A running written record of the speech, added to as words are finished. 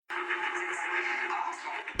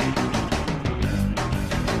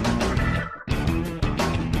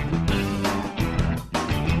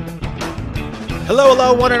Hello,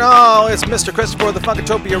 hello, one and all. It's Mr. Christopher of the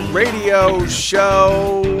Funkatopia radio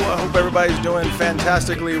show. I hope everybody's doing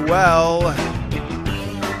fantastically well.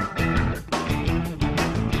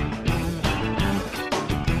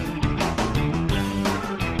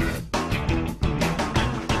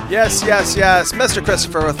 Yes, Mr.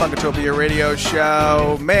 Christopher with Funkatopia radio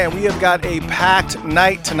show. Man, we have got a packed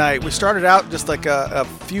night tonight. We started out just like a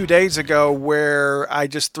few days ago where I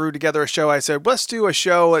just threw together a show. I said, let's do a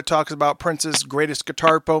show that talks about Prince's greatest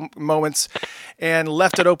guitar moments, and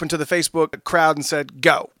left it open to the Facebook crowd and said,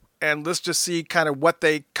 go. And let's just see kind of what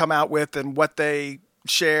they come out with and what they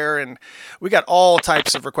share. And we got all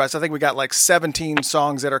types of requests. I think we got like 17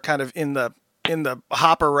 songs that are kind of in the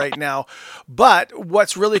hopper right now. But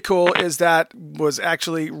what's really cool is that was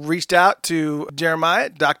actually reached out to Jeremiah,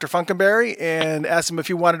 Dr. Funkenberry, and asked him if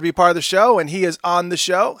he wanted to be part of the show, and he is on the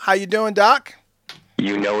show. How you doing, Doc?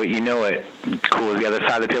 You know it. Cool as the other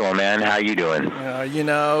side of the pillow, man. How you doing?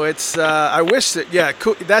 It's, I wish that, yeah,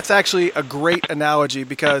 cool. That's actually a great analogy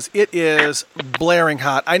because it is blaring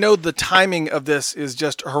hot. I know the timing of this is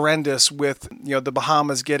just horrendous with, the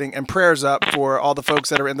Bahamas getting, and prayers up for all the folks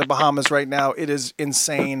that are in the Bahamas right now. It is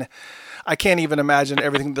insane. I can't even imagine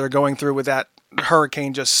everything they're going through with that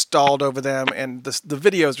hurricane just stalled over them, and the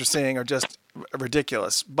videos we're seeing are just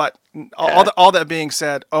ridiculous. But all that being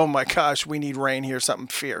said, oh my gosh, we need rain here, something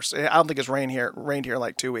fierce. I don't think it's rained here in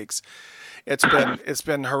like 2 weeks. It's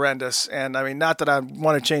been horrendous, and I mean, not that I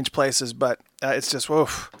want to change places, but it's just,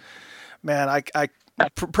 oof, man. I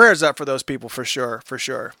prayers up for those people for sure.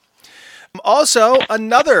 Also,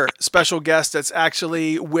 another special guest that's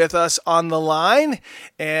actually with us on the line,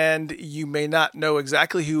 and you may not know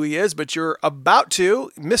exactly who he is, but you're about to.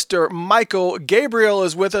 Mr. Michael Gabriel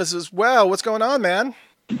is with us as well. What's going on, man?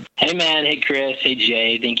 Hey, man. Hey, Chris. Hey,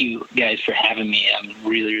 Jay. Thank you guys for having me. I'm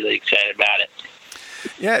really, really excited about it.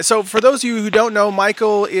 Yeah, so for those of you who don't know,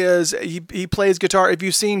 Michael he plays guitar. If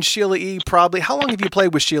you've seen Sheila E., probably. How long have you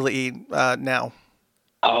played with Sheila E. Now?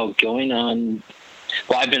 Oh, going on...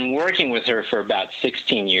 Well, I've been working with her for about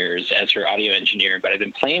 16 years as her audio engineer, but I've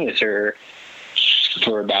been playing with her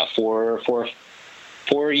for about 4 or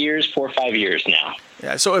 5 years now.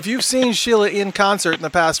 Yeah, so if you've seen Sheila in concert in the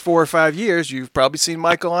past 4 or 5 years, you've probably seen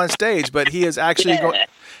Michael on stage. But he is actually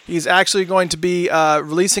going to be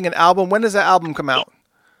releasing an album. When does that album come out?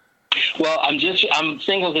 Well,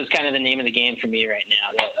 singles is kind of the name of the game for me right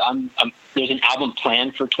now. There's an album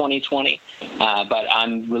planned for 2020, but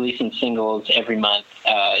I'm releasing singles every month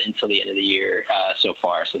until the end of the year so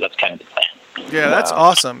far. So that's kind of the plan. Yeah, that's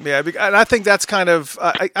awesome. Yeah, and I think that's kind of.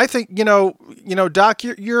 I think Doc,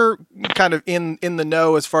 you're kind of in the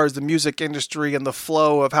know as far as the music industry and the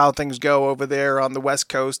flow of how things go over there on the West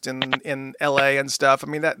Coast in LA and stuff. I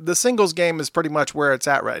mean, that the singles game is pretty much where it's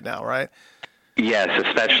at right now, right? Yes,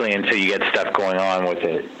 especially until you get stuff going on with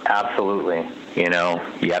it. Absolutely. You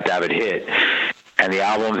have to have it hit. And the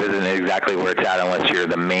albums isn't exactly where it's at unless you're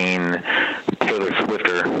the main Taylor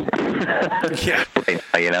Swifter. Yeah.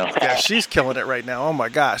 Yeah, she's killing it right now. Oh my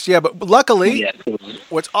gosh. Yeah, but luckily,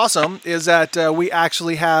 what's awesome is that we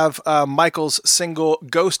actually have Michael's single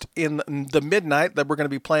 "Ghost in the Midnight" that we're going to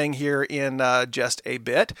be playing here in just a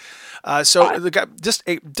bit. So the guy just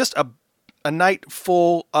a night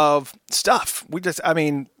full of stuff.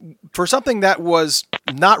 For something that was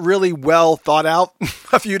not really well thought out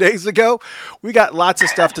a few days ago, we got lots of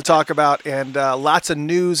stuff to talk about and lots of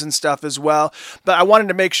news and stuff as well. But I wanted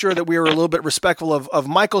to make sure that we were a little bit respectful of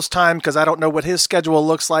Michael's time because I don't know what his schedule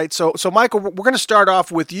looks like. So Michael, we're going to start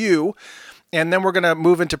off with you. And then we're going to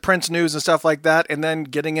move into Prince news and stuff like that, and then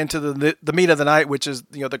getting into the meat of the night, which is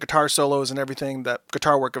the guitar solos and everything, the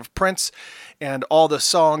guitar work of Prince, and all the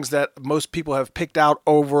songs that most people have picked out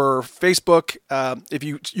over Facebook. If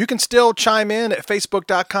you can still chime in at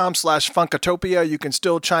facebook.com/Funkatopia, you can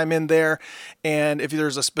still chime in there. And if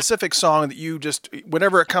there's a specific song that you just,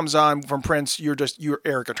 whenever it comes on from Prince, you're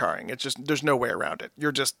air guitaring. It's just, there's no way around it.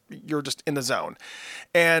 You're just in the zone.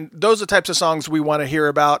 And those are the types of songs we want to hear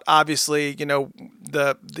about. Obviously, the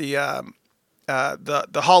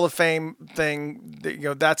Hall of Fame thing,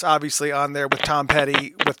 that's obviously on there with Tom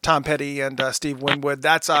Petty and Steve Winwood.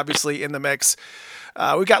 That's obviously in the mix.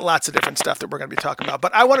 We got lots of different stuff that we're going to be talking about,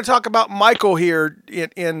 but I want to talk about Michael here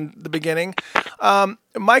in the beginning.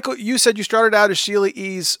 Michael, you said you started out as Sheila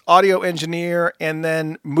E.'s audio engineer and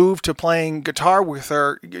then moved to playing guitar with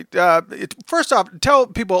her. First off, tell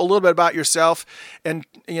people a little bit about yourself, and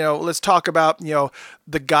let's talk about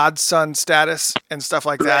the godson status and stuff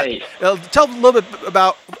like that. Right. Tell a little bit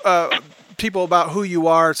about people about who you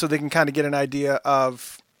are so they can kind of get an idea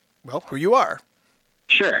of, well, who you are?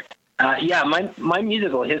 Sure. Yeah, my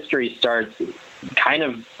musical history starts kind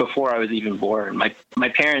of before I was even born. My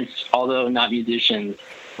parents, although not musicians,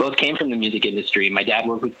 both came from the music industry. My dad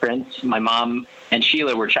worked with Prince. My mom and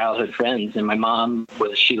Sheila were childhood friends, and my mom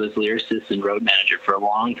was Sheila's lyricist and road manager for a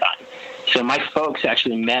long time. So my folks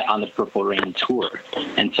actually met on the Purple Rain tour,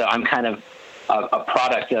 and so I'm kind of a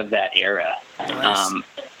product of that era. Nice.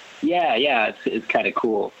 It's kind of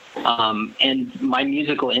cool. And my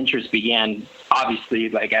musical interest began obviously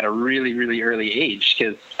like at a really, really early age,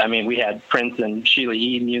 because I mean we had Prince and Sheila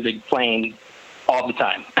E. music playing all the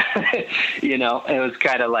time. You know, it was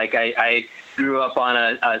kind of like I grew up on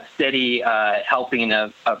a steady helping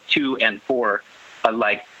of 2 and 4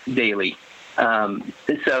 like daily.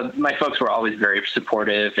 So my folks were always very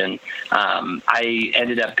supportive, and I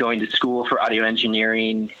ended up going to school for audio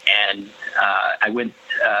engineering, and I went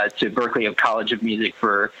to Berklee College of Music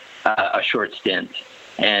for a short stint.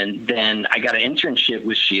 And then I got an internship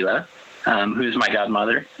with Sheila, who's my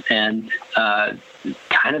godmother, and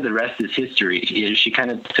kind of the rest is history. She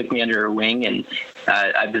kind of took me under her wing, and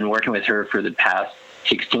I've been working with her for the past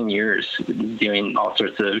 16 years, doing all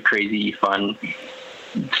sorts of crazy, fun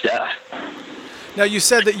stuff. Now, you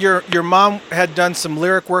said that your mom had done some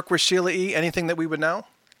lyric work with Sheila E. Anything that we would know?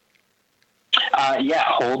 Yeah,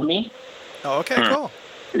 Hold Me. Oh, okay, cool.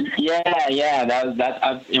 Yeah,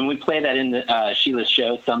 that. And we play that in the Sheila's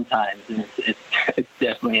show sometimes, and it's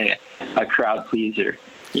definitely a crowd pleaser.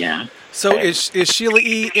 Yeah. So is Sheila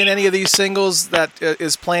E. in any of these singles that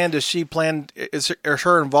is planned? Is she planned? Is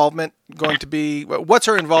her involvement going to be? What's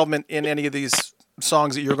her involvement in any of these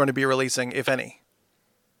songs that you're going to be releasing, if any?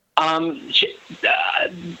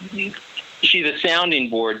 She's a sounding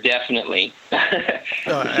board, definitely.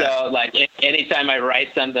 So, like, anytime I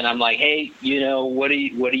write something, I'm like, hey, you know, what do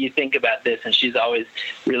you think about this? And she's always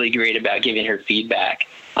really great about giving her feedback.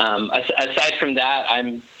 Aside from that,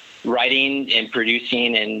 I'm writing and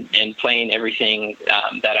producing and playing everything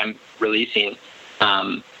that I'm releasing.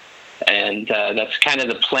 And that's kind of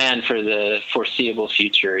the plan for the foreseeable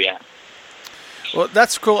future, yeah. Well,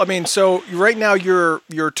 that's cool. I mean, so right now you're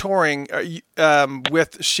touring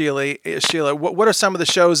with Sheila. Sheila, what are some of the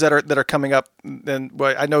shows that are coming up? And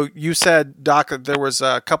I know you said, Doc, that there was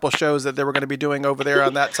a couple shows that they were going to be doing over there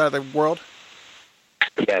on that side of the world.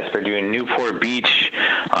 Yes, they're doing Newport Beach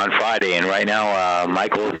on Friday, and right now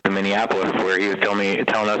Michael's in Minneapolis, where he was telling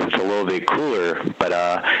us it's a little bit cooler, but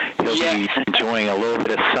he'll be enjoying a little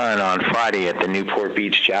bit of sun on Friday at the Newport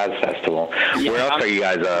Beach Jazz Festival. Where else are you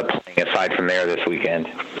guys playing aside from there this weekend?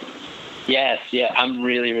 Yes, I'm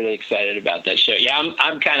really, really excited about that show. Yeah,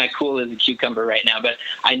 I'm kind of cool as a cucumber right now, but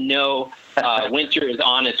I know winter is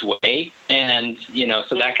on its way, and you know,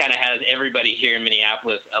 so that kind of has everybody here in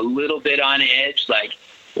Minneapolis a little bit on edge. Like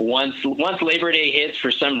once Labor Day hits,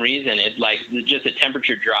 for some reason, it like just the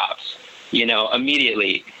temperature drops, you know,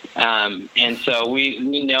 immediately, and so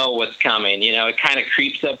we know what's coming. You know, it kind of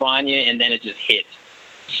creeps up on you, and then it just hits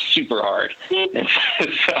super hard. And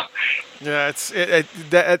so. Yeah,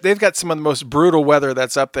 they've got some of the most brutal weather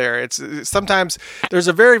that's up there. It's sometimes there's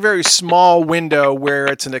a very, very small window where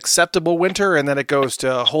it's an acceptable winter, and then it goes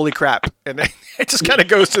to holy crap, and it just kind of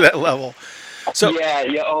goes to that level. So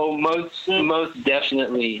most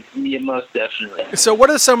definitely. Yeah, most definitely. So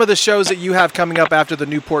what are some of the shows that you have coming up after the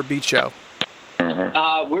Newport Beach show?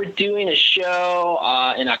 We're doing a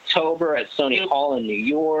show in October at Sony Hall in New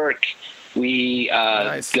York. We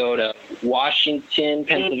go to Washington,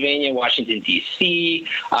 Pennsylvania, Washington, D.C.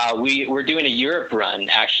 We're doing a Europe run,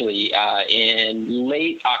 actually, in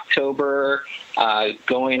late October,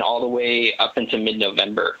 going all the way up into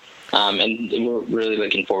mid-November. And we're really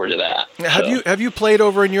looking forward to that. Have you played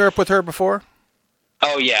over in Europe with her before?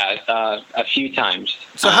 Oh, yeah, a few times.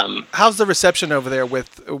 So how's the reception over there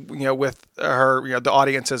with her, the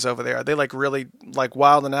audiences over there? Are they like really like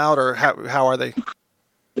wilding out, or how are they?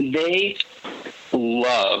 They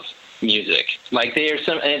love music. Like they are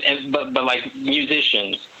but like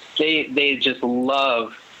musicians, they just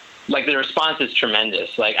love. Like the response is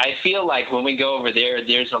tremendous. Like I feel like when we go over there,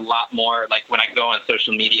 there's a lot more. Like when I go on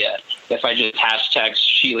social media, if I just hashtag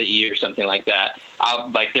Sheila E or something like that,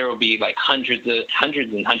 there will be like hundreds and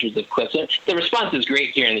hundreds of clips. And the response is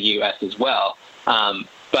great here in the U.S. as well.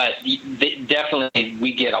 But definitely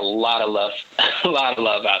we get a lot of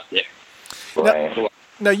love out there. Right.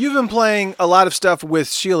 Now, you've been playing a lot of stuff with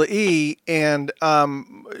Sheila E., and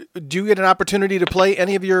do you get an opportunity to play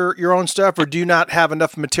any of your own stuff, or do you not have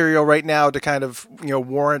enough material right now to kind of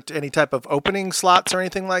warrant any type of opening slots or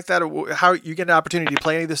anything like that? Or how you get an opportunity to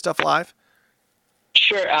play any of this stuff live?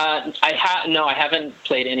 Sure. I haven't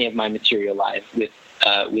played any of my material live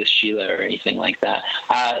with Sheila or anything like that.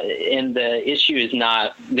 And the issue is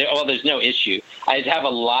not there. Well, there's no issue. I have a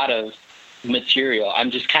lot of material. I'm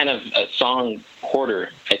just kind of a song hoarder,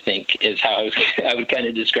 I think, is how I would kind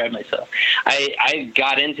of describe myself. I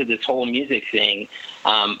got into this whole music thing,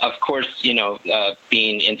 of course,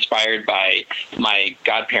 being inspired by my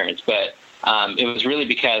godparents, but it was really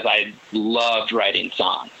because I loved writing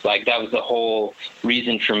songs. Like, that was the whole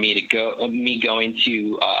reason for me going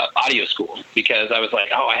to audio school, because I was like,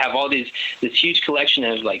 oh, I have all this huge collection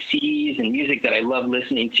of like CDs and music that I love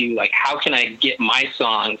listening to. Like, how can I get my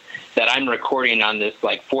songs that I'm recording on this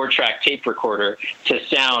like 4-track tape recorder to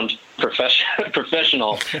sound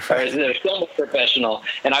professional or somewhat professional?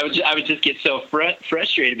 And I would just get so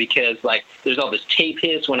frustrated because like there's all this tape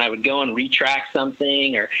hits when I would go and retrack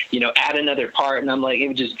something or add another part, and I'm like, it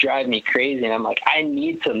would just drive me crazy. And I'm like, I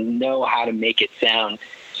need to know how to make it sound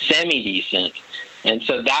semi-decent. And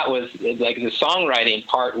so that was like the songwriting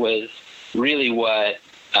part was really what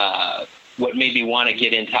made me want to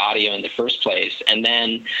get into audio in the first place. And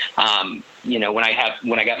then when I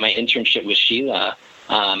got my internship with Sheila,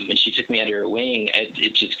 and she took me under her wing,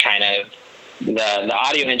 it just kind of the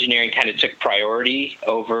audio engineering kind of took priority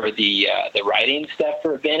over the writing stuff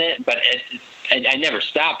for a minute. But I never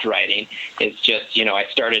stopped writing. It's just I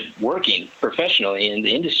started working professionally in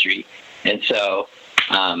the industry, and so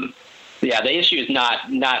the issue is not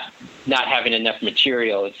having enough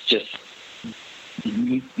material. It's just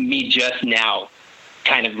me just now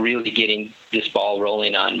kind of really getting this ball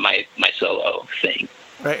rolling on my solo thing.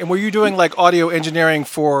 Right. And were you doing like audio engineering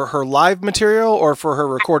for her live material or for her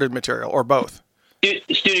recorded material, or both?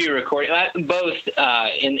 Studio recording, both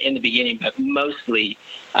in the beginning, but mostly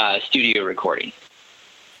studio recording.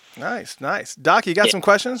 Nice. Doc, you got some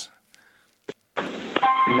questions?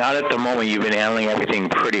 Not at the moment. You've been handling everything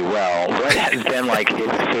pretty well. What has been like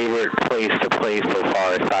his favorite place to play so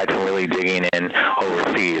far, aside from really digging in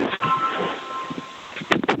overseas?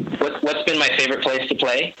 What's been my favorite place to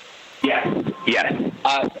play? Yes.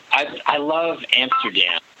 I love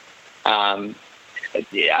Amsterdam. I'm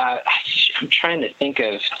trying to think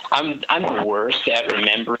of. I'm the worst at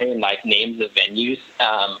remembering like names of venues.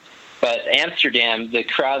 But Amsterdam, the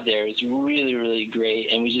crowd there is really, really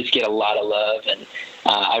great, and we just get a lot of love. And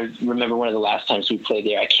I remember one of the last times we played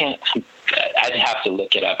there. I'd have to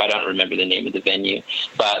look it up. I don't remember the name of the venue,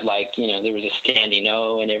 but like there was a standing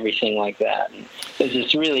O and everything like that. And it was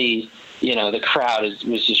just really. The crowd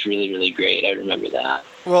was just really, really great. I remember that.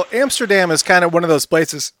 Well, Amsterdam is kind of one of those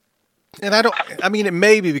places, and it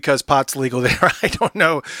may be because pot's legal there, I don't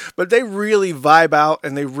know, but they really vibe out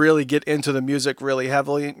and they really get into the music really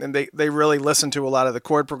heavily, and they really listen to a lot of the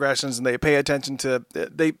chord progressions, and they pay attention to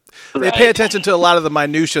pay attention to a lot of the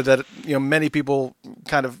minutia that many people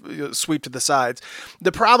kind of sweep to the sides.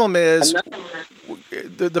 The problem is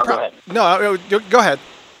No, go ahead.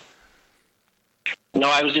 No,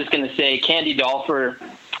 I was just going to say Candy Dolfer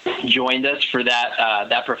joined us for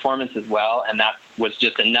that performance as well, and that was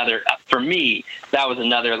just another, for me, that was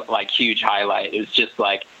another like huge highlight. It was just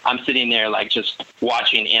like I'm sitting there like just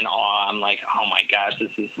watching in awe. I'm like, oh my gosh,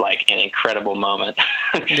 this is like an incredible moment.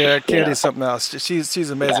 Yeah, Candy's something else. She's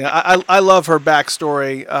amazing. Yeah. I love her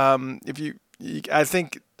backstory. I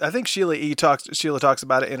think Sheila talks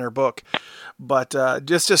about it in her book. But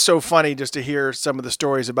just so funny just to hear some of the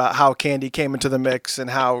stories about how Candy came into the mix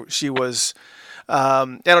and how she was.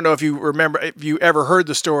 I don't know if you remember, if you ever heard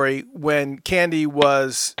the story when Candy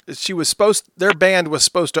their band was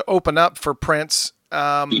supposed to open up for Prince.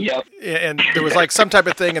 Yep. And there was like some type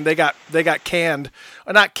of thing, and they got canned,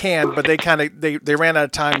 or not canned, but they ran out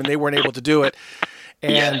of time and they weren't able to do it.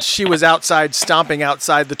 And she was outside, stomping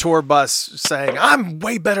outside the tour bus, saying, "I'm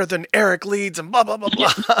way better than Eric Leeds," and blah blah blah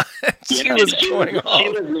blah. She was going off. She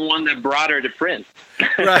was the one that brought her to Prince.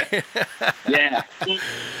 Right. Yeah.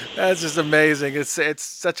 That's just amazing. It's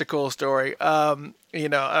such a cool story.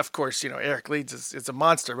 Of course, Eric Leeds is a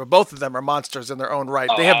monster, but both of them are monsters in their own right.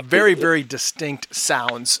 They have very, very distinct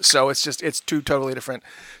sounds, so it's two totally different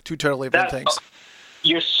things.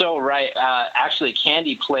 You're so right. Actually,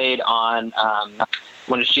 Candy played on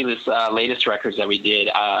one of Sheila's latest records that we did,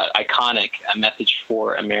 Iconic, A Message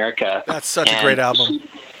for America. That's such a great album.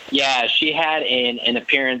 She had an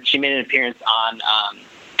appearance. She made an appearance on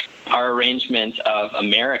our arrangement of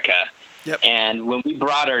America. Yep. And when we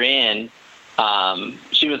brought her in,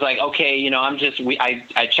 she was like, okay,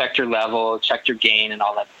 I checked her level, checked her gain and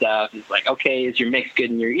all that stuff. It's like, okay, is your mix good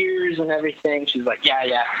in your ears and everything? She's like,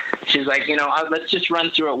 yeah. She's like, let's just run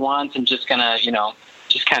through it once and just kind of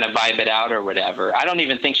vibe it out or whatever. I don't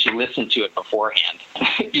even think she listened to it beforehand.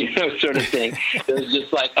 sort of thing. It was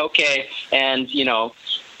just like, okay. And,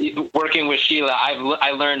 working with Sheila,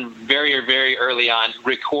 I learned very, very early on,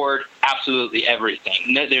 record absolutely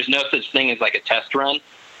everything. There's no such thing as like a test run.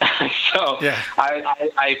 So yeah.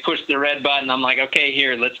 I pushed the red button. I'm like, okay,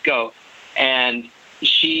 here, let's go. And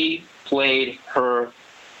she played her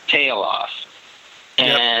tail off.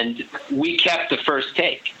 And we kept the first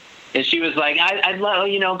take. And she was like, I'd love,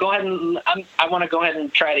 go ahead and I want to go ahead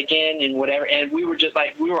and try it again and whatever. And we were just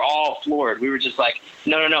like, we were all floored. We were just like,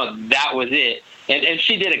 no, that was it. And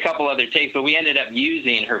she did a couple other takes, but we ended up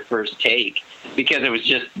using her first take because it was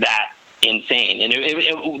just that insane. And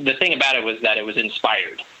the thing about it was that it was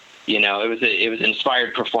inspired. It was an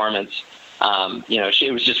inspired performance.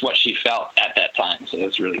 It was just what she felt at that time. So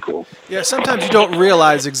that's really cool. Yeah, sometimes you don't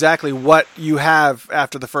realize exactly what you have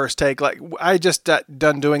after the first take. Like I just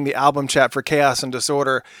done doing the album chat for Chaos and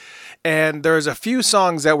Disorder, and there's a few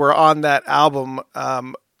songs that were on that album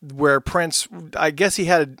where Prince, I guess he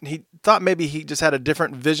thought maybe he just had a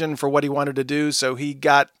different vision for what he wanted to do. So he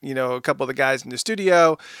got, a couple of the guys in the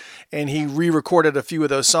studio and he re-recorded a few of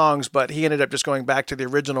those songs, but he ended up just going back to the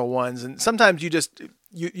original ones. And sometimes you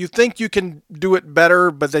think you can do it better,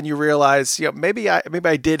 but then you realize, maybe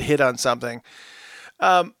I did hit on something.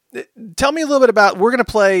 Tell me a little bit about, we're going to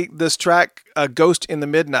play this track, Ghost in the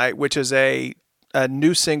Midnight, which is a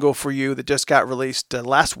new single for you that just got released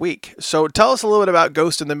last week. So tell us a little bit about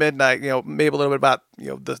Ghost in the Midnight, maybe a little bit about,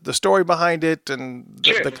 the story behind it and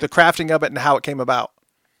the crafting of it and how it came about.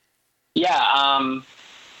 Yeah.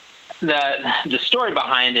 The story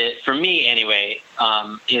behind it, for me anyway,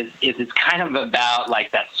 is it's kind of about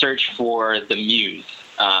like that search for the muse,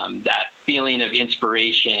 that feeling of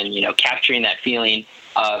inspiration, capturing that feeling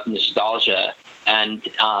of nostalgia. And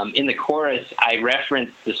in the chorus, I reference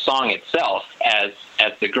the song itself as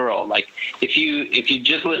the girl. Like if you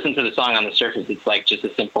just listen to the song on the surface, it's like just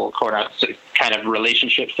a simple kind of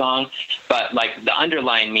relationship song. But like the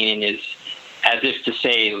underlying meaning is as if to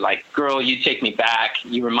say, like, girl, you take me back.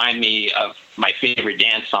 You remind me of my favorite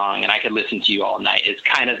dance song, and I could listen to you all night. It's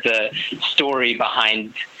kind of the story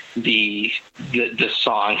behind the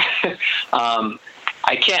song.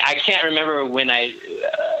 I can't remember when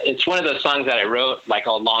it's one of those songs that I wrote like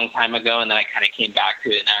a long time ago, and then I kind of came back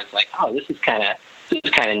to it, and I was like, oh, this is kind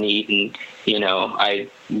of neat. And I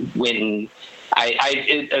went and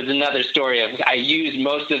it was another story of I used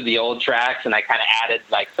most of the old tracks, and I kind of added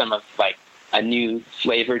like some of like a new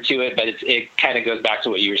flavor to it. But it kind of goes back to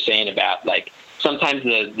what you were saying about like sometimes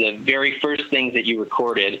the very first things that you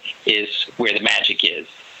recorded is where the magic is.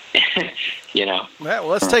 Well,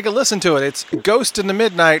 let's take a listen to it. It's Ghost in the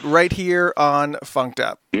Midnight right here on Funked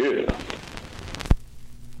Up. Yeah.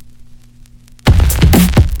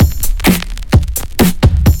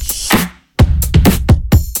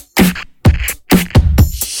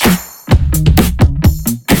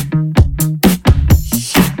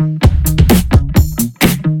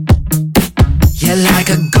 You're like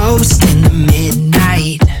a ghost in the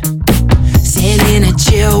midnight, sending a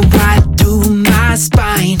chill right through my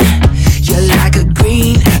spine. You're like a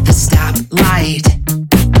green at the stoplight,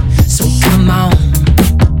 so come on.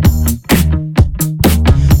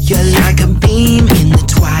 You're like a beam in the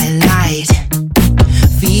twilight,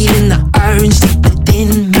 feeding the urge deep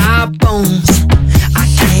within my bones. I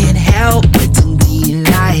can't help but to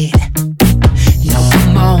delight. Now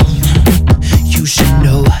come on, you should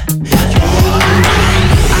know. I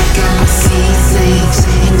got my seasons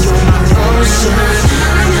and you're my ocean.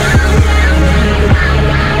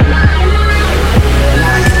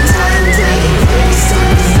 Like a tide day, sun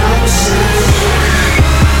in ocean.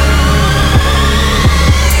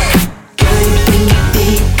 Girl, you bring it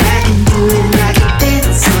deep back and do it like it did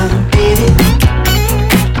some, baby.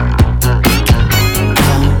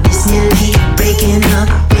 Oh, it's nearly breaking up,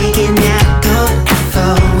 making that go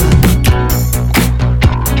forward.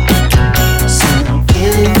 Stop,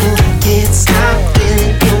 really don't wait, stop,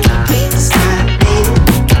 baby.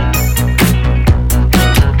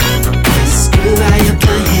 Screw right up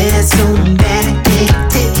my head so bad I can't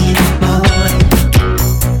take it anymore.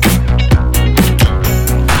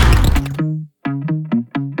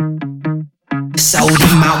 So in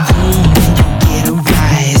my room when you get a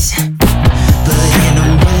rise, but in a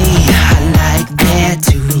way I like that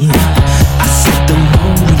too. I set the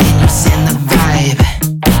mood and you send the vibe.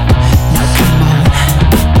 Now come on.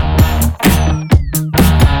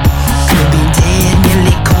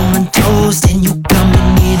 And you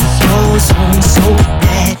coming in those on so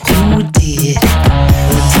glad you did.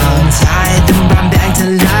 I'm tired and I'm back to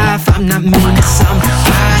life. I'm not mean to some, I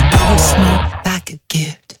don't smoke like a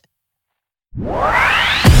gift.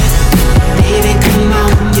 Baby, come on,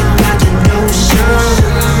 you got the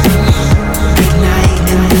notion.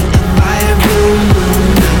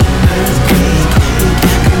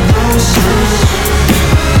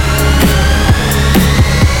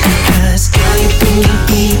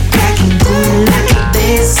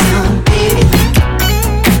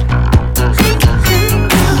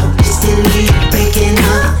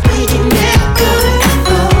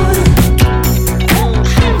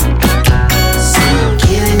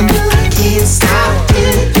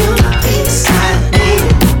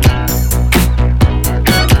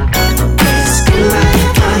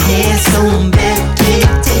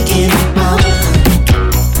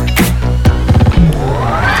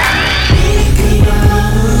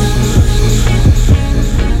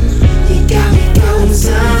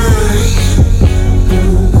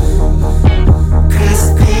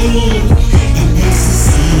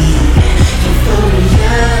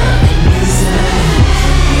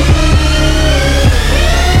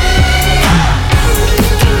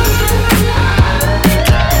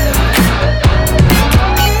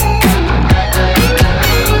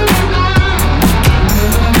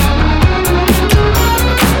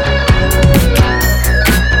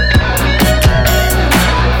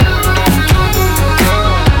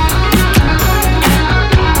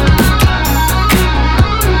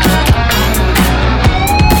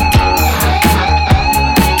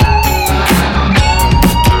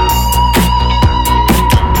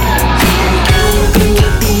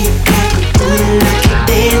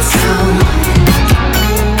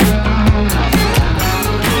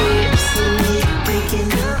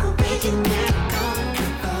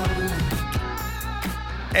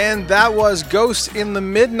 gentlemen, that was Ghost in the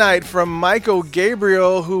Midnight from Michael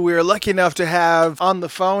Gabriel, who we are lucky enough to have on the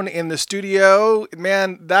phone in the studio.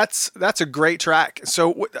 Man, that's a great track.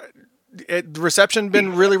 So the reception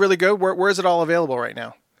been really, really good. Where is it all available right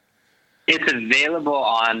now? It's available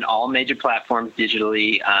on all major platforms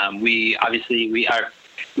digitally.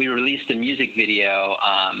 We released a music video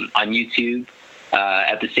on YouTube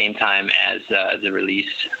at the same time as the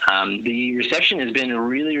release. The reception has been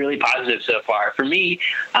really, really positive so far. For me,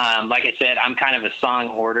 like I said, I'm kind of a song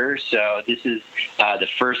hoarder, so this is the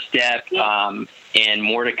first step and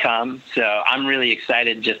more to come. So I'm really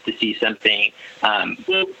excited just to see something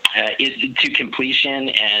to completion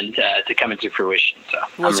and to come into fruition. So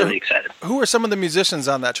I'm really excited. Who are some of the musicians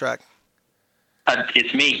on that track?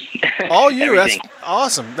 It's me. All you. That's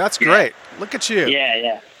awesome. That's great. Look at you.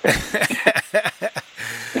 Yeah.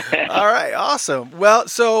 All right. Awesome. Well,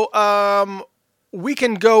 so we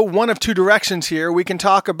can go one of two directions here. We can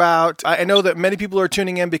talk about, I know that many people are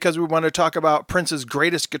tuning in because we want to talk about Prince's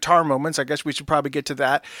greatest guitar moments. I guess we should probably get to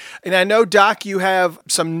that. And I know, Doc, you have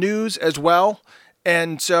some news as well.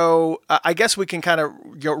 And so I guess we can kind of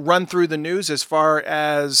run through the news as far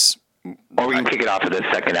as... Or we can kick it off for the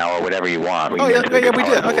second hour, whatever you want. We did.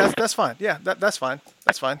 Okay, that's fine. Yeah, that's fine.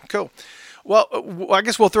 That's fine. Cool. Well, I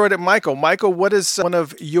guess we'll throw it at Michael. Michael, what is one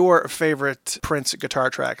of your favorite Prince guitar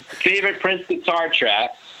track? Favorite Prince guitar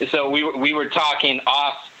track? So we were talking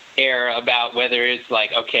off air about whether it's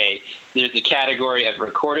like, okay, there's a category of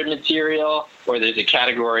recorded material or there's a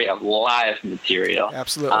category of live material.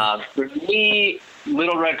 Absolutely. For me,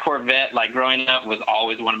 Little Red Corvette, like growing up, was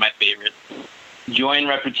always one of my favorites. Joy and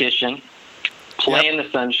Repetition, Play in the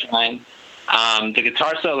Sunshine, the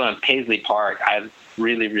guitar solo in Paisley Park. I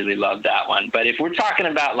really, really loved that one. But if we're talking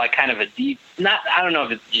about like kind of a deep, I don't know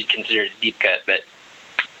if it's considered a deep cut, but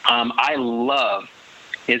I love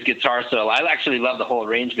his guitar solo. I actually love the whole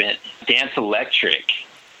arrangement. Dance Electric,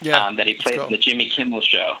 that he played on the Jimmy Kimmel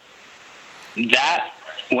Show. That,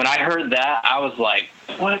 when I heard that, I was like,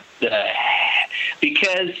 what the heck?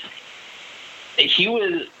 Because he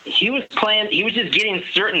was just getting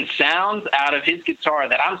certain sounds out of his guitar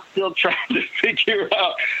that I'm still trying to figure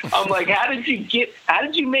out. I'm like, how did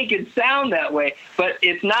you make it sound that way? But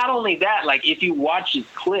it's not only that, like if you watch his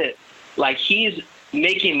clip, like he's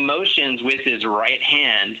making motions with his right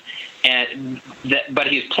hand but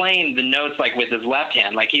he's playing the notes like with his left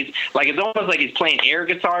hand. Like it's almost like he's playing air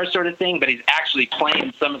guitar sort of thing, but he's actually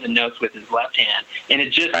playing some of the notes with his left hand. And it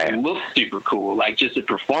just looks super cool. Like just the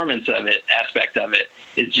performance aspect of it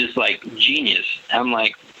is just like genius. I'm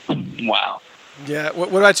like, wow. Yeah. What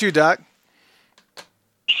about you, Doc?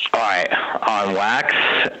 All right. On Wax,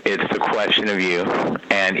 it's The Question of You.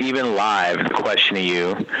 And even live, The Question of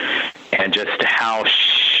You. And just how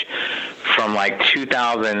from like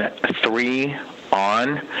 2003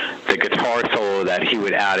 on, the guitar solo that he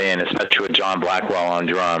would add in, especially with John Blackwell on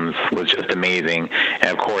drums, was just amazing. And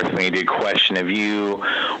of course, when he did Question of You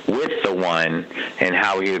with The One and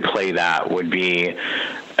how he would play that would be,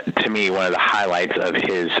 to me, one of the highlights of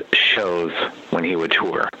his shows when he would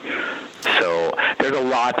tour. So there's a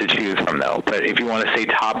lot to choose from, though. But if you want to say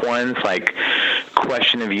top ones, like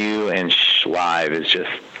Question of You and Live is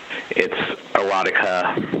just, it's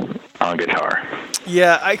erotica on guitar.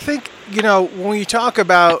 Yeah, I think, when you talk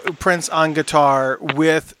about Prince on guitar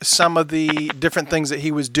with some of the different things that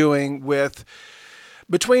he was doing I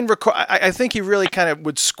think he really kind of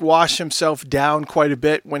would squash himself down quite a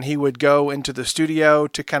bit when he would go into the studio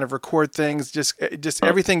to kind of record things. Just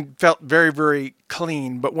everything felt very, very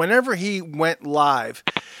clean. But whenever he went live,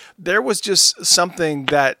 there was just something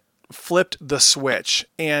that flipped the switch.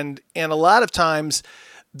 And a lot of times,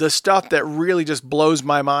 the stuff that really just blows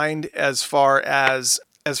my mind as far as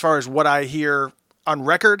what I hear on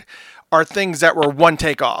record are things that were one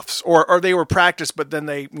take offs or they were practiced, but then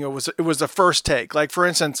it was the first take. Like for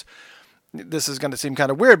instance, this is going to seem kind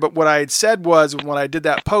of weird, but what I had said was when I did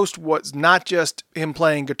that post was not just him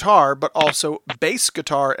playing guitar, but also bass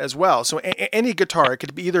guitar as well. So any guitar, it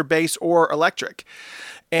could be either bass or electric.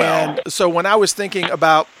 And so when I was thinking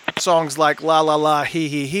about songs like La La La, He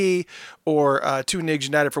He He, or Two Nigs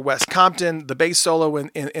United for West Compton, the bass solo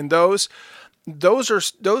in those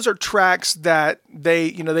are tracks that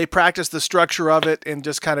they practiced the structure of it and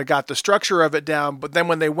just kind of got the structure of it down. But then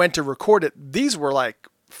when they went to record it, these were like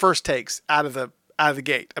first takes out of the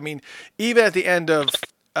gate. I mean, even at the end of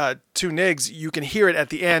Two Nigs, you can hear it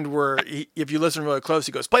at the end where if you listen really close,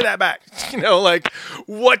 he goes, "Play that back." Like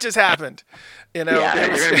what just happened? Yeah,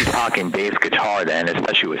 you're going to be talking bass guitar then,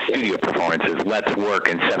 especially with studio performances. Let's Work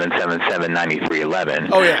in 777-9311.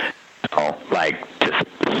 Oh yeah. Like just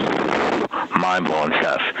mind blowing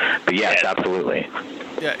stuff. But yes, absolutely.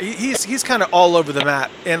 Yeah, he's kind of all over the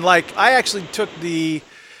map. And like, I actually took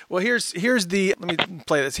here's the, let me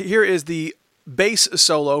play this. Here is the bass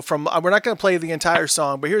solo from, we're not going to play the entire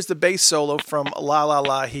song, but here's the bass solo from La La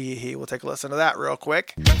La He He. We'll take a listen to that real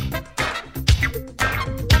quick.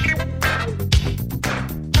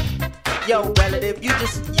 Yo, relative, you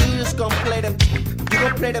just gonna play the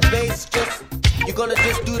bass, you're gonna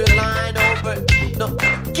just do the line over. No,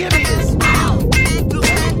 give me this.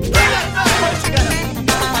 First you gotta.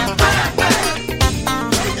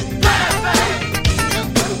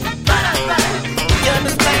 You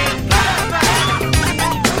understand?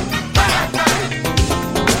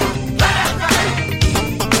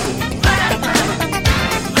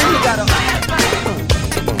 Then you gotta.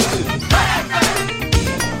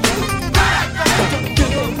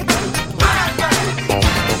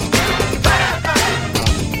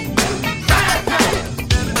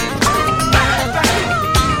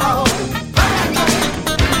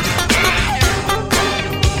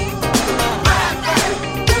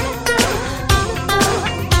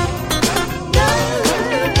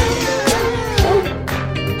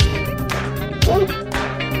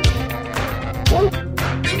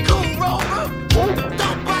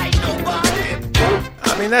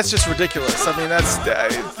 That's just ridiculous. I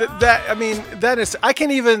mean, that is, I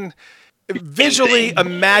can't even visually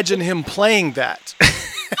imagine him playing that.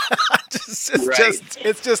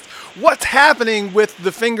 It's just what's happening with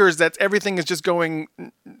the fingers, that everything is just going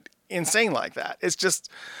insane like that. It's just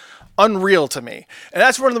unreal to me. And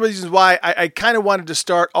that's one of the reasons why I kind of wanted to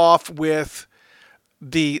start off with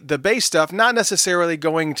the bass stuff, not necessarily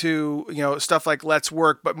going to, stuff like Let's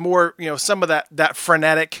Work, but more, some of that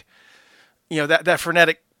frenetic, that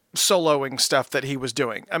frenetic soloing stuff that he was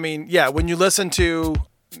doing. I mean, yeah, when you listen to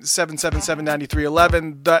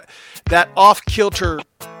 7779311, that off-kilter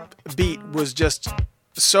beat was just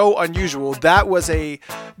so unusual. That was a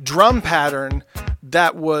drum pattern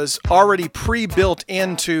that was already pre-built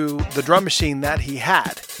into the drum machine that he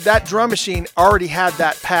had. That drum machine already had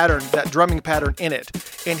that pattern, that drumming pattern in it,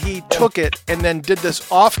 and he took it and then did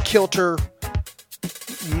this off-kilter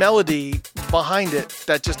melody behind it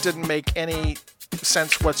that just didn't make any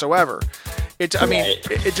sense whatsoever. It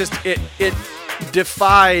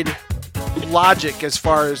defied logic as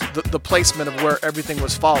far as the placement of where everything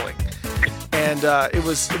was falling, and it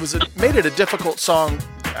made it a difficult song.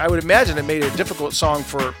 I would imagine it made it a difficult song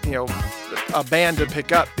for a band to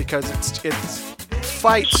pick up, because it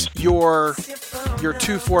fights your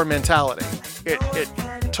 2/4 mentality. It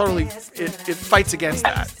totally fights against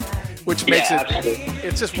that, which makes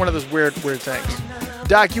it's just one of those weird things.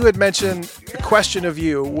 Doc, you had mentioned Question of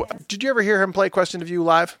You. Did you ever hear him play Question of You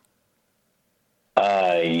live?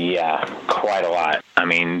 Yeah, quite a lot. I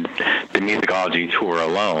mean, the Musicology tour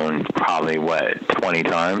alone, probably 20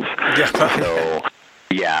 times? Yeah. So,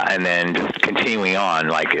 yeah, and then just continuing on,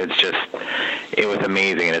 like, it was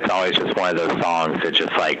amazing, and it's always just one of those songs that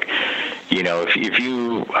just, like, if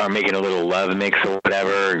you are making a little love mix or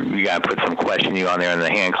whatever, you got to put some Question You on there, and the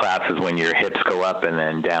hand claps is when your hips go up and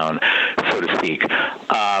then down, so to speak.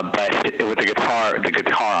 But with the guitar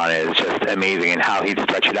on it is just amazing, and how he'd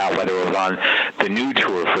stretch it out, whether it was on the new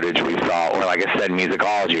tour footage we saw, or like I said,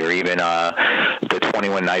 Musicology, or even the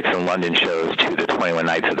 21 Nights in London shows to the 21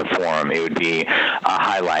 Nights at the Forum. It would be a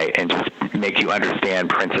highlight and just make you understand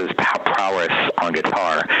Prince's prowess on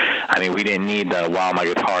guitar. I mean, we didn't need the While My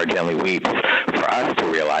Guitar Gently Weeps for us to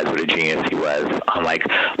realize what a genius he was, unlike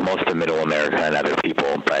most of Middle America and other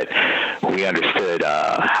people, but we understood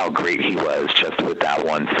how great he was just with that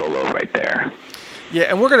one solo right there. Yeah,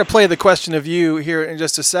 and we're going to play the Question of You here in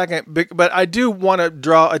just a second, but I do want to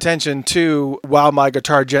draw attention to While My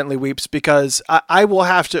Guitar Gently Weeps, because I will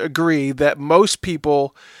have to agree that most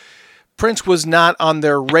people, Prince was not on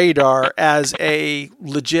their radar as a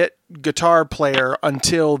legit guitar player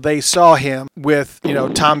until they saw him with,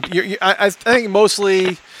 Tom. I think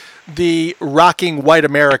mostly the rocking white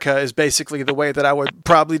America is basically the way that I would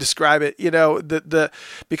probably describe it.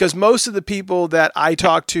 Because most of the people that I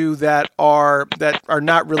talk to that are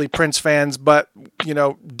not really Prince fans, but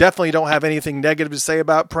definitely don't have anything negative to say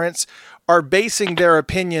about Prince, are basing their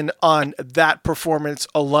opinion on that performance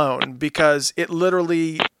alone, because it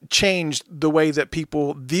literally changed the way that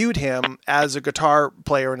people viewed him as a guitar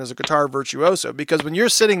player and as a guitar virtuoso. Because when you're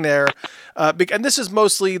sitting there, and this is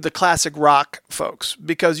mostly the classic rock folks,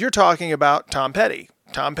 because you're talking about Tom Petty.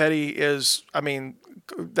 Tom Petty is,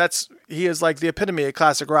 he is like the epitome of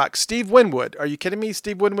classic rock. Steve Winwood, are you kidding me?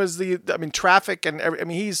 Steve Winwood is Traffic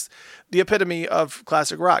and he's the epitome of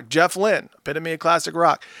classic rock. Jeff Lynne, epitome of classic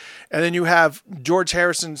rock. And then you have George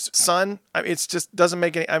Harrison's son. It's just doesn't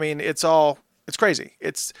make any, it's all It's crazy.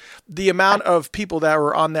 It's the amount of people that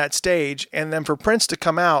were on that stage, and then for Prince to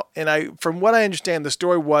come out, and from what I understand, the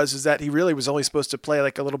story is that he really was only supposed to play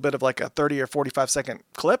like a little bit of like a 30 or 45-second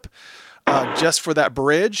clip, just for that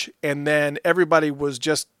bridge, and then everybody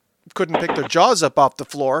couldn't pick their jaws up off the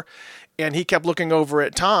floor, and he kept looking over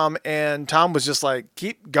at Tom, and Tom was just like,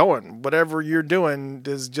 keep going, whatever you're doing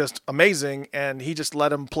is just amazing, and he just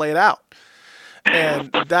let him play it out. And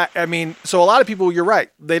so a lot of people, you're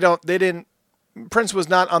right, Prince was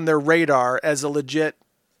not on their radar as a legit,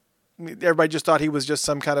 everybody just thought he was just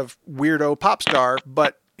some kind of weirdo pop star,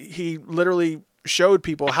 but he literally showed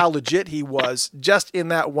people how legit he was just in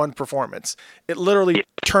that one performance. It literally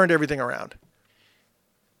turned everything around.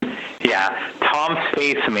 Yeah, Tom's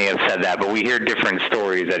face may have said that, but we hear different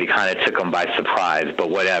stories that he kind of took them by surprise, but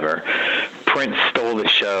whatever. Prince stole the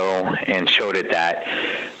show and showed it that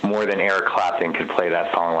more than Eric Clapton could play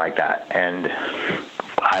that song like that, and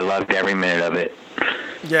I loved every minute of it.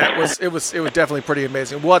 Yeah, it was definitely pretty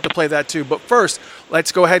amazing. We'll have to play that too, but first,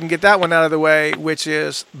 let's go ahead and get that one out of the way, which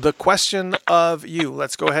is the question of you.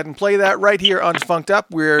 Let's go ahead and play that right here on Funked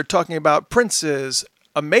Up. We're talking about Prince's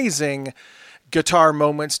amazing guitar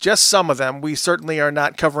moments, just some of them. We certainly are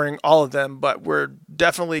not covering all of them, but we're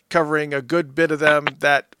definitely covering a good bit of them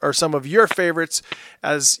that are some of your favorites,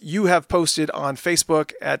 as you have posted on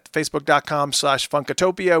Facebook at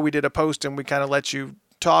facebook.com/Funkatopia. We did a post and we kind of let you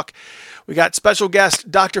talk. We got special guest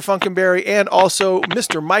Dr. Funkenberry and also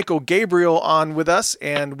Mr. Michael Gabriel on with us,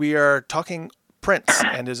 and we are talking Prince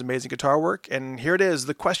and his amazing guitar work. And here it is,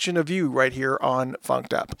 the question of you right here on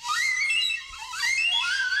Funked Up.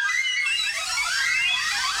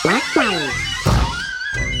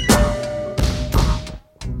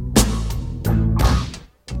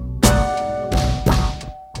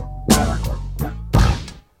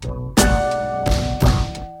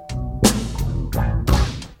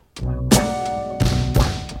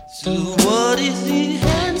 So what is the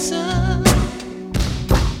answer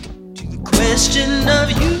to the question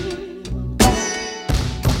of you?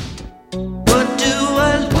 What do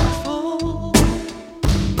I look for?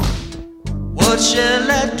 What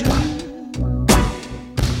shall I do?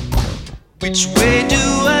 Which way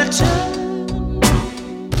do I turn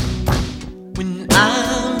when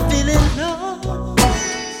I'm feeling lost?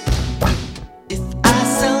 If I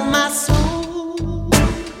sell my soul,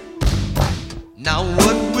 now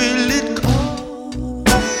what will it cost?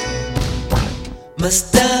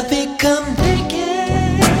 Must I become naked?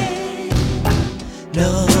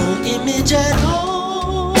 No image at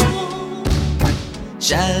all.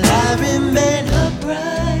 Shall I remain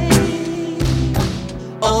upright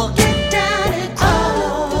or get down and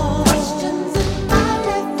crawl? Questions in my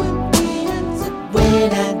life will be answered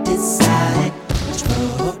when I decide which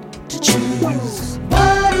road to choose.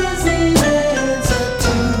 What is the answer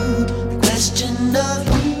to the question of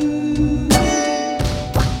you?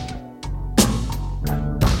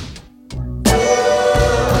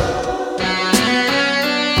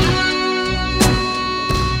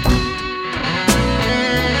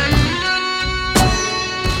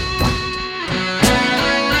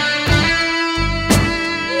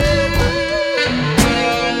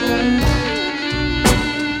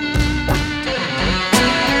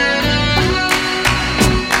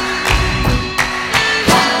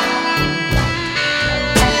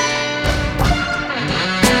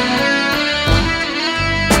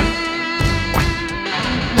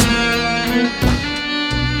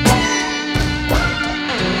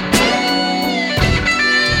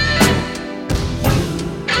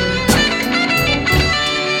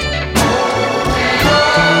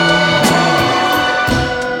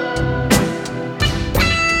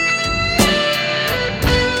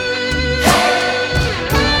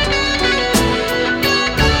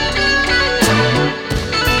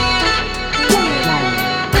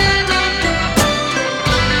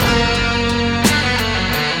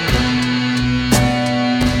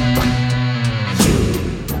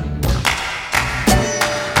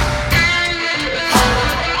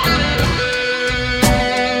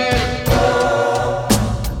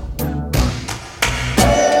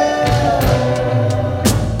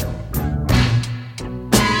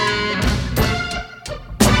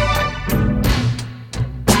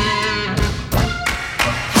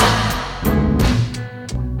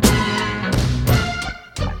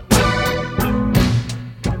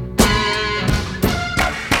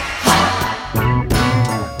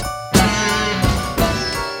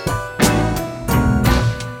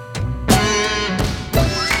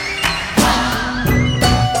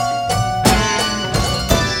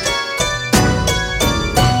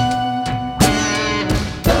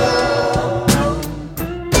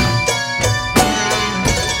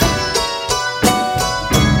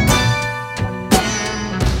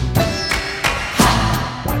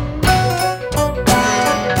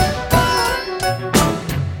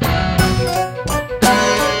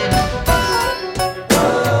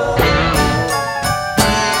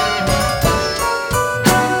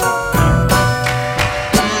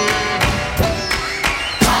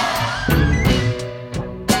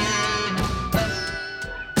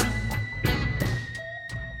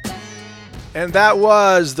 And that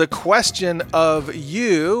was The Question of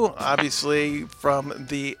You, obviously from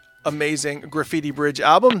the amazing Graffiti Bridge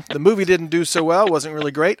album. The movie didn't do so well, wasn't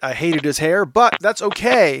really great. I hated his hair, but that's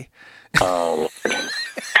okay. Oh.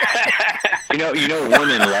 You know,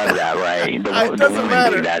 women love that, right? It doesn't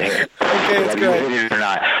matter. That hair. Okay, it's great. Whether you hate it or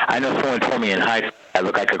not. I know someone told me in high school I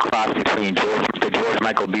look like a cross between the George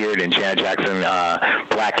Michael beard and Janet Jackson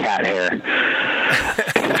black cat hair.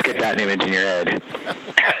 Just get that image in your head.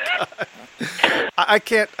 I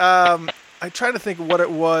can't. I try to think what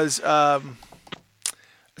it was. I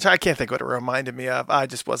can't think what it reminded me of. I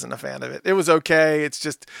just wasn't a fan of it. It was okay. It's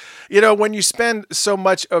just, when you spend so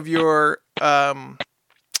much of your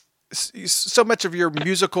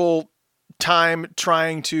musical time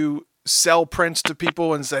trying to sell Prince to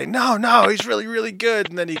people and say, no, he's really, really good.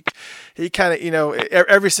 And then he kind of,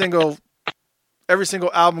 every single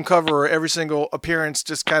album cover or every single appearance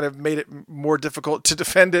just kind of made it more difficult to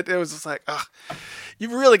defend it. It was just like,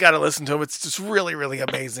 you've really got to listen to him. It's just really, really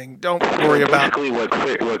amazing. Don't worry about basically what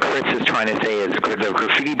Chris is trying to say is the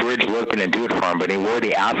Graffiti Bridge look didn't do it for him, but he wore the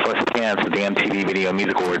assless pants at the MTV Video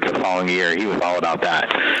Music Awards the following year. He was all about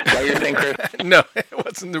that. Is that your thing, Chris? No, it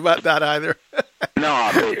wasn't about that either. No,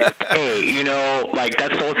 but hey,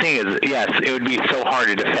 that's the whole thing is, yes, it would be so hard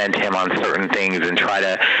to defend him on certain things and try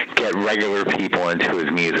to get regular people into his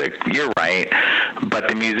music. You're right, but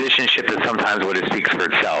the musicianship is sometimes what it speaks for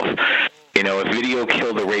itself. If video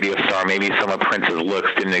killed a radio star, maybe some of Prince's looks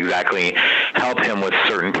didn't exactly help him with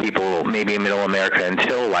certain people, maybe in Middle America,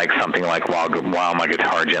 until like something like While My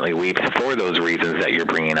Guitar Gently Weeps, for those reasons that you're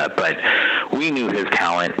bringing up. But we knew his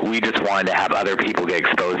talent. We just wanted to have other people get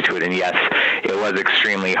exposed to it. And yes, it was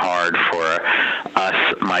extremely hard for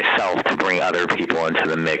myself, to bring other people into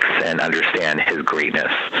the mix and understand his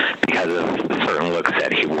greatness because of certain looks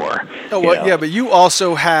that he wore. Oh, well, yeah, but you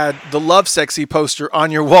also had the Love Sexy poster on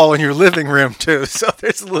your wall in your living room, too. So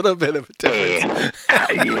there's a little bit of a difference.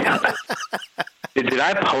 Yeah. Did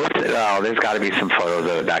I post it? Oh, there's got to be some photos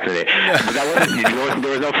of it back in the day. But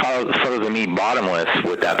there was no photos of me bottomless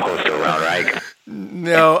with that poster around, right?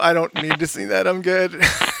 No, I don't need to see that. I'm good.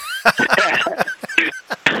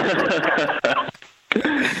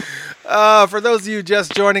 For those of you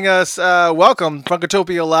just joining us, welcome,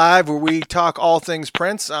 Funkatopia Live, where we talk all things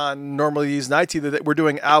Prince on normally these nights. Either that we're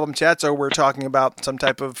doing album chats or we're talking about some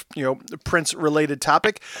type of, Prince-related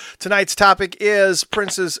topic. Tonight's topic is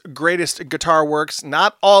Prince's greatest guitar works.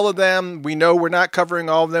 Not all of them. We know we're not covering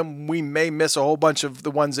all of them. We may miss a whole bunch of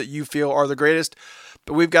the ones that you feel are the greatest,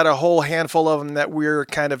 but we've got a whole handful of them that we're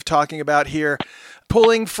kind of talking about here,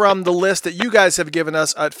 pulling from the list that you guys have given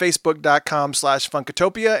us at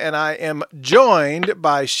facebook.com/Funkatopia. And I am joined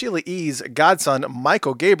by Sheila E.'s godson,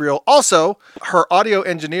 Michael Gabriel, also her audio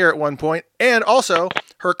engineer at one point, and also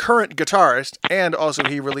her current guitarist. And also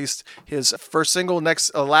he released his first single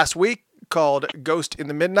last week called Ghost in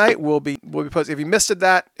the Midnight. Will be posted. If you missed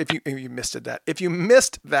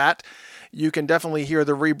that, you can definitely hear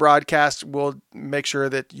the rebroadcast. We'll make sure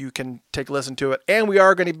that you can take a listen to it. And we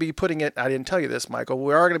are going to be putting it, I didn't tell you this, Michael,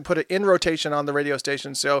 we are going to put it in rotation on the radio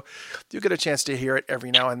station, so you get a chance to hear it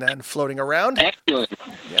every now and then floating around. Excellent.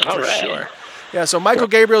 Yeah, for sure. Yeah, so Michael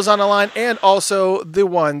Gabriel's on the line, and also the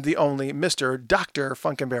one, the only, Mr. Dr.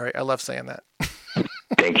 Funkenberry. I love saying that.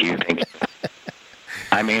 Thank you.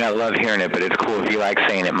 I mean, I love hearing it, but it's cool if you like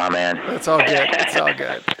saying it, my man. It's all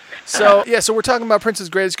good. So we're talking about Prince's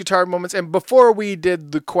greatest guitar moments. And before we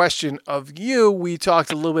did the question of you, we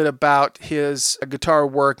talked a little bit about his guitar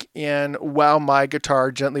work in While My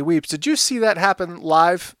Guitar Gently Weeps. Did you see that happen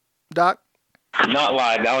live, Doc? Not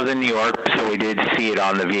live. That was in New York, so we did see it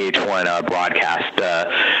on the VH1 broadcast. The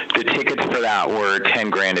tickets for that were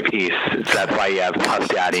 $10,000 a piece. So that's why you have Puff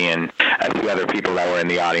Daddy and a few other people that were in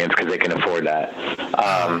the audience because they can afford that.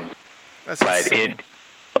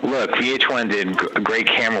 Look, VH1 did great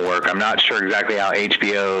camera work. I'm not sure exactly how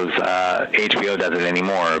HBO does it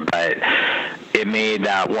anymore, but it made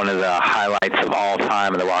that one of the highlights of all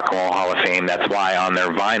time in the Rock and Roll Hall of Fame. That's why on their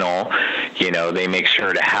vinyl, they make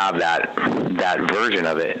sure to have that version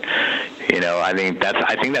of it. I think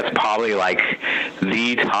that's probably like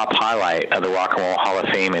the top highlight of the Rock and Roll Hall of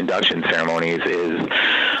Fame induction ceremonies is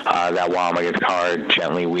that While My Guitar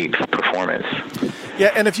Gently Weeps performance.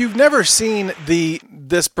 Yeah, and if you've never seen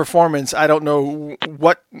this performance, I don't know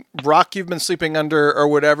what rock you've been sleeping under or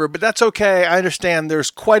whatever, but that's okay. I understand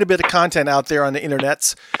there's quite a bit of content out there on the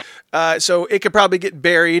internets, so it could probably get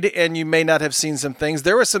buried, and you may not have seen some things.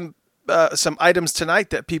 There were some items tonight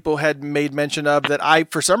that people had made mention of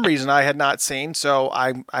that for some reason I had not seen, so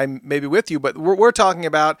I'm maybe with you, but we're talking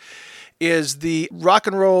about is the Rock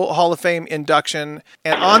and Roll Hall of Fame induction,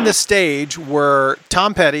 and on the stage were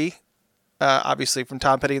Tom Petty, obviously from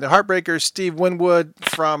Tom Petty and the Heartbreakers, Steve Winwood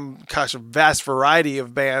from, a vast variety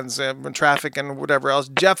of bands, Traffic and whatever else,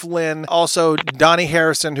 Jeff Lynne, also Donnie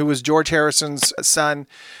Harrison, who was George Harrison's son,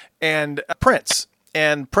 and Prince.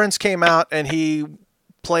 And Prince came out and he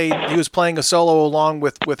was playing a solo along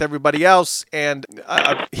with everybody else, and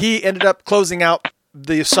he ended up closing out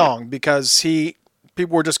the song because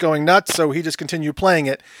people were just going nuts, so he just continued playing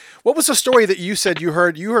it. What was the story that you said you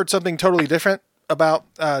heard? You heard something totally different about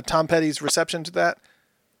Tom Petty's reception to that?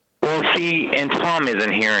 Well, see, and Tom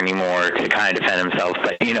isn't here anymore to kind of defend himself,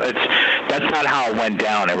 but that's not how it went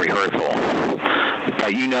down at rehearsal. But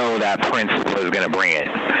that Prince was going to bring it,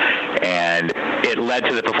 and it led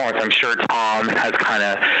to the performance. I'm sure Tom has kind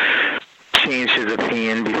of changed his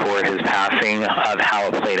opinion before his passing of how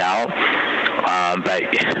it played out. But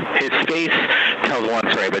his face tells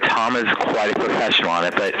one story, but Tom is quite a professional on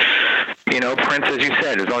it. But Prince, as you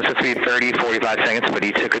said, it was only supposed to be 30, 45 seconds, but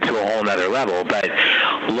he took it to a whole nother level. But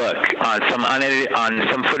look, on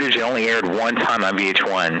some footage, it only aired one time on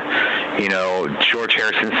VH1. George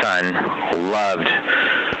Harrison's son loved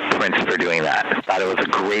Prince for doing that. Thought it was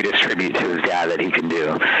the greatest tribute to his dad that he can do.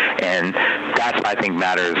 And that's what I think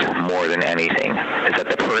matters more than anything, is that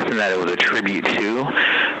the person that it was a tribute to,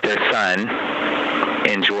 their son,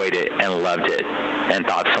 enjoyed it and loved it and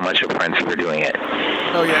thought so much of Prince for doing it.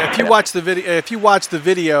 Oh yeah, if you watch the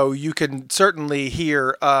video, you can certainly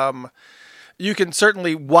hear you can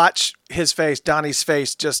certainly watch his face, Donnie's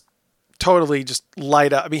face, just totally just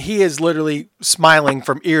light up. I mean, he is literally smiling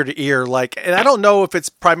from ear to ear, and I don't know if it's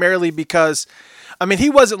primarily because, he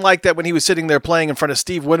wasn't like that when he was sitting there playing in front of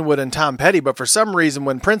Steve Winwood and Tom Petty, but for some reason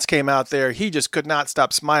when Prince came out there, he just could not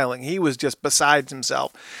stop smiling. He was just beside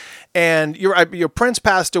himself. And you're right, Prince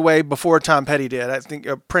passed away before Tom Petty did. I think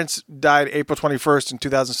Prince died April 21st in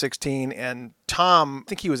 2016, and Tom, I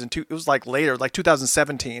think it was later,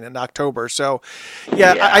 2017 in October. So,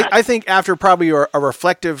 yeah. I think after probably a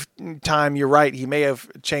reflective time, you're right, he may have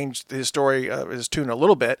changed his story, his tune a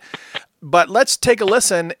little bit. But let's take a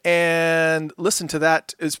listen to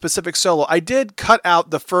that specific solo. I did cut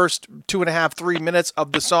out the first 2.5, 3 minutes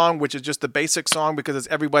of the song, which is just the basic song because it's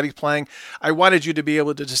everybody's playing. I wanted you to be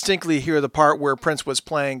able to distinctly hear the part where Prince was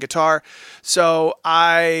playing guitar. So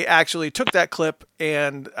I actually took that clip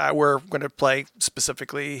and we're going to play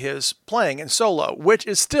specifically his playing in solo, which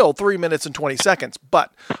is still 3 minutes and 20 seconds.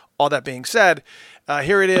 But all that being said,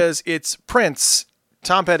 here it is. It's Prince,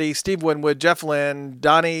 Tom Petty, Steve Winwood, Jeff Lynne,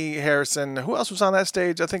 Donnie Harrison. Who else was on that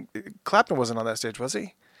stage? I think Clapton wasn't on that stage, was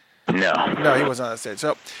he? No, he wasn't on that stage.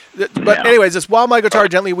 So, but anyways, it's While My Guitar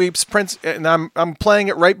Gently Weeps, Prince, and I'm playing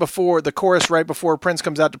it right before the chorus, right before Prince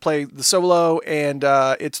comes out to play the solo, and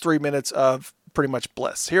it's 3 minutes of pretty much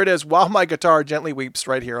bliss. Here it is, While My Guitar Gently Weeps,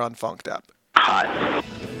 right here on Funked Up. Hot.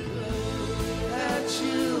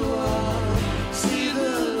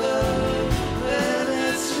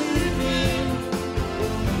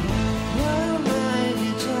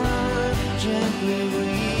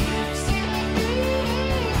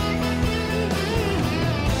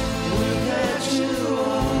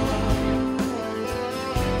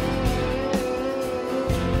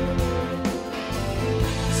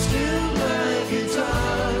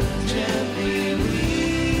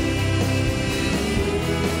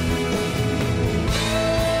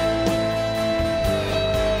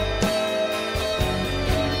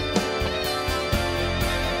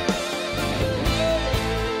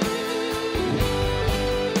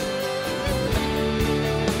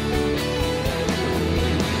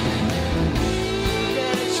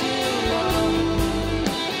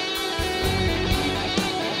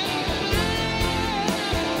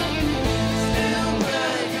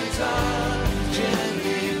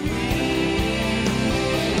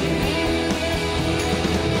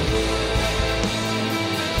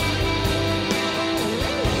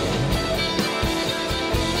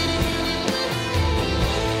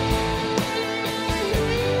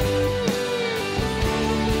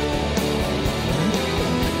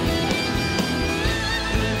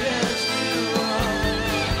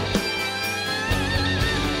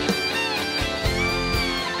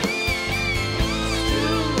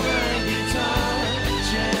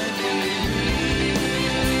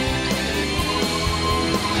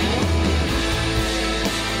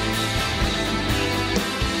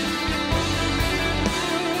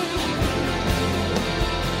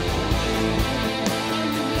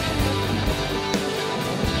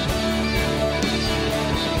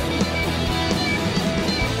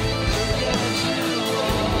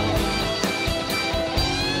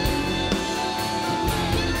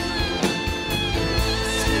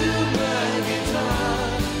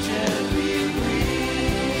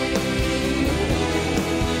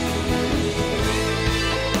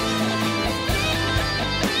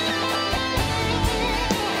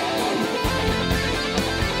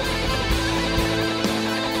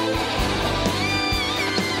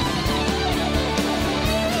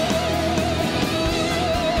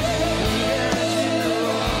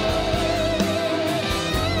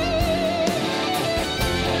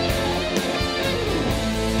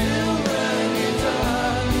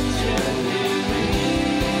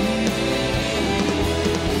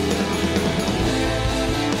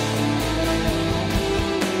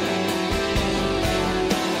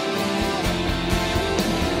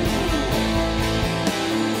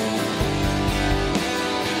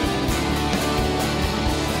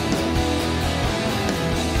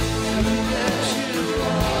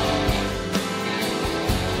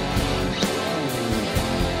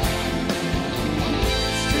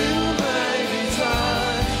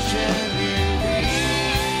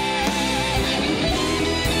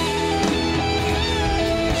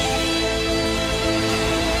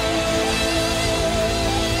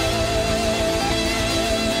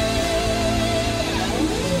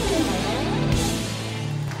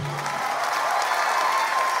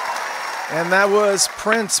 And that was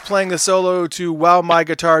Prince playing the solo to While My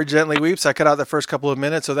Guitar Gently Weeps. I cut out the first couple of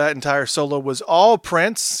minutes, so that entire solo was all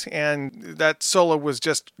Prince, and that solo was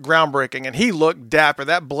just groundbreaking. And he looked dapper.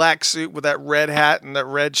 That black suit with that red hat and that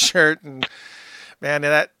red shirt, and man,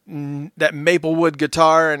 and that Maplewood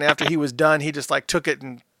guitar. And after he was done, he just like took it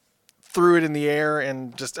and threw it in the air,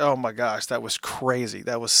 and just, oh my gosh, that was crazy.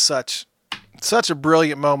 That was such a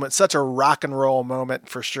brilliant moment, such a rock and roll moment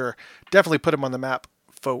for sure. Definitely put him on the map.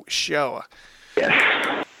 Faux show.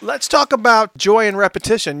 Yes. Let's talk about Joy and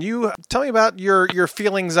Repetition. You tell me about your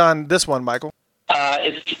feelings on this one, Michael.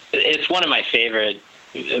 It's one of my favorite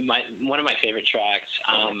tracks.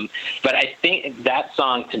 But I think that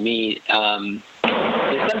song to me,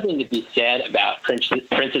 there's something to be said about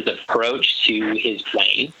Prince's approach to his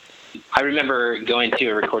playing. I remember going to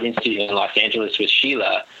a recording studio in Los Angeles with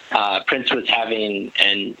Sheila. Prince was having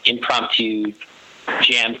an impromptu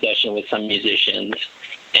jam session with some musicians.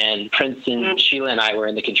 And Prince and Sheila and I were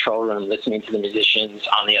in the control room listening to the musicians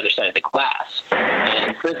on the other side of the glass.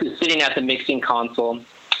 And Prince is sitting at the mixing console,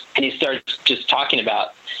 and he starts just talking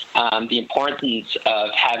about the importance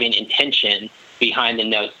of having intention behind the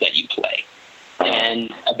notes that you play,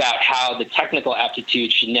 and about how the technical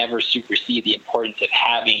aptitude should never supersede the importance of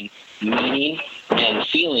having meaning and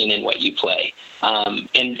feeling in what you play.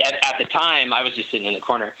 And at the time, I was just sitting in the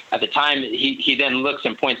corner. At the time, he then looks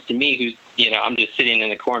and points to me, who's, I'm just sitting in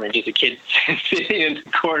the corner, just a kid sitting in the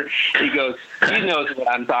corner. He goes, he knows what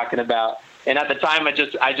I'm talking about. And at the time, I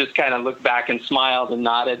just kind of looked back and smiled and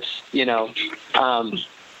nodded, But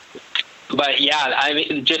yeah, I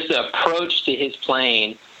mean, just the approach to his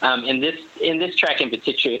playing, in this track in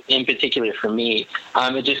particular for me,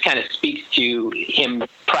 it just kind of speaks to him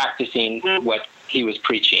practicing what he was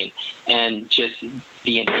preaching, and just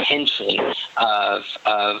the intention of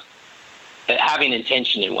having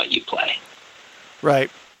intention in what you play.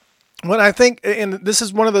 Right. When I think, and this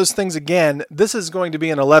is one of those things again, this is going to be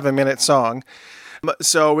an 11-minute song.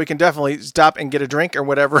 So we can definitely stop and get a drink or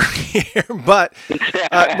whatever here. But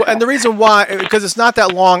and the reason why, because it's not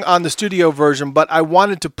that long on the studio version, but I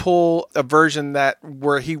wanted to pull a version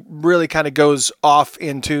where he really kind of goes off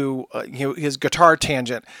into his guitar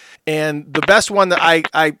tangent. And the best one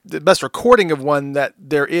that the best recording of one that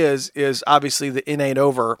there is obviously the It Ain't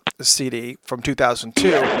Over CD from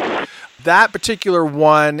 2002. That particular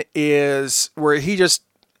one is where he just,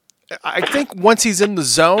 I think once he's in the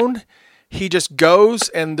zone, he just goes,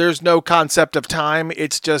 and there's no concept of time.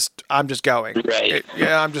 It's just, I'm just going. Right.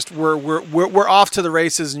 We're off to the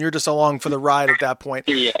races, and you're just along for the ride at that point.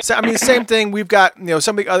 Yeah. So I mean, same thing. We've got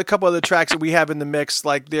a couple other tracks that we have in the mix.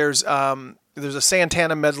 Like there's a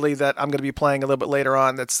Santana medley that I'm going to be playing a little bit later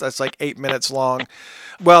on. That's like 8 minutes long.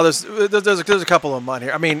 Well, there's a couple of them on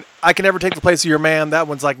here. I mean, I Can Never Take the Place of Your Man. That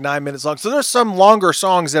one's like 9 minutes long. So there's some longer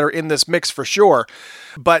songs that are in this mix for sure.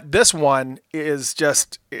 But this one is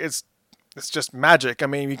just it's just magic. I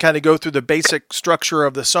mean, you kind of go through the basic structure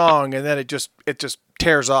of the song, and then it just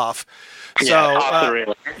tears off. Off the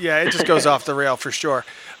rail. It just goes off the rail for sure.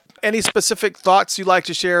 Any specific thoughts you'd like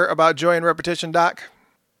to share about Joy and Repetition, Doc?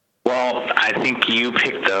 Well, I think you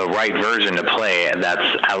picked the right version to play, and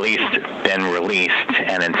that's at least been released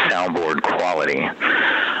and in soundboard quality.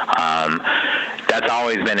 That's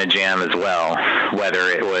always been a jam as well, whether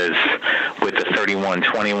it was with the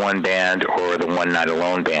 3121 band or the One Night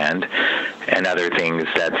Alone band and other things.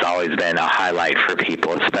 That's always been a highlight for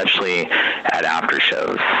people, especially at after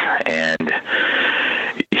shows. And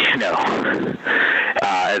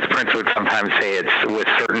as Prince would sometimes say, it's with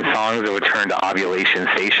certain songs it would turn to Ovulation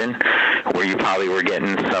Station, where you probably were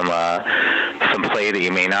getting some play that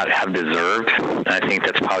you may not have deserved. And I think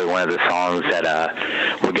that's probably one of the songs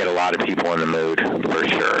that will get a lot of people in the mood for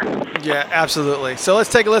sure. Yeah, absolutely. So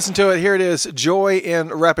let's take a listen to it. Here it is, Joy in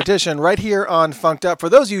Repetition, right here on Funked Up. For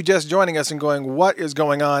those of you just joining us and going, what is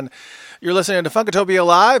going on? You're listening to Funkatopia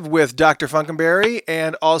Live with Dr. Funkenberry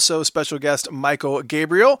and also special guest Michael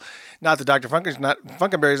Gabriel. Not that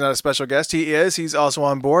Funkenberry is not a special guest. He is. He's also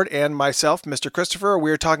on board. And myself, Mr. Christopher.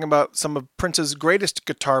 We're talking about some of Prince's greatest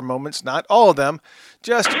guitar moments. Not all of them,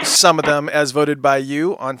 just some of them as voted by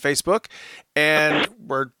you on Facebook. And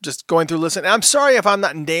we're just going through listening. I'm sorry if I'm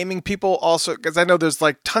not naming people also, because I know there's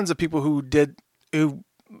like tons of people who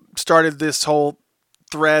started this whole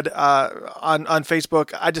thread on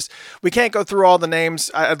Facebook. We can't go through all the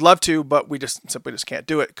names. I'd love to, but we simply can't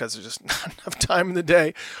do it because there's just not enough time in the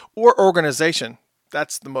day or organization.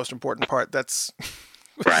 That's the most important part. That's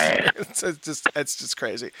right. it's just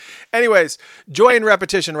crazy. Anyways, joy and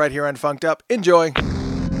repetition right here on Funked Up. Enjoy.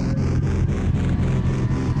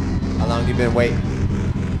 How long have you been waiting?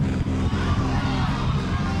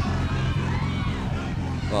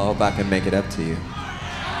 Well, I hope I can make it up to you.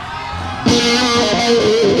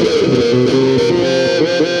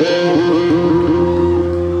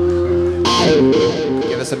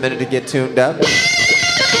 Give us a minute to get tuned up.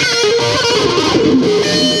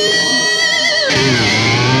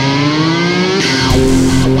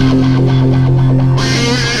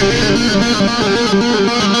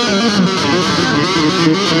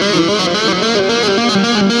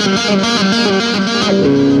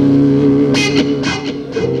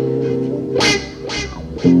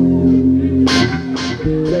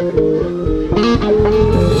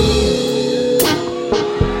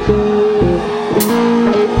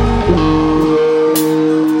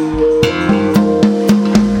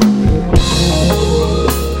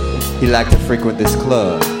 He liked to frequent this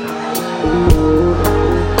club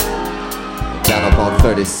down up on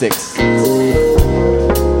 36.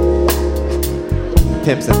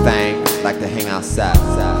 Pimps and fangs like to hang outside,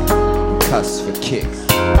 cuss for kicks.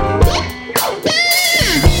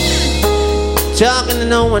 Talking to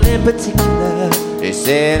no one in particular, they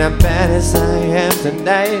said I'm bad as I am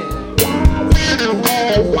tonight.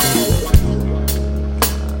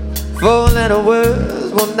 4-letter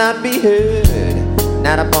words will not be heard,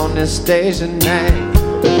 not up on this stage tonight.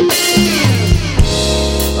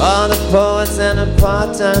 All the poets and the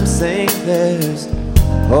part-time singers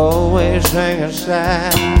always hang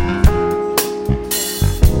aside.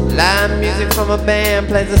 Live music from a band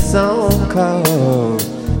plays a song called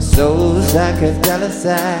So Psychedelic.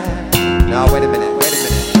 No, wait a minute.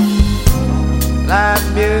 Live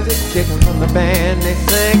music kicking from the band, they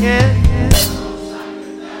sing it.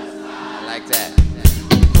 I like that.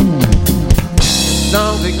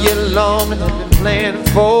 Songs that get along and have been playing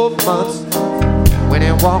for months. When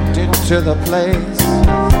he walked into the place,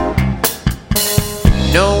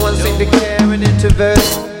 no one seemed to care an introvert.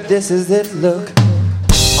 This is it look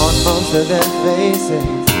on most of their faces.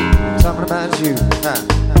 I'm talking about you,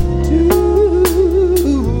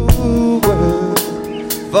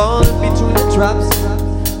 falling between the drops,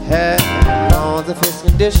 head on the fifth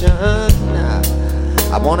condition.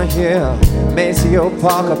 I wanna hear Maceo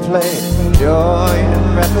Parker play Joy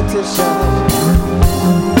and Repetition.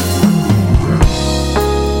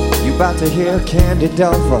 You about to hear Candy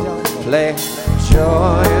Dulfer play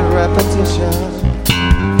Joy and Repetition.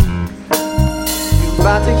 You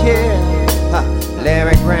about to hear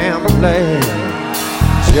Larry Graham play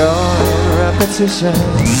Joy and Repetition.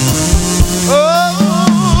 Oh,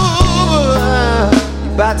 you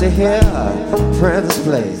about to hear Prince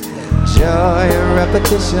play Joy and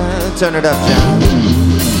Repetition. Turn it up, John.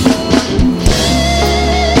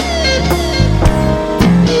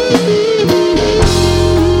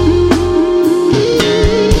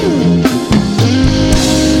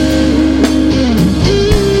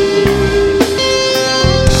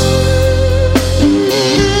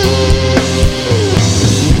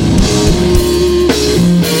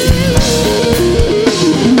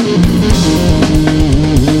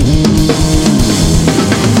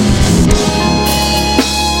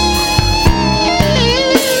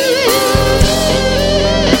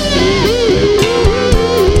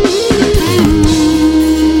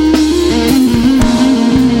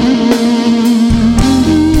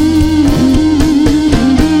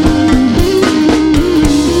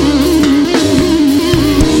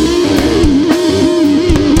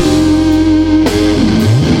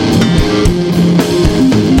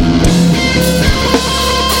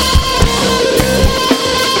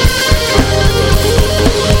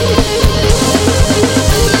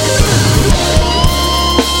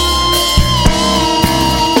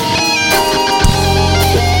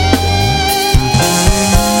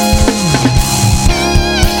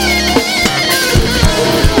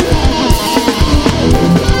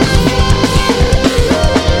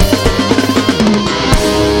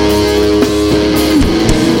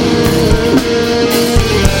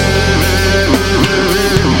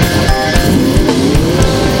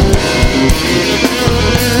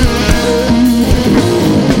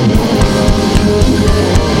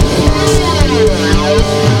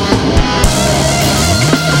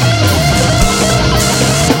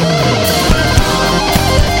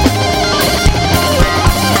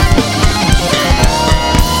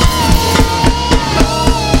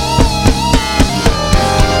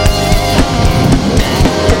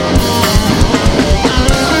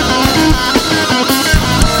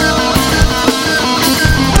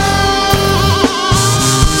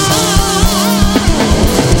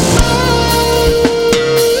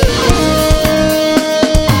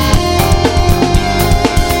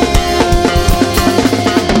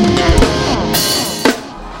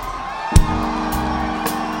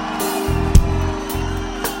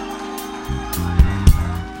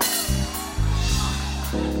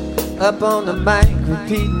 up on the mic,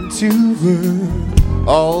 repeating two words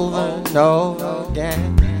over and over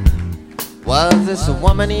again. Was this a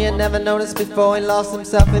woman he had never noticed before? He lost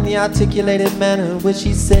himself in the articulated manner in which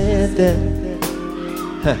he said them.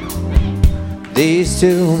 These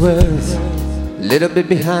two words, little bit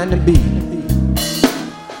behind the beat,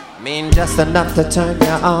 mean just enough to turn you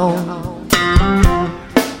on.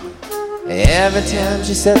 Every time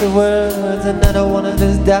she said the words, another one of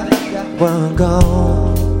his doubts were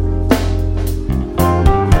gone.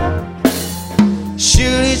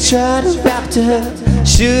 Should he try to rap to her?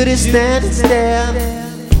 Should he stand and stare?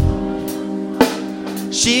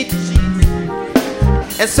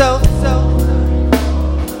 And so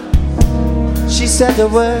she said the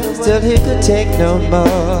words till he could take no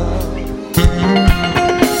more.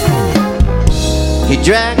 He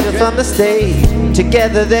dragged her from the stage.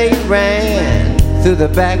 Together they ran through the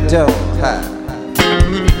back door.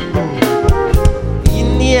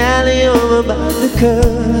 In the alley over by the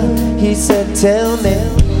curb, he said, tell me,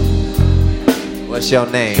 what's your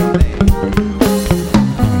name?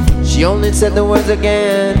 She only said the words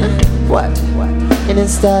again, what? And it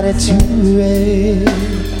started to rain.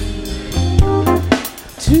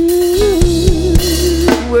 Two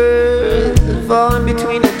words falling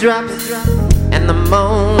between the drops and the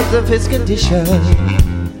moans of his condition.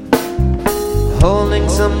 Holding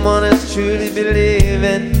someone else truly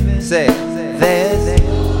believing. Say, there's say.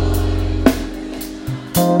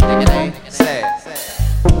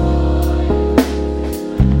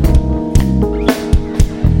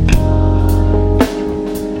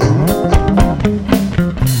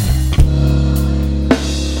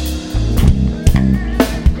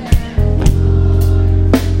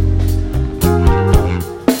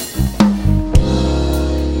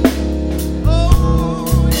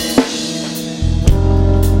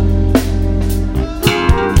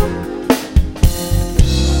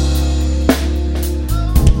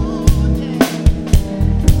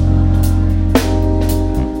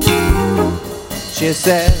 She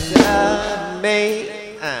said, love me.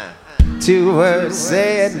 Two words,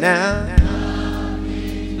 say it now.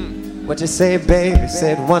 What you say, baby?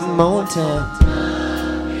 Say it one more time.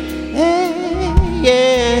 Hey,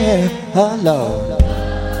 yeah, oh Lord.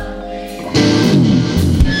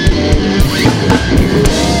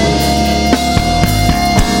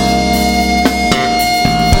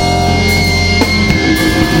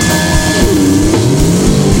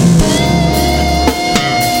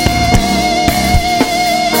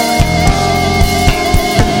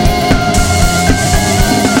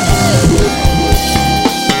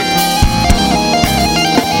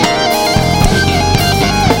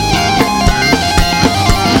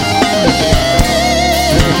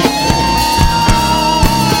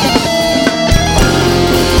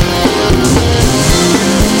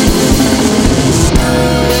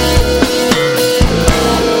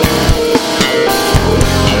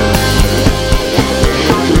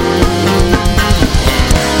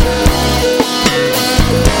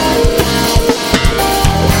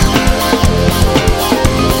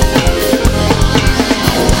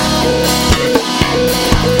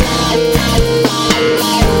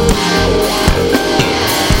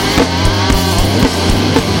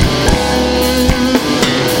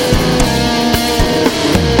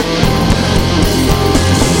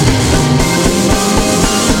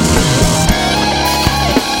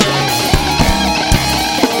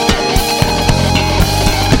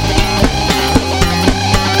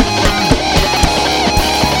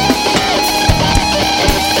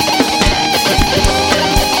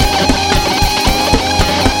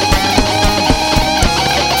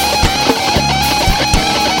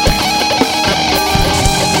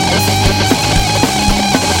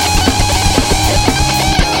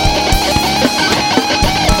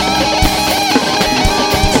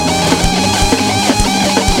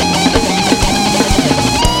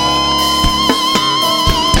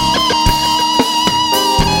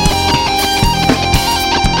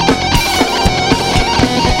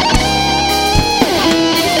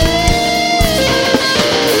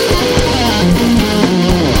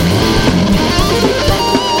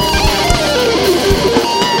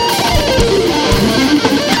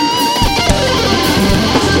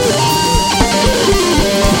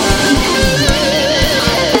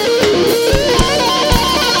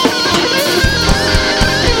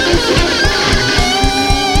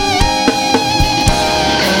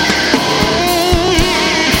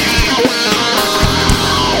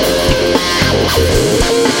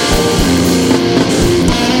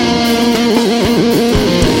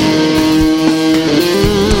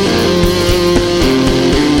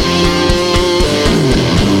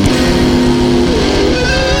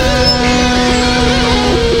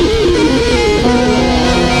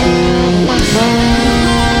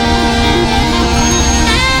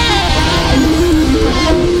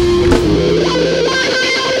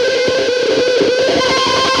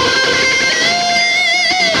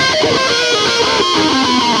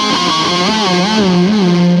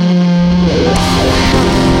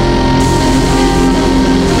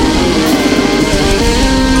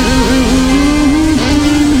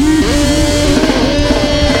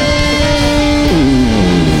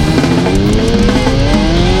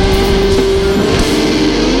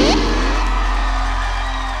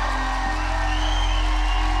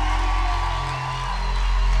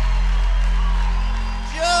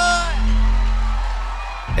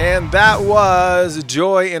 And that was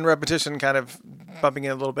Joy in Repetition, kind of bumping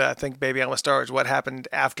in a little bit. I think Baby I'm a Star is what happened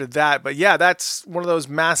after that. But yeah, that's one of those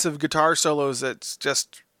massive guitar solos that's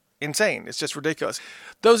just insane. It's just ridiculous.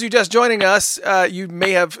 Those of you just joining us, you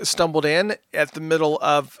may have stumbled in at the middle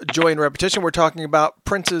of Joy in Repetition. We're talking about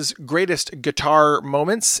Prince's greatest guitar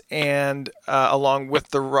moments, and along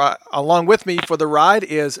with me for the ride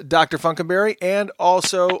is Dr. Funkenberry and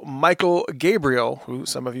also Michael Gabriel, who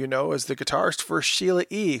some of you know as the guitarist for Sheila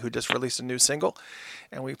E., who just released a new single,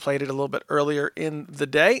 and we played it a little bit earlier in the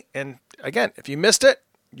day. And again, if you missed it,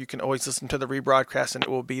 you can always listen to the rebroadcast, and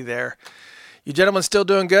it will be there. You gentlemen still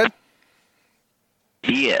doing good?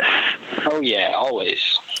 Yes. Oh yeah,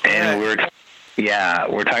 always. And we're talking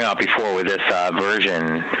about before with this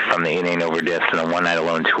version from the 8 Over Discs and the One Night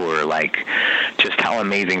Alone tour, like just how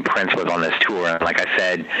amazing Prince was on this tour. And like I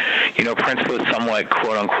said, Prince was somewhat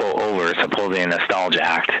quote unquote over, supposedly a nostalgia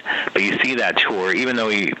act. But you see that tour, even though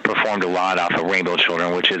he performed a lot off of Rainbow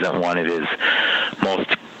Children, which isn't one of his most,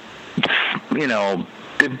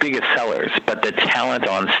 the biggest sellers, but the talent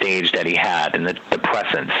on stage that he had and the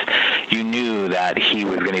presence, you knew that he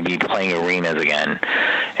was going to be playing arenas again.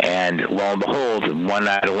 And lo and behold, One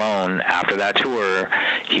Night Alone, after that tour,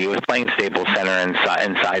 he was playing Staples Center and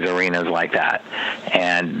size arenas like that.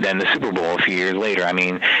 And then the Super Bowl a few years later, I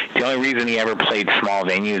mean, the only reason he ever played small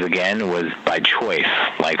venues again was by choice,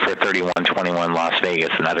 like for 3121 Las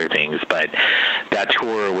Vegas and other things. But that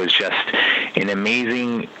tour was just an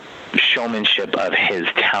amazing showmanship of his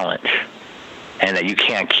talent, and that you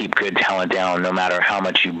can't keep good talent down no matter how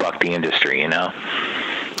much you buck the industry,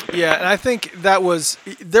 Yeah, and I think there was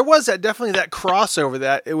definitely that crossover.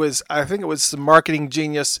 I think it was some marketing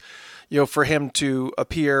genius, for him to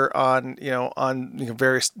appear on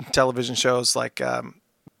various television shows like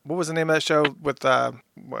what was the name of that show with I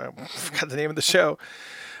forgot the name of the show.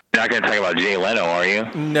 You're not going to talk about Jay Leno, are you?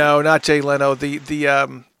 No, not Jay Leno.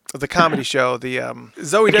 The comedy show, the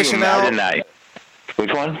Zooey Deschanel.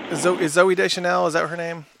 Which one? Is Zooey Deschanel? Is that her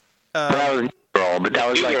name? That was Girl, but that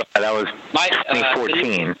was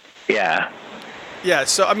 2014. Yeah. Yeah.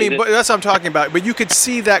 So I mean, but that's what I'm talking about. But you could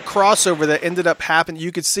see that crossover that ended up happening.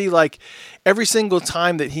 You could see like every single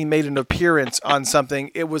time that he made an appearance on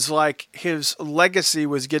something, it was like his legacy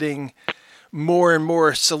was getting more and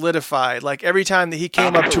more solidified. Like every time that he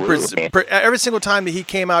came up to every single time that he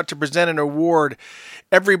came out to present an award,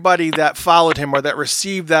 everybody that followed him or that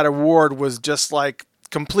received that award was just like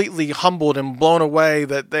completely humbled and blown away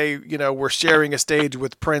that they, were sharing a stage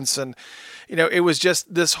with Prince. And, it was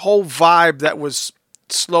just this whole vibe that was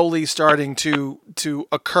slowly starting to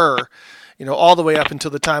occur, all the way up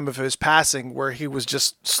until the time of his passing, where he was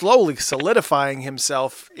just slowly solidifying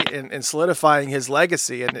himself and solidifying his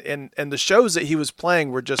legacy. And the shows that he was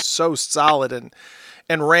playing were just so solid and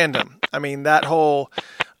random. I mean, that whole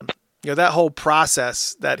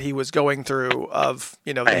process that he was going through of,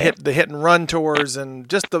 the hit and run tours and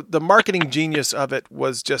just the marketing genius of it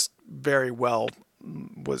was just very well,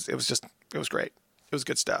 it was great. It was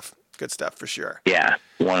good stuff. Good stuff for sure. Yeah,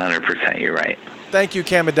 100%. You're right. Thank you,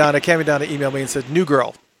 Camadonna. Camadonna emailed me and said, "New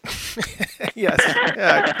girl." Yes.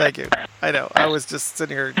 Yeah, thank you. I know. I was just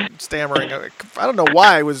sitting here stammering. I don't know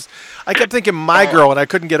why I kept thinking My Girl, and I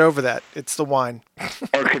couldn't get over that. It's the wine.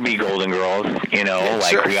 Or it could be Golden Girls,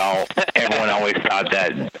 Sure. Everyone always thought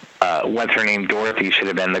that, what's her name, Dorothy, should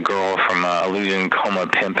have been the girl from Illusion, Coma,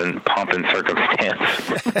 Pimp, and Pomp and Circumstance.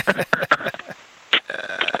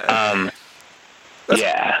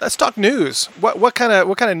 Let's talk news. What kind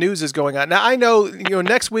of news is going on now? I know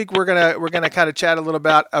next week we're gonna kind of chat a little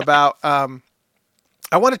bit about.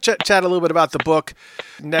 I want to chat a little bit about the book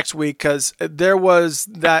next week because there was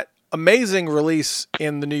that amazing release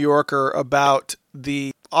in the New Yorker about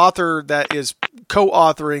the author that is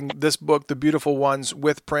co-authoring this book, The Beautiful Ones,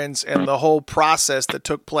 with Prince, and the whole process that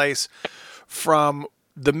took place from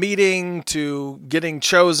the meeting to getting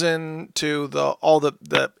chosen to all the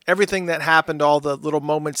everything that happened, all the little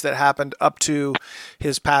moments that happened up to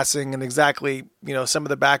his passing, and exactly some of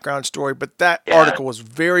the background story. But that article was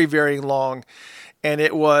very, very long, and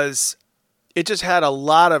it just had a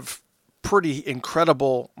lot of pretty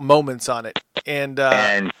incredible moments on it, and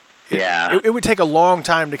it would take a long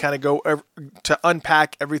time to kind of go to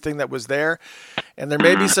unpack everything that was there. And there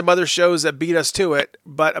may be some other shows that beat us to it,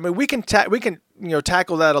 but I mean, we can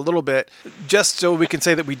tackle that a little bit just so we can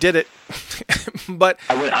say that we did it. But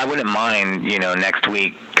I wouldn't mind, next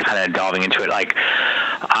week kind of delving into it. Like,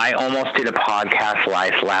 I almost did a podcast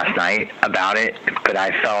last night about it, but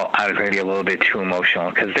I felt I was going to be a little bit too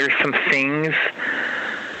emotional because there's some things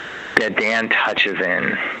that Dan touches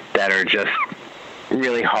in that are just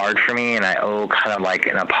really hard for me, and I owe kind of like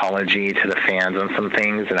an apology to the fans on some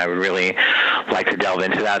things, and I would really like to delve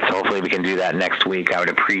into that, so hopefully we can do that next week. I would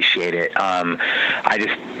appreciate it.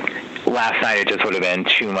 Last night it just would have been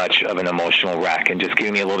too much of an emotional wreck, and just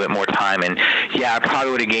giving me a little bit more time, and yeah, it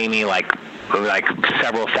probably would have gave me like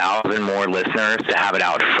several thousand more listeners to have it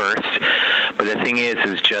out first. But the thing is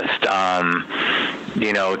just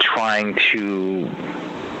trying to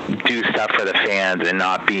do stuff for the fans and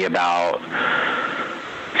not be about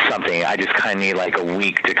something. I just kind of need like a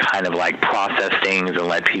week to kind of like process things and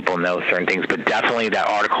let people know certain things. But definitely that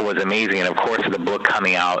article was amazing. And of course, with the book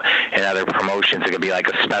coming out and other promotions, it could be like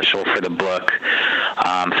a special for the book.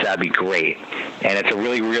 So that'd be great. And it's a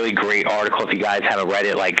really, really great article. If you guys haven't read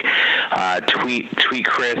it, like tweet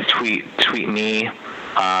Chris, tweet me.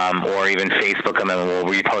 Or even Facebook them, and we'll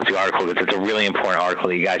repost the article because it's a really important article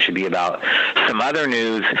that you guys should be about. Some other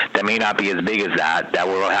news that may not be as big as that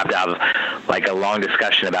we'll have to have like a long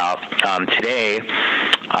discussion about today.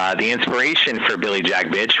 The inspiration for Billy Jack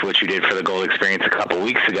Bitch, which you did for the Gold Experience a couple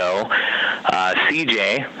weeks ago,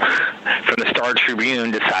 CJ from the Star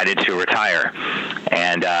Tribune decided to retire.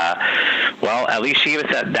 And, well, at least she gave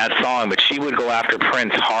us that song, but she would go after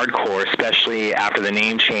Prince hardcore, especially after the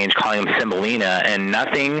name change, calling him Cymbalina, and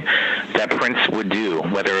nothing that Prince would do,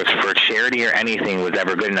 whether it was for charity or anything, was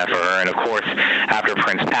ever good enough for her. And, of course, after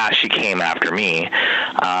Prince passed, she came after me.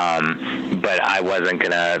 But I wasn't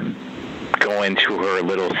going to go into her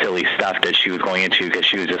little silly stuff that she was going into because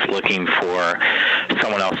she was just looking for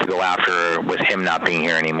someone else to go after her with him not being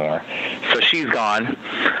here anymore. So she's gone.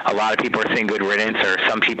 A lot of people are saying good riddance, or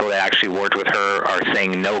some people that actually worked with her are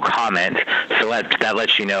saying no comment. So that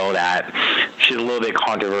lets you know that she's a little bit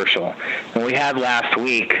controversial. When we had last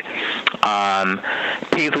week,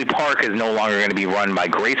 Paisley Park is no longer going to be run by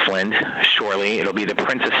Graceland. Surely it'll be the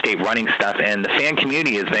Prince Estate running stuff, and the fan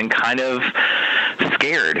community has been kind of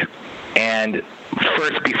scared. And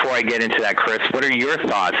first, before I get into that, Chris, what are your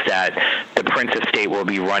thoughts that the Prince Estate will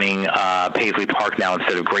be running Paisley Park now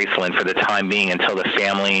instead of Graceland for the time being until the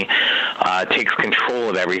family takes control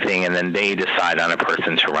of everything and then they decide on a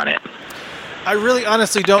person to run it? I really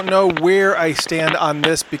honestly don't know where I stand on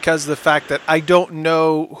this because of the fact that I don't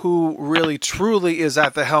know who really truly is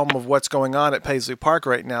at the helm of what's going on at Paisley Park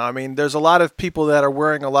right now. I mean, there's a lot of people that are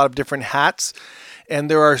wearing a lot of different hats. And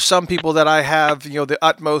there are some people that I have, the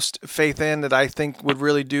utmost faith in that I think would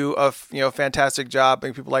really do a, fantastic job.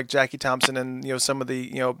 Like people like Jackie Thompson and, some of the,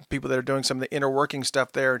 people that are doing some of the inner working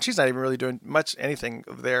stuff there. And she's not even really doing anything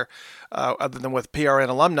there other than with PRN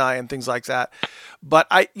alumni and things like that. But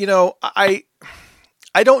I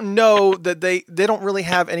don't know that they don't really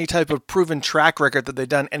have any type of proven track record that they've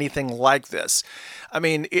done anything like this. I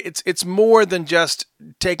mean, it's more than just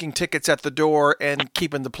taking tickets at the door and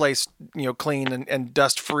keeping the place, clean and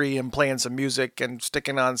dust free and playing some music and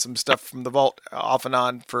sticking on some stuff from the vault off and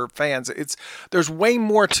on for fans. There's way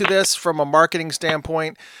more to this from a marketing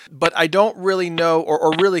standpoint, but I don't really know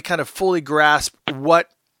or really kind of fully grasp what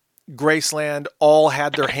Graceland all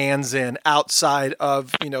had their hands in outside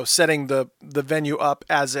of, setting the venue up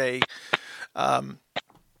as a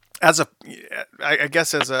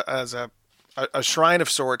shrine of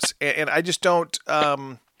sorts. And I just don't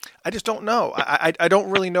know. I don't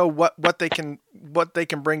really know what they can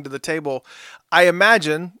bring to the table. I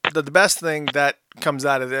imagine that the best thing that comes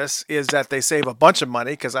out of this is that they save a bunch of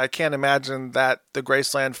money, because I can't imagine that the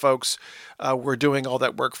Graceland folks were doing all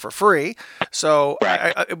that work for free. So,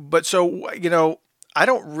 right. I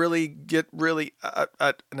don't really get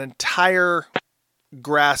an entire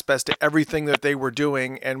grasp as to everything that they were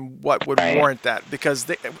doing and what would warrant that, because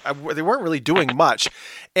they weren't really doing much.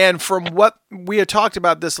 And from what we had talked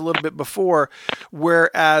about this a little bit before,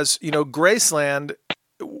 whereas, Graceland,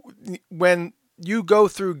 when you go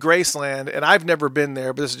through Graceland, and I've never been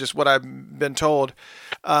there, but this is just what I've been told,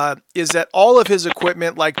 is that all of his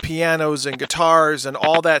equipment, like pianos and guitars and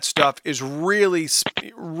all that stuff, is really,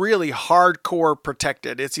 really hardcore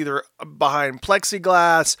protected. It's either behind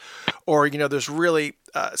plexiglass or, there's really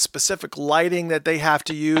specific lighting that they have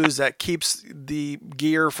to use that keeps the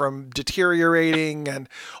gear from deteriorating, and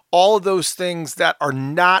all of those things that are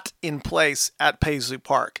not in place at Paisley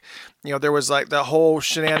Park. There was like the whole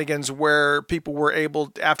shenanigans where people were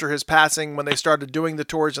able, after his passing, when they started doing the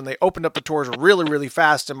tours, and they opened up the tours really, really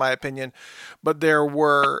fast, in my opinion. But there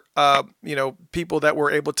were, people that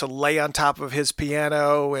were able to lay on top of his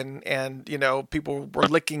piano, and people were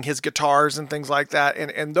licking his guitars and things like that.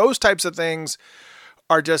 And those types of things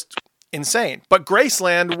are just insane. But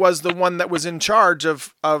Graceland was the one that was in charge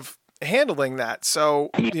of handling that. So,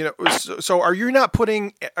 so are you not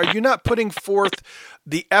putting forth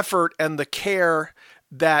the effort and the care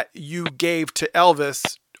that you gave to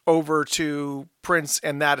Elvis over to Prince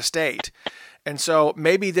and that estate? And so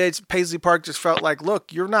maybe Paisley Park just felt like,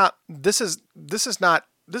 look, this is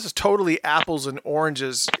totally apples and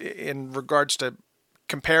oranges in regards to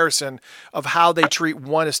comparison of how they treat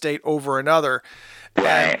one estate over another.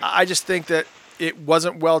 Right. And I just think that it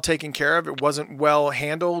wasn't well taken care of. It wasn't well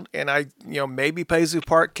handled. And maybe Paisley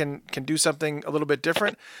Park can do something a little bit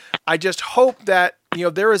different. I just hope that,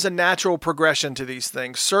 there is a natural progression to these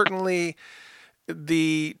things. Certainly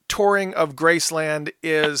the touring of Graceland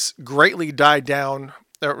is greatly died down,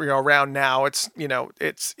 around now.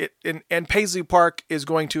 And Paisley Park is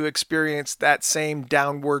going to experience that same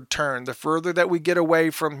downward turn. The further that we get away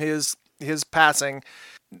from his passing,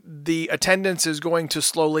 the attendance is going to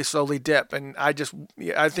slowly dip. And I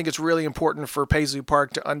think it's really important for Paisley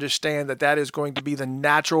Park to understand that is going to be the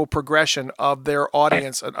natural progression of their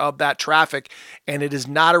audience and of that traffic. And it is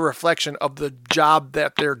not a reflection of the job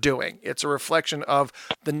that they're doing. It's a reflection of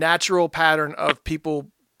the natural pattern of people,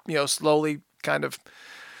 slowly kind of,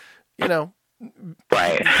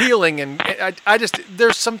 right, healing. And I just,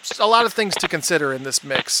 there's a lot of things to consider in this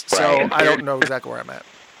mix. So right. I don't know exactly where I'm at.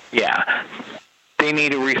 Yeah. They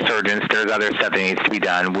need a resurgence. There's other stuff that needs to be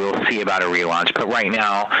done. We'll see about a relaunch. But right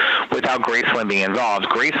now, without Graceland being involved,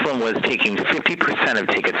 Graceland was taking 50% of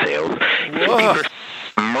ticket sales,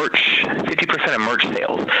 50% of merch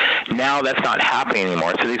sales. Now that's not happening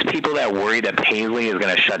anymore. So these people that worry that Paisley is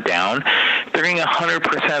going to shut down, they're getting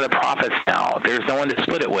 100% of the profits now. There's no one to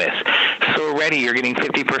split it with. So already you're getting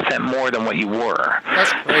 50% more than what you were.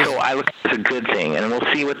 That's crazy. So I look at it as a good thing, and we'll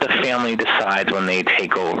see what the family decides when they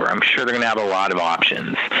take over. I'm sure they're going to have a lot of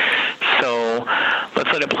options. So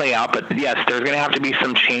let's let it play out. But yes, there's going to have to be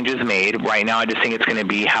some changes made. Right now I just think it's going to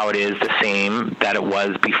be how it is, the same that it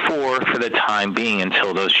was before for the time being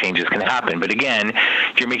until those changes can happen. But again,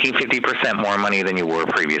 you're making 50% more money than you were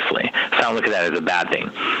previously. So I don't look at that as a bad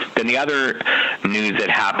thing. Then the other news that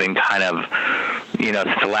happened kind of,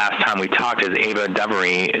 since the last time we talked, is Ava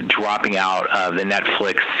DuVernay dropping out of the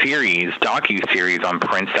Netflix docu-series on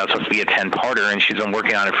Prince. That's supposed to be a 10-parter, and she's been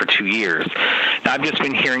working on it for 2 years. Now, I've just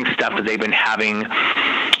been hearing stuff that they've been having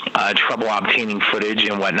trouble obtaining footage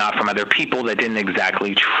and whatnot from other people that didn't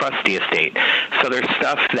exactly trust the estate. So there's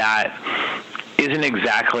stuff that isn't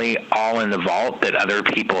exactly all in the vault that other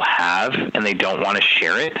people have, and they don't want to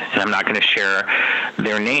share it. And I'm not going to share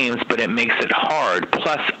their names, but it makes it hard.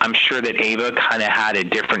 Plus, I'm sure that Ava kind of had a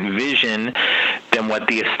different vision than what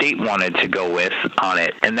the estate wanted to go with on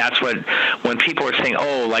it. And that's when people are saying,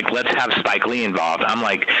 let's have Spike Lee involved. I'm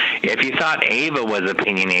like, if you thought Ava was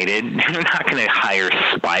opinionated, you're not going to hire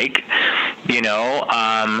Spike.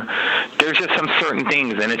 There's just some certain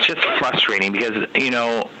things, and it's just frustrating because,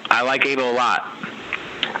 I like Ava a lot.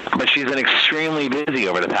 But she's been extremely busy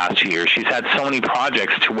over the past 2 years. She's had so many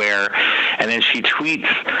projects to where, and then she tweets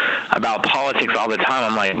about politics all the time.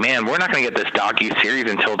 I'm like, man, we're not going to get this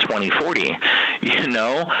docu-series until 2040.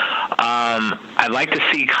 I'd like to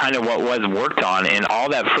see kind of what was worked on and all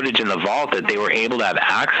that footage in the vault that they were able to have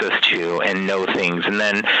access to and know things. And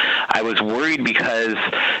then I was worried because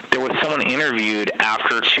there was someone interviewed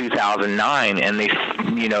after 2009, and they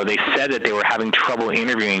said that they were having trouble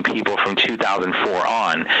interviewing people from 2004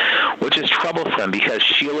 on, which is troublesome because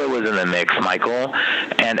Sheila was in the mix, Michael,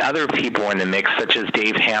 and other people in the mix, such as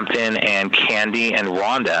Dave Hampton and Candy and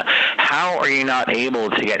Rhonda. How are you not able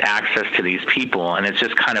to get access to these people? And it's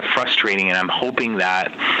just kind of frustrating, and I'm hoping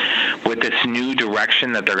that with this new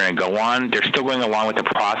direction that they're going to go on, they're still going along with the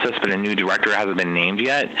process, but a new director hasn't been named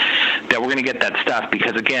yet, that we're going to get that stuff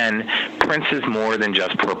because, again, Prince is more than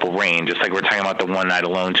just Purple Rain, just like we're talking about the One Night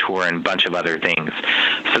Alone tour and a bunch of other things.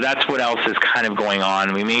 So that's what else is kind of going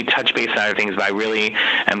on. we may touch base on other things, but I really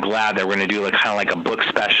am glad that we're going to do kind of like a book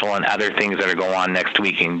special and other things that are going on next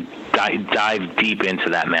week and dive deep into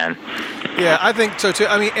that, man. Yeah, I think so too.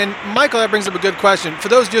 I mean, and Michael, that brings up a good question. For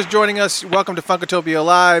those just joining us, welcome to Funkatopia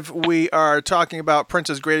Live. We are talking about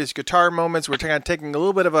Prince's greatest guitar moments. We're kind of taking a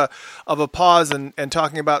little bit of a pause and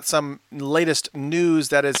talking about some latest news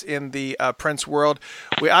that is in the Prince world.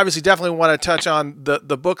 We obviously definitely want to touch on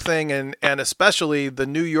the book thing and especially the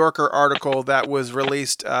New Yorker article that was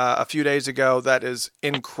released a few days ago. That is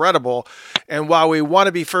incredible. And while we want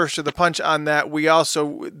to be first to the punch on that, we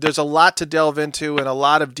also, there's a lot to delve into and a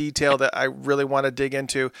lot of detail that I really want to dig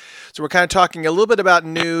into. So we're kind of talking a little bit about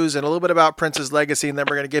news and a little bit about Prince's legacy, and then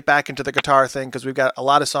we're going to get back into the guitar thing because we've got a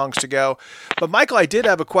lot of songs to go. But Michael, I did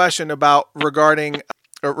have a question regarding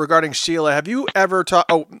Sheila. Have you ever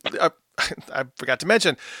I forgot to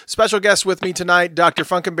mention, special guest with me tonight, Dr.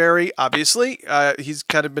 Funkenberry, obviously. He's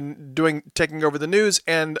kind of been taking over the news.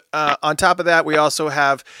 And on top of that, we also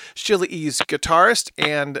have Sheila E.'s guitarist.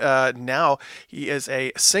 And now he is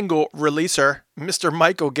a single releaser. Mr.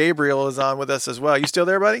 Michael Gabriel is on with us as well. You still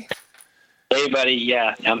there, buddy? Hey, buddy.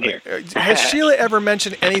 Yeah, I'm here. Has Sheila ever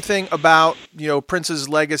mentioned anything about, Prince's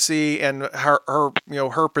legacy and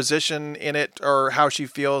her position in it, or how she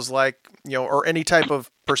feels like, or any type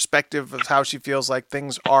of perspective of how she feels like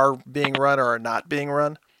things are being run or are not being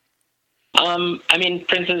run? I mean,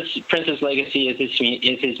 Prince's legacy is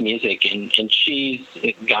his music, and she's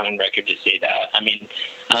gone on record to say that. I mean,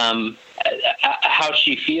 how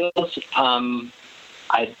she feels,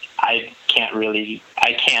 I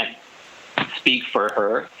can't speak for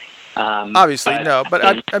her. Obviously, no,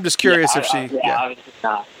 but I'm just curious if she... Yeah, obviously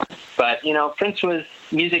not. But, Prince was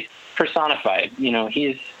music personified.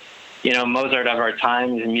 He's, Mozart of our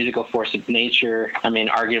time. He's a musical force of nature. I mean,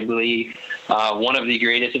 arguably one of the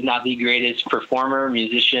greatest, if not the greatest, performer,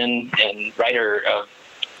 musician, and writer of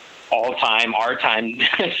all time, our time,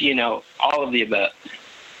 all of the above.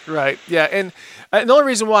 Right, yeah, and the only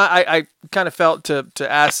reason why I kind of felt to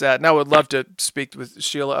ask that, and I would love to speak with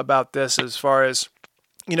Sheila about this as far as,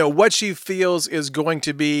 what she feels is going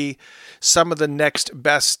to be some of the next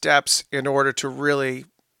best steps in order to really,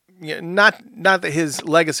 not that his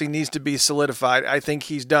legacy needs to be solidified. I think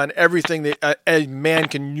he's done everything that a man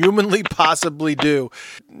can humanly possibly do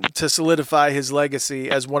to solidify his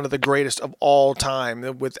legacy as one of the greatest of all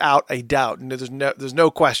time, without a doubt. And there's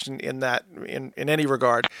no question in that, in any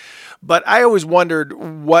regard. But I always wondered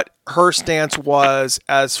what her stance was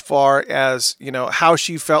as far as, how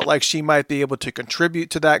she felt like she might be able to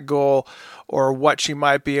contribute to that goal, or what she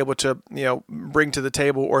might be able to, bring to the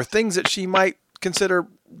table, or things that she might consider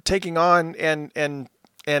taking on and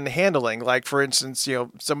handling, like, for instance,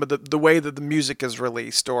 some of the way that the music is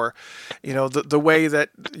released, or the way that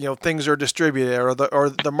things are distributed, or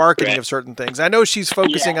the marketing of certain things. I know she's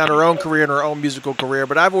focusing on her own career and her own musical career,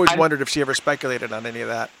 but I've always wondered if she ever speculated on any of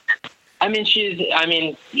that. I mean,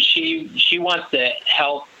 she wants to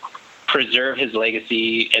help preserve his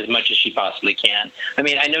legacy as much as she possibly can. I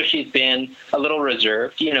mean, I know she's been a little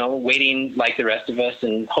reserved, waiting like the rest of us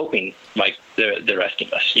and hoping like the rest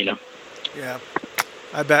of us, Yeah,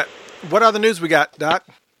 I bet. What other news we got, Doc?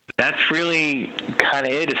 That's really kind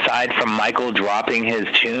of it, aside from Michael dropping his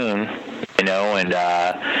tune, and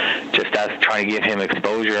just us trying to give him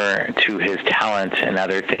exposure to his talent and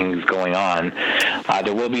other things going on.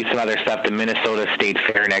 There will be some other stuff. The Minnesota State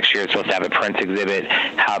Fair next year is supposed to have a Prince exhibit.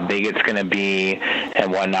 How big it's going to be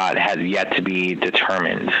and whatnot has yet to be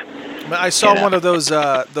determined. I saw one of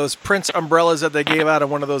those Prince umbrellas that they gave out on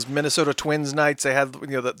one of those Minnesota Twins nights. They had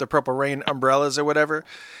the Purple Rain umbrellas or whatever.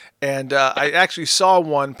 And I actually saw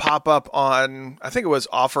one pop up on, I think it was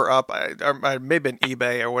OfferUp, or it may have been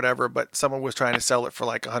eBay or whatever, but someone was trying to sell it for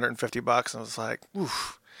like $150, and I was like,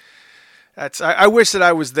 oof. I wish that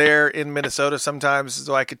I was there in Minnesota sometimes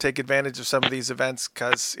so I could take advantage of some of these events,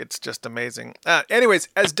 because it's just amazing. Anyways,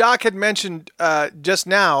 as Doc had mentioned just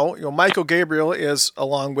now, Michael Gabriel is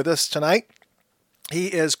along with us tonight. He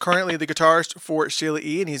is currently the guitarist for Sheila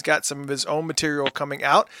E., and he's got some of his own material coming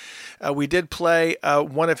out. We did play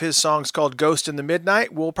one of his songs called Ghost in the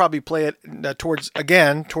Midnight. We'll probably play it towards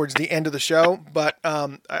the end of the show, but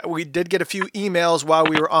we did get a few emails while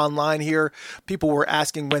we were online here. People were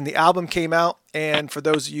asking when the album came out, and for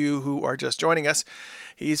those of you who are just joining us,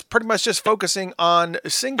 he's pretty much just focusing on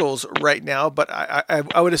singles right now, but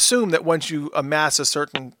I would assume that once you amass a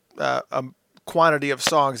certain quantity of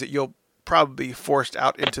songs that you'll probably be forced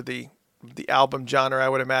out into the album genre, I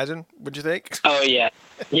would imagine. Would you think? Oh, yeah.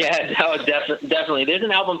 Yeah, no, definitely. There's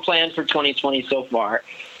an album planned for 2020 so far,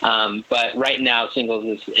 but right now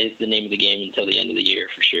singles is the name of the game until the end of the year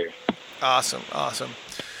for sure. Awesome.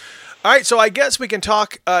 All right, so I guess we can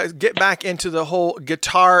get back into the whole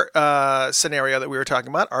guitar scenario that we were talking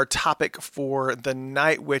about, our topic for the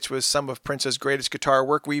night, which was some of Prince's greatest guitar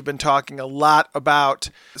work. We've been talking a lot about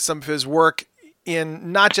some of his work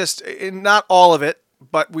not all of it,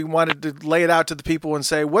 but we wanted to lay it out to the people and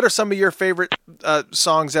say, what are some of your favorite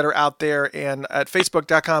songs that are out there? And at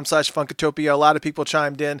facebook.com/Funkatopia, a lot of people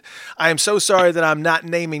chimed in. I am so sorry that I'm not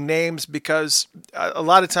naming names because a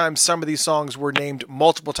lot of times some of these songs were named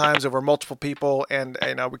multiple times over multiple people. And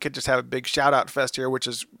we could just have a big shout out fest here, which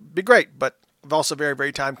is be great, but also very,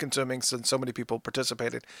 very time consuming since so many people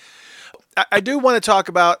participated. I do want to talk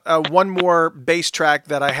about one more bass track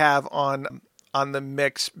that I have on the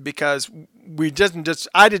mix because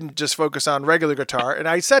I didn't just focus on regular guitar, and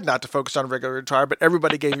I said not to focus on regular guitar, but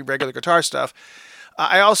everybody gave me regular guitar stuff.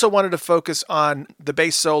 I also wanted to focus on the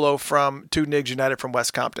bass solo from Two Nigs United from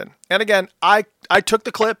West Compton. And again, I took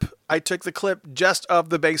the clip. I took the clip just of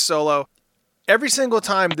the bass solo. Every single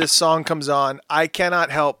time this song comes on, I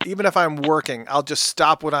cannot help, even if I'm working, I'll just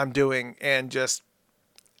stop what I'm doing and just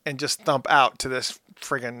thump out to this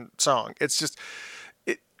friggin' song. It's just...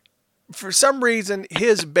 For some reason,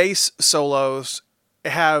 his bass solos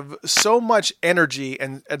have so much energy,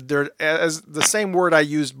 and they're, as the same word I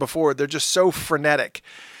used before, they're just so frenetic.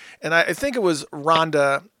 And I think it was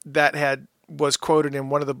Rhonda that was quoted in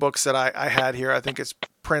one of the books that I had here. I think it's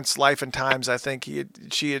Prince Life and Times. I think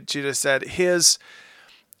she just said his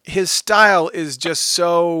style is just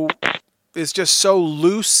so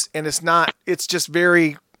loose, and it's just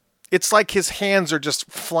very. It's like his hands are just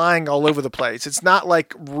flying all over the place. It's not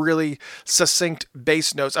like really succinct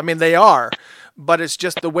bass notes. I mean, they are, but it's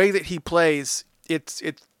just the way that he plays. It's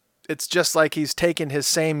just like he's taken his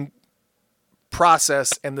same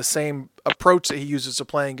process and the same approach that he uses to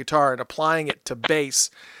playing guitar and applying it to bass,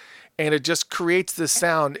 and it just creates this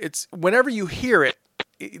sound. It's whenever you hear it,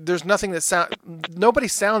 there's nothing nobody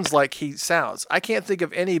sounds like he sounds. I can't think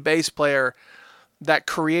of any bass player that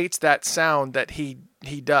creates that sound that he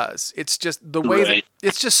does. It's just the way that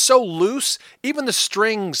it's just so loose. Even the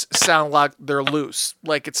strings sound like they're loose,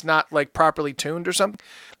 like it's not like properly tuned or something.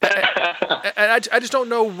 And I just don't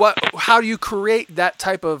know how do you create that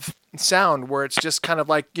type of sound where it's just kind of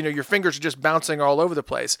like, your fingers are just bouncing all over the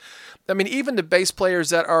place. I mean, even the bass players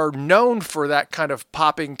that are known for that kind of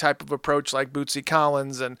popping type of approach, like Bootsy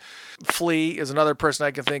Collins and Flea is another person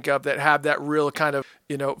I can think of that have that real kind of,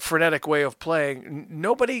 frenetic way of playing.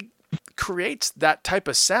 Nobody creates that type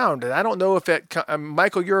of sound. And I don't know if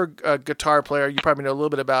Michael, you're a guitar player. You probably know a little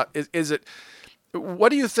bit about, what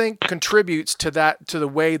do you think contributes to the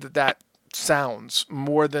way that sounds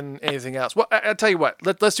more than anything else? Well, I'll tell you what,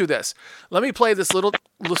 let's do this. Let me play this little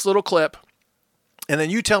clip, and then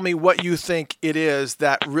you tell me what you think it is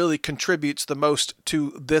that really contributes the most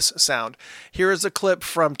to this sound. Here is a clip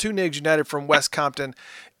from Two Nigs United from West Compton.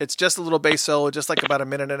 It's just a little bass solo, just like about a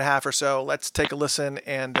minute and a half or so. Let's take a listen,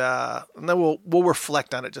 and then we'll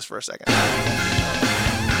reflect on it just for a second.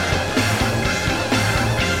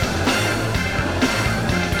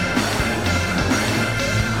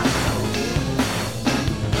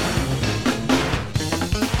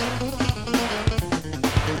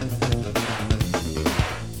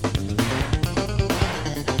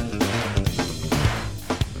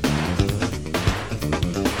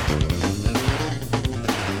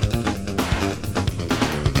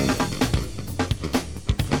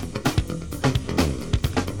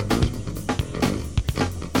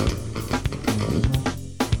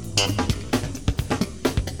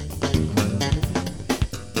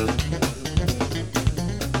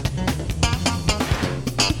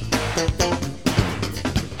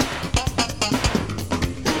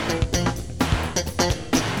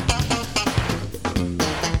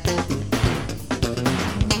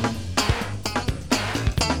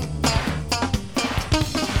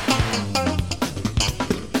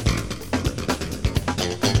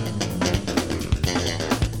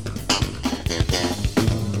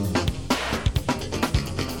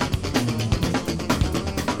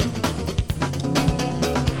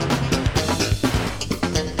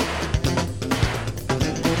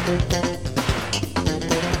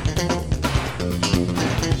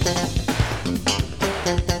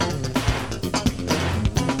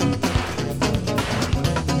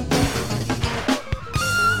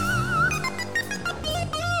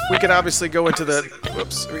 We can obviously go into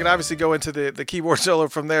the keyboard solo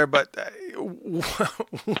from there, but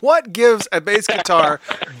what gives a bass guitar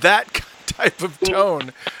that type of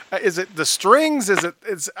tone? Is it the strings?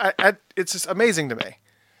 It's just amazing to me.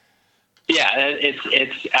 Yeah,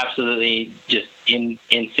 it's absolutely just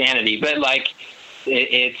insanity. But like,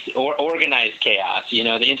 organized chaos. The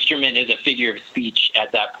instrument is a figure of speech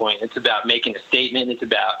at that point. It's about making a statement. It's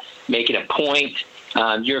about making a point.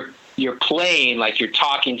 You're playing like you're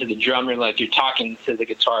talking to the drummer, like you're talking to the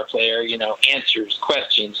guitar player. Answers,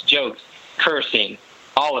 questions, jokes, cursing,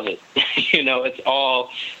 all of it. It's all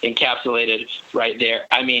encapsulated right there.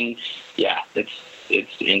 I mean, yeah, it's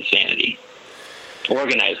insanity.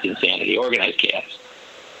 Organized insanity, organized chaos.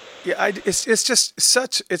 Yeah, it's just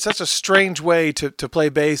such a strange way to play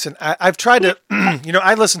bass, and I've tried to,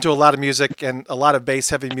 I listen to a lot of music and a lot of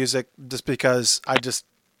bass heavy music just because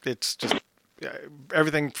it's just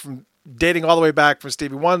everything from dating all the way back from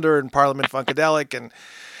Stevie Wonder and Parliament Funkadelic and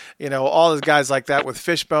all those guys like that with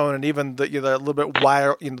Fishbone, and even the little bit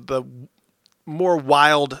wild, the more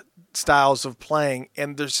wild styles of playing,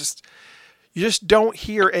 and you just don't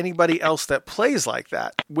hear anybody else that plays like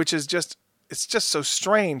that, which is it's just so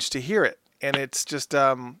strange to hear it. And it's just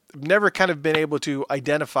never kind of been able to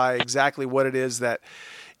identify exactly what it is that,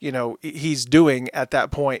 he's doing at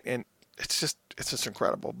that point. And it's just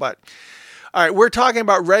incredible. But all right, we're talking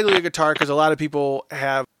about regular guitar because a lot of people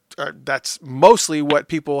that's mostly what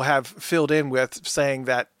people have filled in with, saying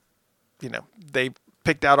that, they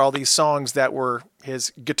picked out all these songs that were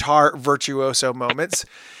his guitar virtuoso moments.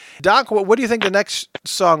 Doc, what do you think the next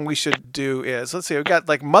song we should do is? Let's see. We've got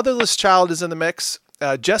like Motherless Child is in the mix.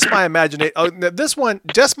 Just My Imagination. Oh, this one,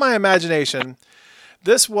 Just My Imagination.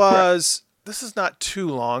 This is not too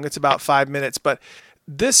long. It's about 5 minutes, but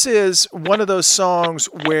this is one of those songs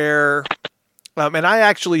where, and I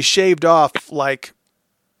actually shaved off like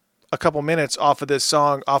a couple minutes off of this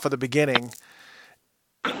song, off of the beginning.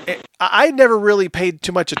 I never really paid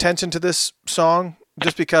too much attention to this song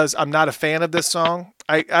just because I'm not a fan of this song.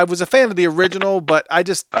 I was a fan of the original, but I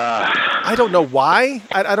don't know why.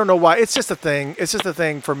 I don't know why. It's just a thing. It's just a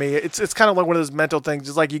thing for me. It's kind of like one of those mental things.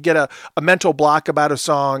 It's like you get a mental block about a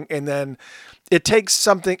song, and then it takes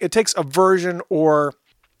a version, or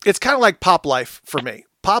it's kind of like Pop Life for me.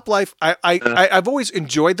 Pop Life, I've always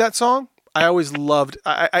enjoyed that song. I always loved,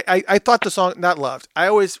 I thought the song, not loved, I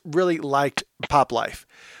always really liked Pop Life.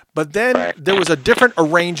 But then there was a different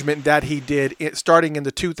arrangement that he did starting in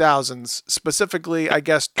the 2000s, specifically, I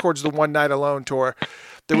guess, towards the One Night Alone tour.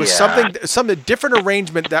 There was something different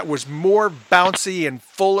arrangement that was more bouncy and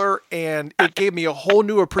fuller, and it gave me a whole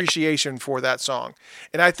new appreciation for that song.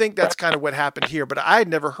 And I think that's kind of what happened here. But I had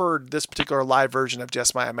never heard this particular live version of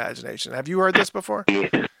Just My Imagination. Have you heard this before?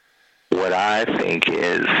 What I think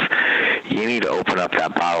is you need to open up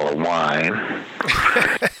that bottle of wine.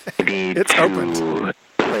 It's opened.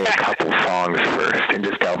 Play a couple songs first and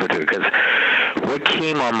just delve into it, because what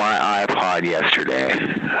came on my iPod yesterday,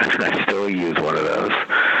 and I still use one of those,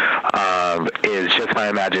 is Just My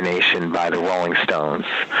Imagination by the Rolling Stones.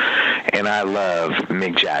 And I love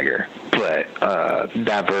Mick Jagger, but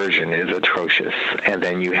that version is atrocious. And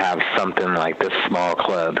then you have something like This Small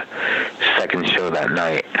Club, second show that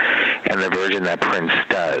night, and the version that Prince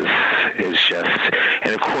does is just,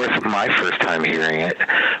 and of course my first time hearing it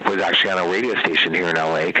was actually on a radio station here in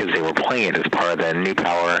LA, because they were playing it as part of the New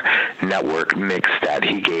Power Network mix that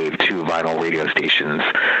he gave to vinyl radio stations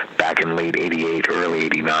back in late 88, early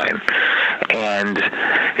 89. And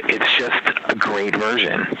it's just a great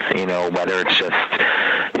version, whether it's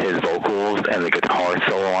just his vocals and the guitar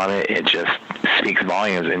solo on it, it just speaks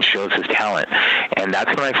volumes and shows his talent. And that's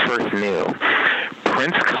when I first knew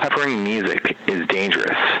Prince covering music is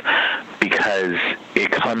dangerous, because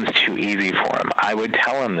it comes too easy for him. I would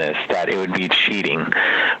tell him this, that it would be cheating.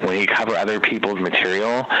 When he cover other people's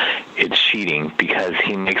material, it's cheating, because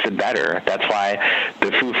he makes it better. That's why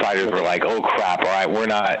the Foo Fighters were like, oh crap, all right, we're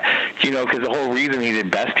not, because the whole reason he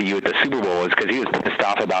did Best of You at the Super Bowl was because he was pissed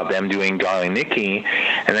off about them doing Darling Nikki,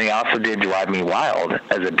 and then he also did Drive Me Wild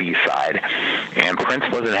as a B-side, and Prince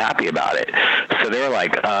wasn't happy about it. So they were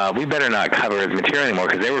like, we better not cover his material anymore,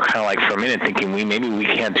 because they were kind of like for a minute thinking maybe we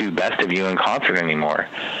can't do Best of You in concert anymore.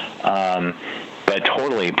 But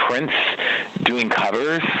totally, Prince doing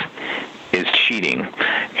covers is cheating.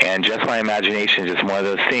 And Just My Imagination is just one of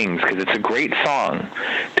those things, because it's a great song.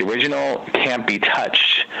 The original can't be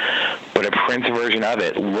touched, but a Prince version of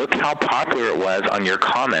it, look how popular it was on your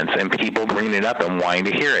comments and people bringing it up and wanting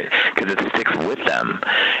to hear it, because it sticks with them.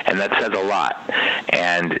 And that says a lot.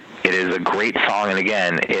 And it is a great song, and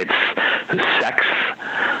again, it's sex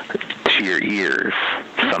to your ears,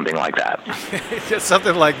 something like that. Just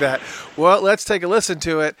something like that. Well, let's take a listen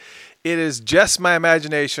to it. It is Just My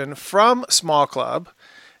Imagination from Small Club,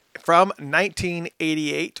 from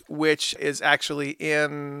 1988, which is actually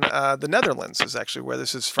in the Netherlands, is actually where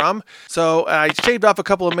this is from. So I shaved off a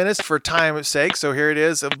couple of minutes for time's sake. So here it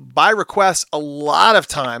is. By request, a lot of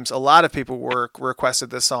times, a lot of people requested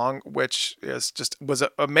this song, which was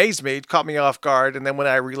amazed me, caught me off guard. And then when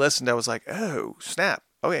I re-listened, I was like, oh, snap.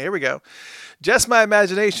 Okay, here we go. Just My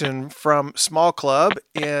Imagination from Small Club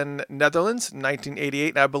in Netherlands, 1988.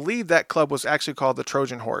 And I believe that club was actually called the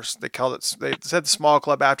Trojan Horse. They said the Small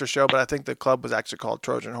Club after show, but I think the club was actually called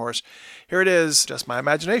Trojan Horse. Here it is, Just My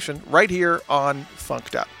Imagination, right here on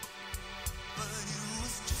Funked Up.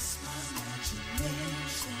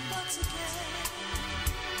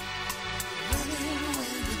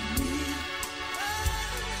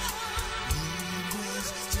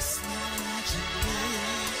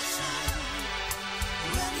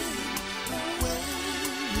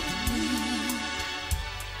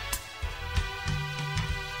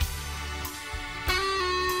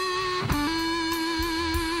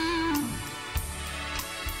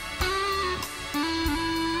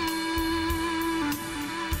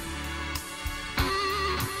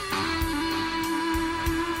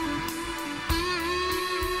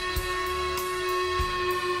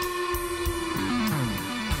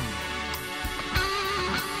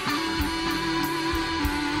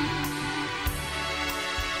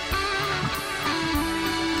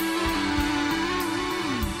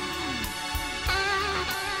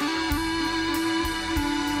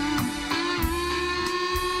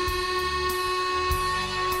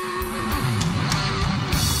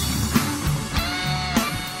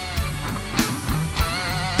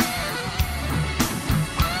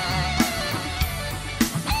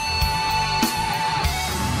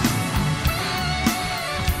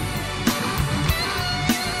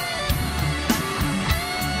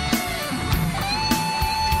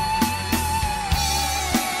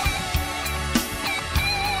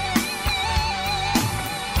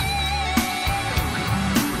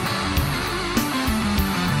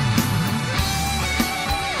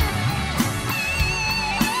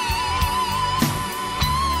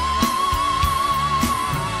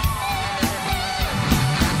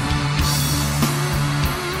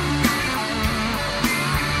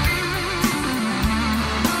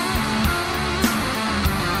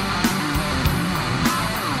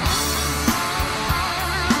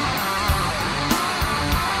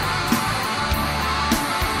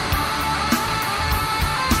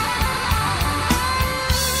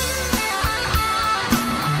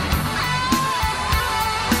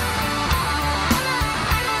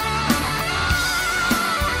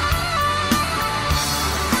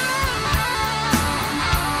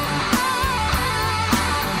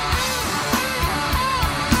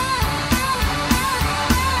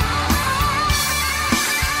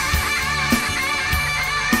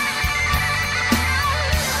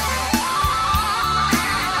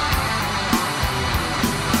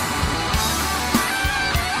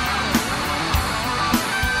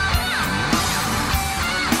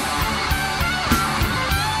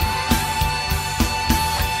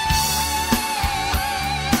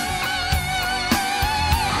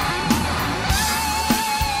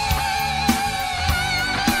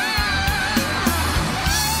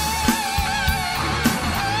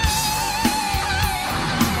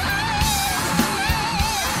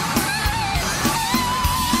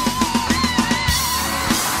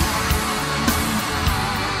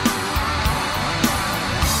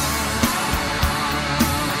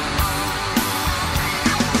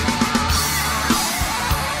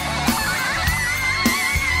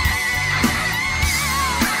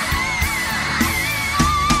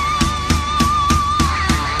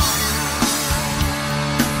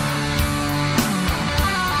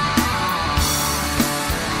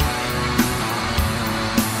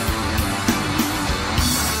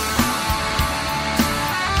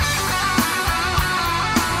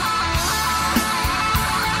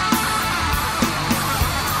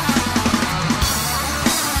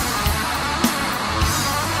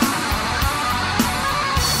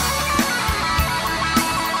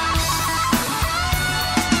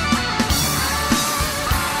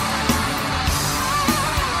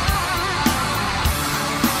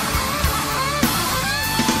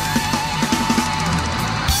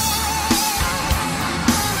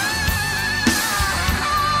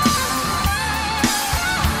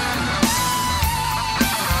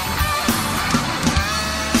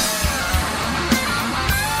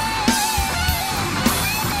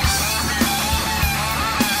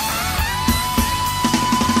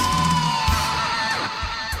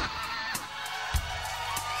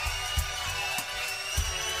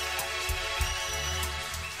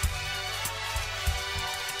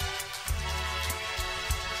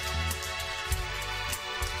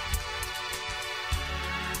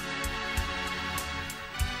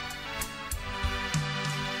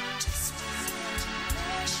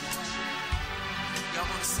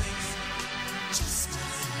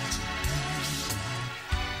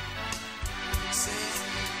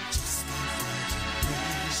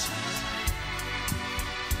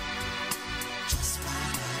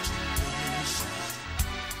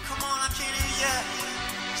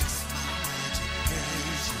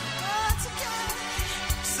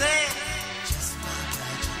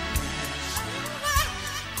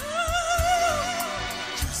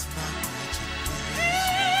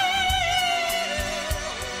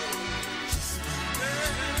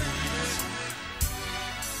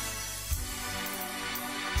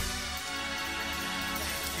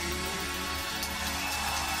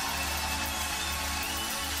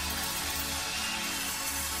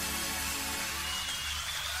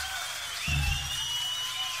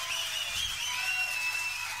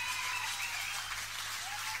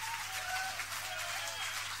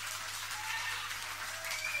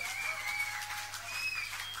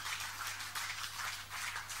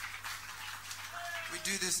 We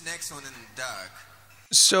do this next one in the dark.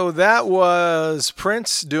 So that was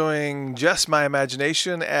Prince doing Just My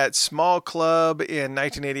Imagination at Small Club in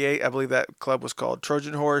 1988. I believe that club was called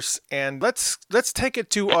Trojan Horse. And let's take it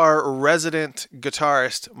to our resident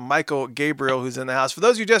guitarist, Michael Gabriel, who's in the house. For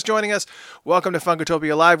those of you just joining us, welcome to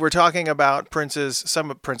Funkatopia Live. We're talking about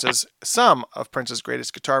some of Prince's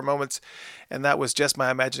greatest guitar moments. And that was Just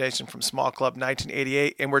My Imagination from Small Club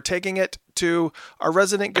 1988. And we're taking it to our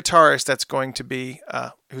resident guitarist that's going to be,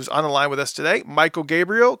 who's on the line with us today, Michael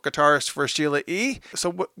Gabriel, guitarist for Sheila E.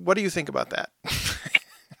 So what do you think about that?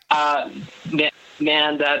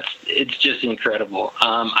 Man, it's just incredible.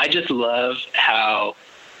 I just love how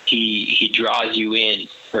he draws you in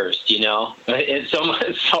first, you know? It's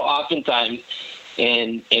so oftentimes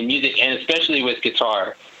in music, and especially with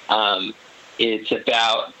guitar, it's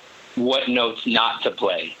about what notes not to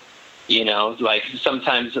play. You know, like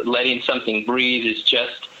sometimes letting something breathe is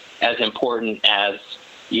just as important as,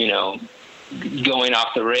 you know, going off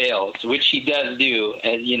the rails, which he does do,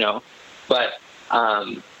 as you know. But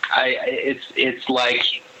it's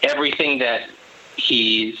like everything that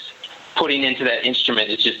he's putting into that instrument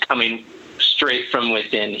is just coming straight from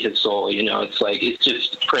within his soul. You know, it's like it's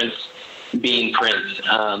just Prince being Prince.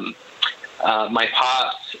 My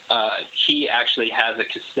pops, he actually has a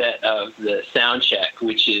cassette of the sound check,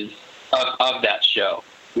 which is of that show,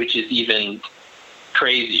 which is even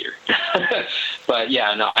crazier. But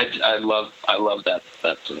yeah, no, I love that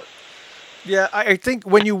stuff. Yeah, I think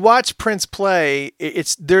when you watch Prince play,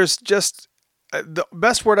 there's just the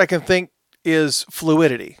best word I can think is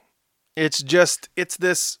fluidity. It's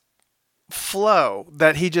this flow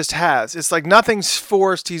that he just has. It's like nothing's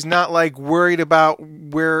forced. He's not like worried about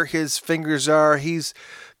where his fingers are. He's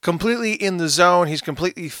completely in the zone. He's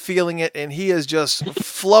completely feeling it, and he is just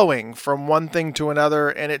flowing from one thing to another.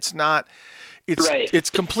 And it's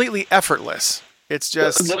completely effortless. It's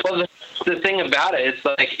just the thing about it. It's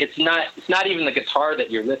like it's not even the guitar that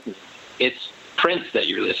you're listening to. It's Prince that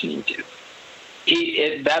you're listening to.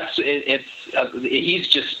 He's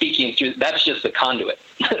just speaking through. That's just the conduit.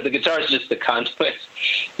 The guitar is just the conduit.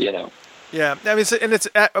 You know. Yeah, I mean, and it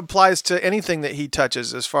applies to anything that he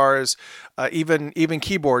touches, as far as even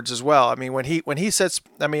keyboards as well. I mean, when he sets,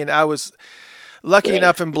 I mean, I was lucky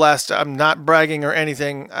enough and blessed. I'm not bragging or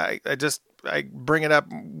anything. I bring it up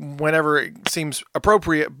whenever it seems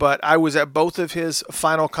appropriate. But I was at both of his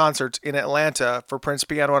final concerts in Atlanta for Prince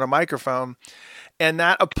Piano on a Microphone, and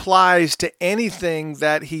that applies to anything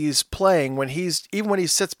that he's playing even when he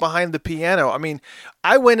sits behind the piano. I mean,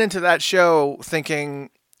 I went into that show thinking,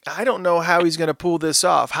 I don't know how he's going to pull this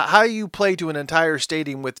off. How you play to an entire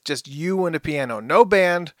stadium with just you and a piano, no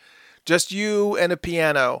band, just you and a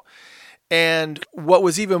piano. And what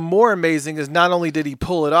was even more amazing is not only did he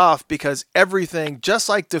pull it off, because everything, just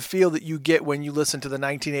like the feel that you get when you listen to the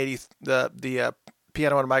 1980, the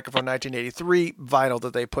Piano on a Microphone 1983 vinyl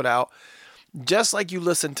that they put out, just like you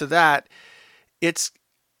listen to that, it's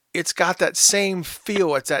got that same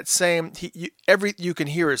feel. It's that same. You can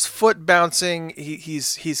hear his foot bouncing.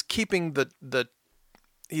 He's keeping the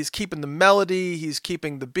melody. He's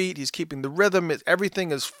keeping the beat. He's keeping the rhythm.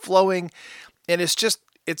 Everything is flowing, and it's just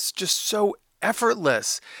so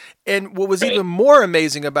effortless. And what was even more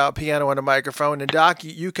amazing about Piano on a Microphone, and Doc,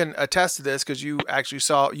 you can attest to this because you actually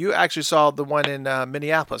saw the one in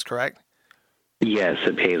Minneapolis, correct? Yes,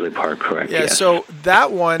 at Paisley Park, correct. Yeah, yes. So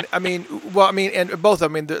that one, and both,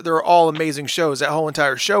 they're all amazing shows. That whole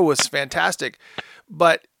entire show was fantastic.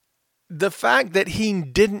 But the fact that he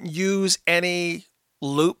didn't use any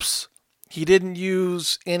loops, he didn't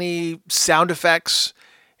use any sound effects,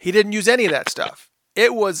 he didn't use any of that stuff.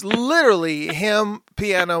 It was literally him,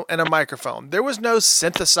 piano, and a microphone. There was no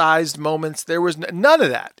synthesized moments. There was none of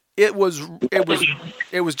that. It was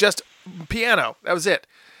just piano. That was it.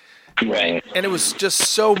 Right. And it was just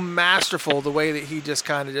so masterful the way that he just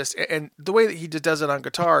kind of and the way that he just does it on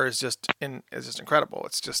guitar is just incredible.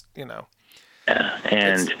 It's just, Yeah,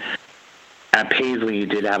 and at Paisley, he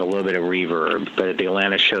did have a little bit of reverb, but at the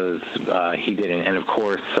Atlanta shows, he didn't. And of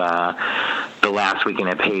course, the last weekend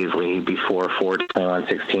at Paisley, before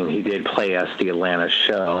 4/21/16, he did play us the Atlanta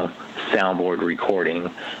show soundboard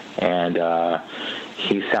recording, and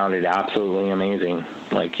he sounded absolutely amazing.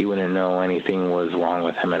 Like, you wouldn't know anything was wrong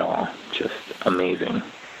with him at all. Just amazing.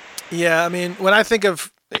 Yeah, I mean, when I think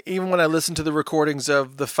of, even when I listen to the recordings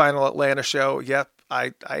of the final Atlanta show, yep,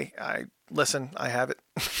 I listen, I have it.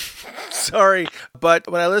 Sorry. But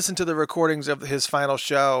when I listen to the recordings of his final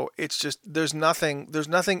show, it's just, there's nothing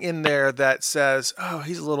in there that says, oh,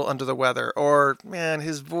 he's a little under the weather, or, man,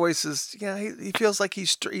 his voice is, he feels like he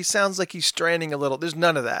sounds like he's straining a little. There's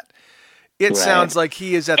none of that. It sounds like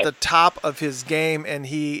he is at the top of his game, and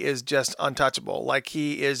he is just untouchable. Like,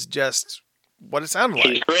 he is just what it sounded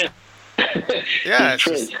like. Yeah, it's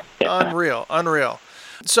just unreal.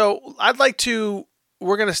 So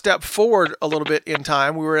we're going to step forward a little bit in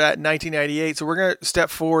time. We were at 1998, so we're going to step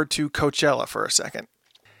forward to Coachella for a second.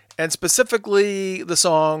 And specifically the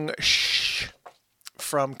song Shh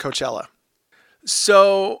from Coachella.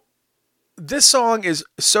 So this song is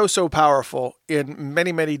so powerful in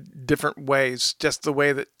many, many different ways. Just the way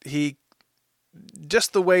it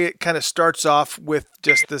kind of starts off with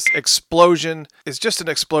just this explosion. It's just an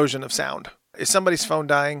explosion of sound. Is somebody's phone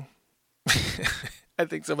dying? I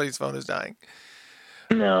think somebody's phone is dying.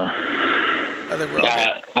 No. I think we're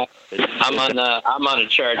all good. I'm on a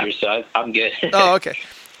charger, so I'm good. Oh, okay.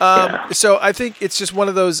 So I think it's just one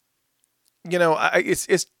of those,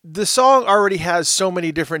 it's the song already has so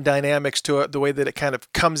many different dynamics to it, the way that it kind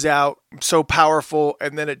of comes out so powerful,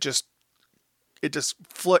 and then it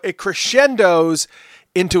crescendos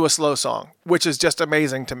into a slow song, which is just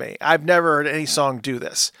amazing to me. I've never heard any song do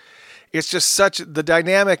this. It's just the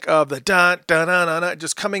dynamic of the dun dun dun dun dun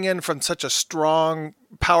just coming in from such a strong,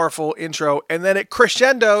 powerful intro, and then it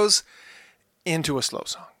crescendos into a slow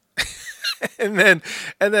song. and then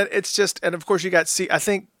it's just, and of course you got I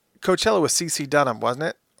think Coachella was CC Dunham, wasn't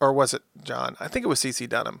it? Or was it John? I think it was CC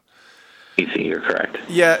Dunham. CC, you're correct.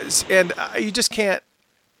 Yes, and you just can't.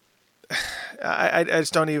 I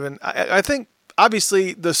just don't even. I think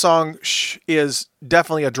obviously the song Shh is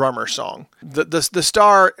definitely a drummer song. The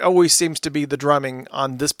star always seems to be the drumming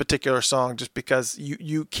on this particular song, just because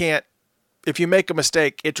you can't. If you make a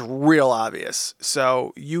mistake, it's real obvious.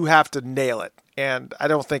 So you have to nail it. And I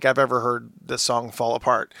don't think I've ever heard this song fall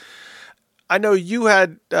apart. I know you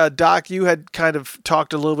had, Doc, you had kind of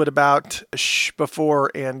talked a little bit about Shh before,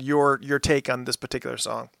 and your take on this particular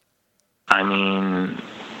song. I mean,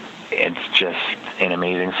 it's just an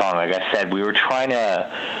amazing song. Like I said, we were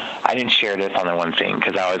I didn't share this on the one thing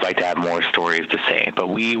because I always like to have more stories to say, but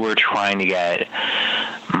we were trying to get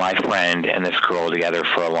my friend and this girl together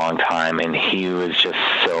for a long time, and he was just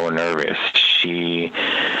so nervous. She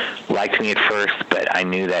liked me at first, but I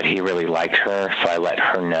knew that he really liked her, so I let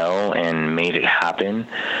her know and made it happen.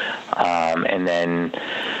 And then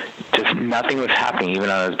just nothing was happening, even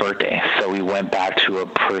on his birthday. So we went back to a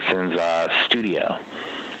person's studio,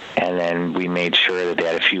 and then we made sure that they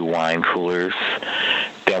had a few wine coolers.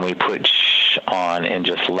 Then we put Shh on and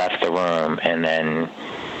just left the room, and then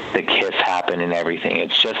the kiss happened and everything.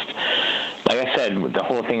 It's just, like I said, the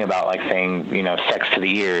whole thing about like saying, sex to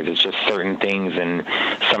the ears, it's just certain things, and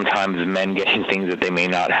sometimes men getting things that they may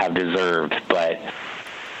not have deserved. But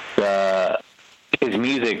his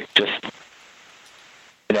music just,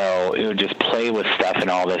 it would just play with stuff and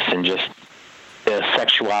all this, and just the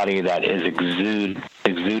sexuality that is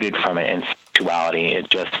exuded from it, and sexuality, it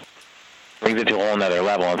just brings it to a whole nother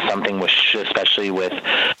level. And something with Shh, especially with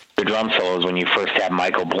the drum solos, when you first had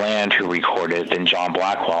Michael Bland who recorded, then John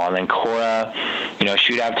Blackwell, and then Cora,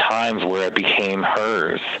 she would have times where it became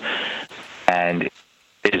hers. And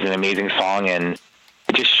it is an amazing song, and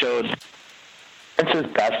it just showed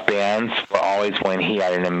Prince's best bands were always when he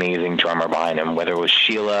had an amazing drummer behind him, whether it was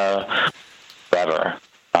Sheila, whoever.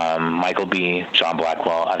 Michael B., John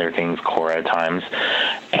Blackwell, other things, Cora at times.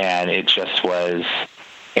 And it just was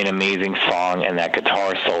an amazing song, and that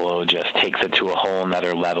guitar solo just takes it to a whole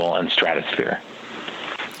nother level and stratosphere.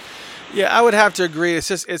 Yeah, I would have to agree.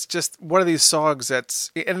 It's just one of these songs that's,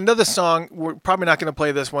 and another song, we're probably not going to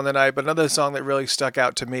play this one tonight, but another song that really stuck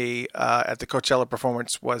out to me at the Coachella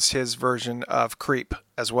performance was his version of Creep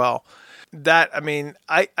as well. That, I mean,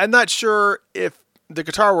 I'm not sure if the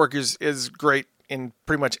guitar work is great in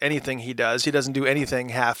pretty much anything he does. He doesn't do anything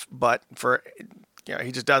half butt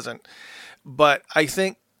he just doesn't. But I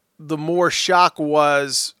think the more shock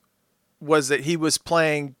was that he was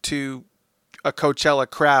playing to a Coachella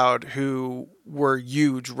crowd who were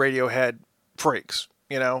huge Radiohead freaks,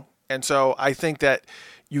 And so I think that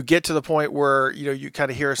you get to the point where, you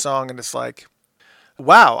kind of hear a song and it's like,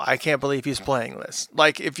 wow, I can't believe he's playing this.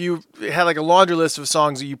 Like if you had like a laundry list of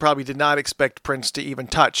songs that you probably did not expect Prince to even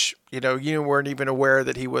touch, you weren't even aware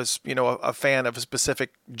that he was, a fan of a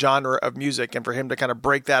specific genre of music. And for him to kind of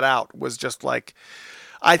break that out was just like,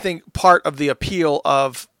 I think part of the appeal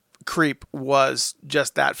of Creep was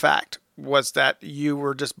just that fact, was that you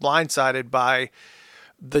were just blindsided by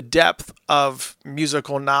the depth of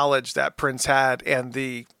musical knowledge that Prince had and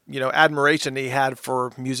the, admiration he had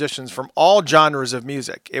for musicians from all genres of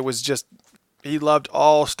music. It was just, he loved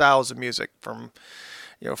all styles of music from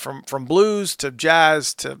blues to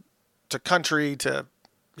jazz to country to,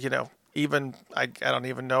 even, I don't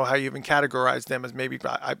even know how you even categorize them as maybe,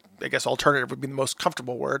 I guess alternative would be the most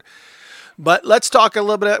comfortable word. But let's talk a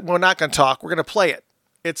little bit. We're not going to talk. We're going to play it.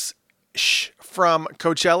 It's Shh from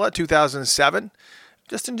Coachella 2007.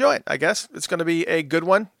 Just enjoy it, I guess. It's going to be a good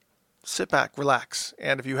one. Sit back, relax.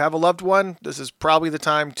 And if you have a loved one, this is probably the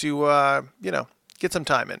time to, get some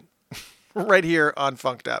time in. Right here on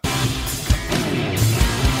Funked Up.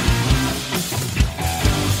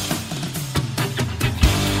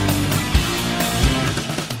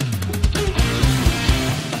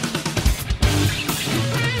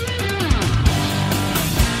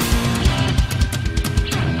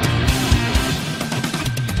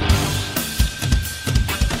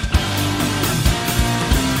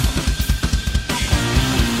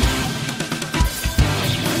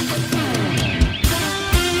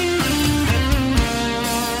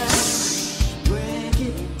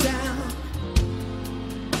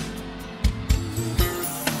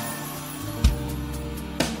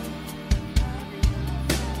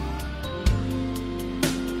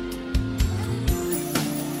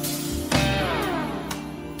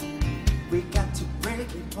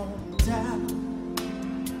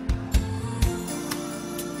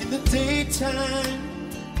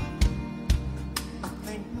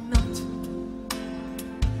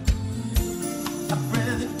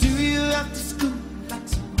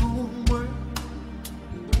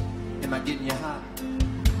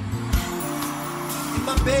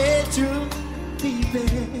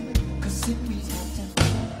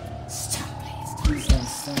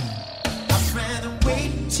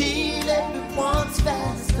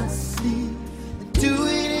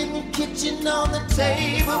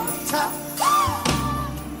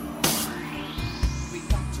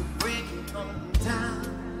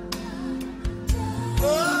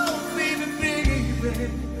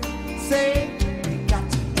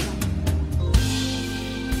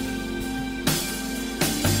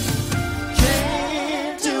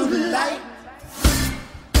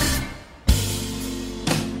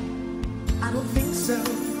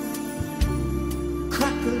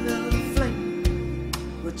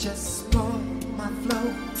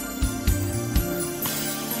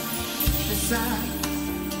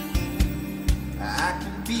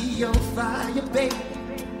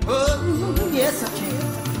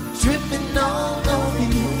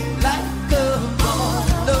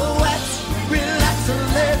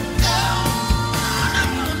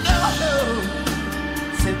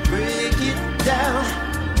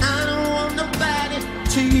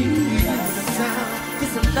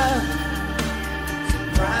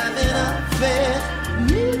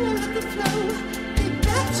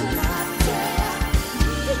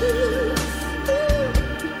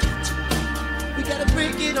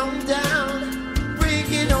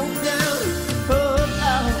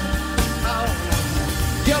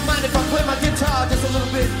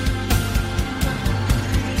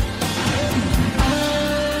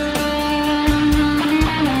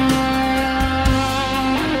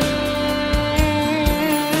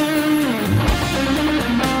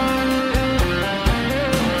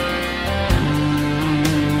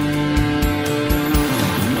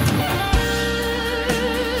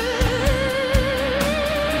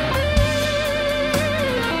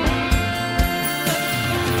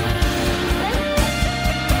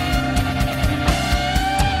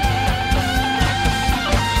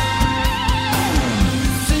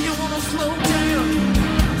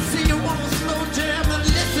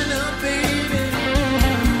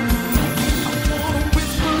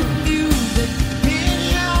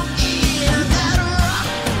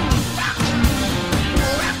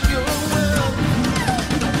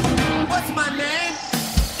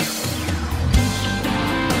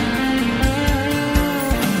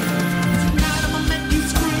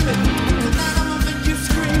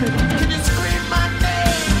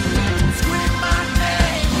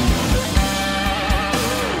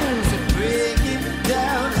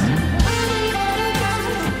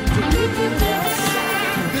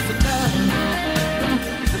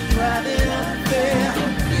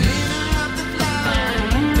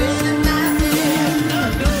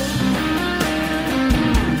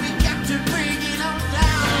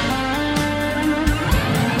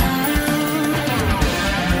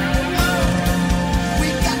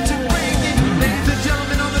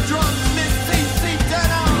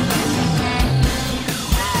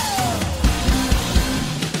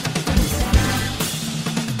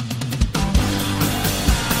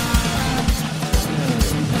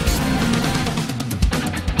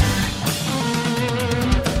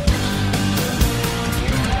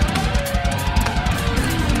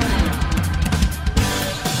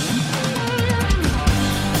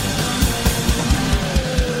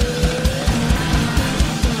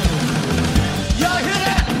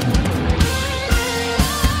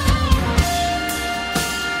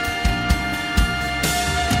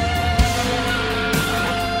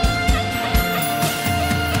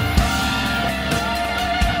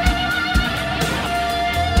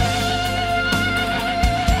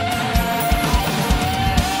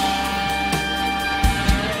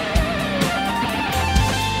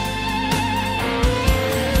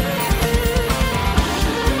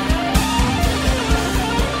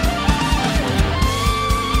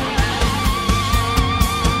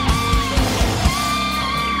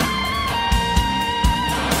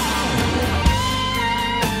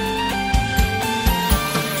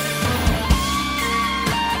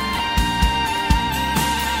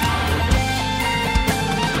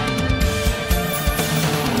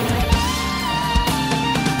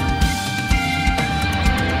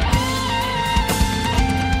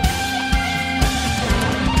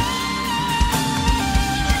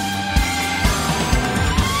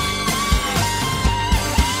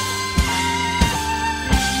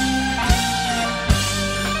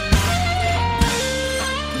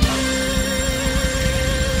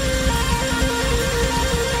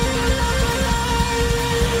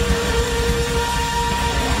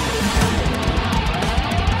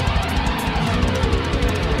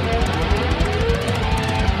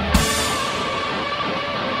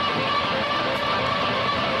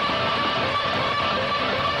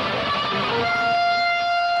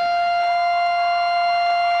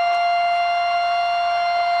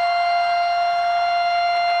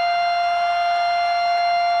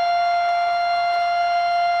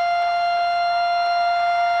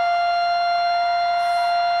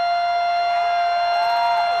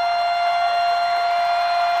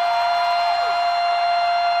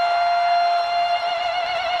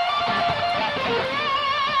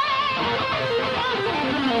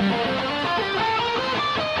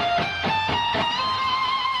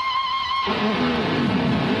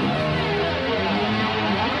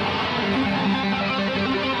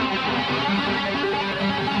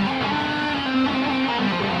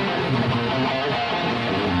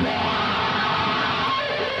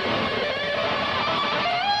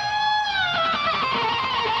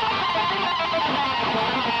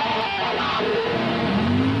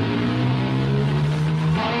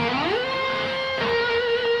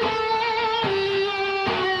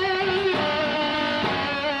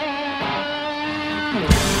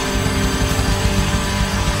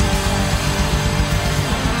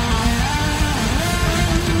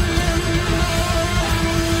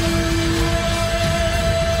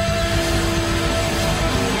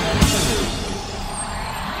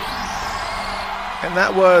 And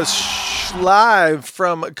that was live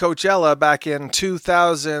from Coachella back in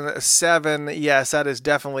 2007. Yes, that is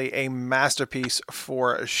definitely a masterpiece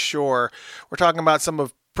for sure. We're talking about some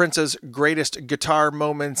of Prince's greatest guitar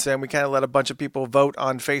moments, and we kind of let a bunch of people vote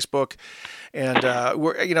on Facebook. And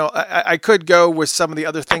I could go with some of the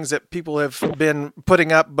other things that people have been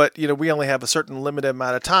putting up, but we only have a certain limited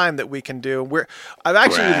amount of time that we can do. I've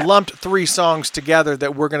actually lumped 3 songs together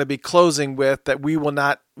that we're going to be closing with. That we will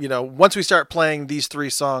not, once we start playing these 3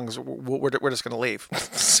 songs, we're just going to leave.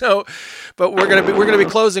 But we're going to be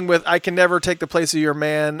closing with "I Can Never Take the Place of Your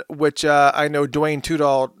Man," which I know Dwayne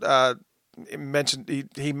Tudall mentioned.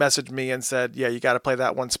 He messaged me and said, yeah, you got to play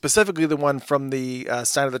that one, specifically the one from the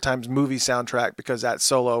Sign of the Times movie soundtrack, because that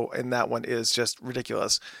solo in that one is just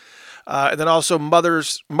ridiculous. And then also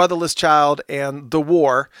Motherless Child and The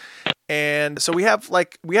War. And so we have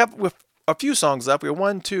with a few songs left. We have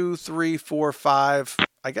 1, 2, 3, 4, 5,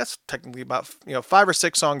 I guess technically about 5 or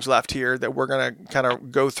 6 songs left here that we're going to kind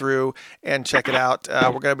of go through and check it out.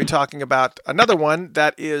 We're going to be talking about another one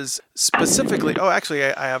that is specifically, actually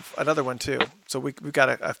I have another one too. So we've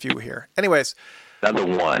got a few here. Anyways. Another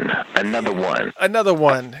one.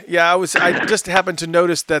 Yeah, I just happened to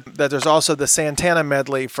notice that there's also the Santana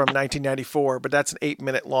medley from 1994, but that's an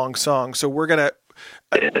 8-minute long song. So we're going to,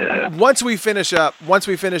 once we finish up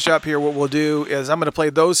here, what we'll do is I'm going to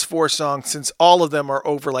play those 4 songs, since all of them are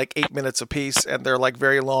over like 8 minutes apiece and they're like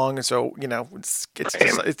very long. And so, it's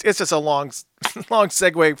just a long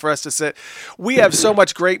segue for us to sit. We have so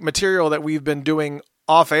much great material that we've been doing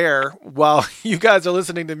off air while you guys are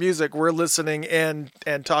listening to music. We're listening and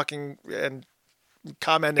talking and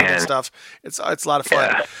commenting and stuff. It's a lot of fun.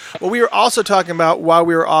 Yeah. Well, we were also talking about, while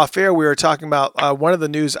we were off air, we were talking about one of the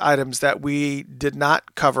news items that we did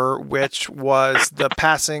not cover, which was the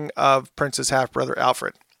passing of Prince's half brother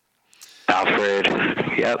Alfred. Alfred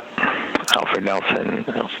Nelson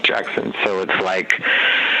Jackson. So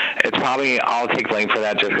it's probably, I'll take blame for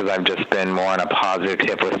that just because I've just been more on a positive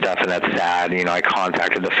tip with stuff, and that's sad. I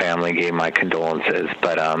contacted the family, gave my condolences.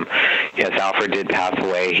 But yes, Alfred did pass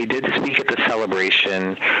away. He did speak at the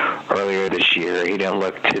celebration earlier this year. He didn't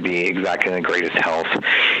look to be exactly in the greatest health.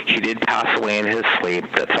 He did pass away in his sleep.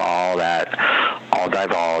 That's all I'll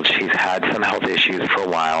divulge. He's had some health issues for a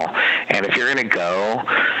while. And if you're going to go,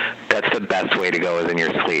 that's the best way to go, is in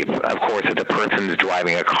your sleep. Of course, if the person's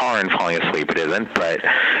driving a car and falling asleep, it isn't, but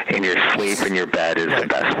in your sleep in your bed is the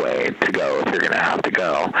best way to go if you're going to have to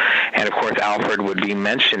go. And of course, Alfred would be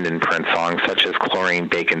mentioned in Prince songs such as Chlorine,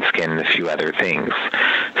 Bacon Skin, and a few other things.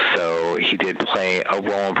 So he did play a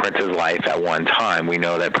role in Prince's life at one time. We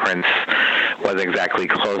know that Prince wasn't exactly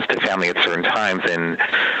close to family at certain times, and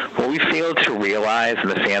what we fail to realize, and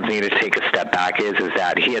the fans need to take a step back, is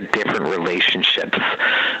that he had different relationships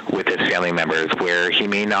with his family members, where he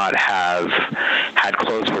may not have had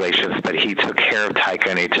close relationships, but he took care of Taika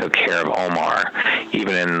and he took care of Omar,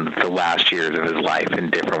 even in the last years of his life,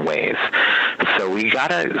 in different ways. So we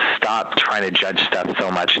gotta stop trying to judge stuff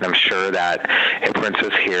so much, and I'm sure that if Prince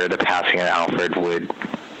was here, the passing of Alfred would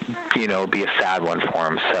be a sad one for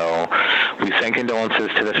him. So we send condolences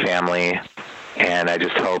to the family, and I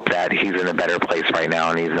just hope that he's in a better place right now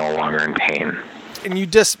and he's no longer in pain. And you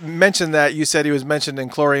just mentioned that you said he was mentioned in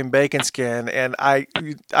Chlorine, Bacon Skin, and I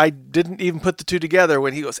didn't even put the two together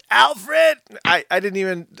when he goes, Alfred. I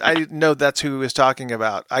didn't know that's who he was talking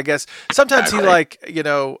about. I guess sometimes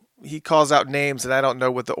he calls out names, and I don't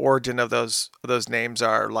know what the origin of those names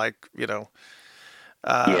are. Like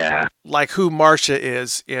like who Marcia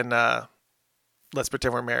is in Let's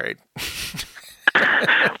Pretend We're Married.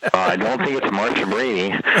 I don't think it's Marcia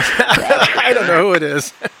Brady. I don't know who it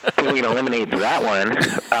is. We can eliminate that one.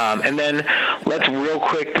 And then let's real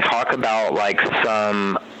quick talk about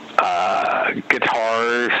some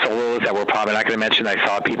guitar solos that we're probably not going to mention. I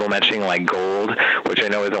saw people mentioning like Gold, which I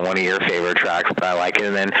know isn't one of your favorite tracks, but I like it.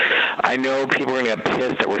 And then I know people are going to get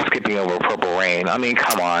pissed that we're skipping over Purple Rain. I mean,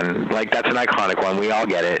 come on. Like, that's an iconic one. We all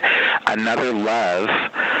get it. Another Love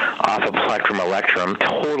off of Plectrum Electrum,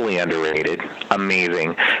 totally underrated.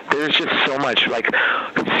 Amazing. There's just so much. Like,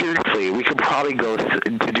 seriously, we could probably go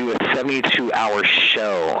to do a 72-hour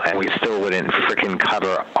show and we still wouldn't freaking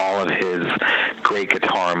cover all of his great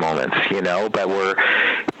guitar moments, you know? But we're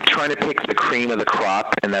trying to pick the cream of the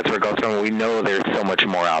crop, and that's where it goes from. We know there's so much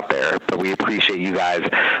more out there, but we appreciate you guys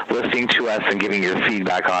listening to us and giving your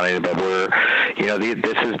feedback on it. But we're, you know,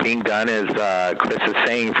 this is being done, as Chris is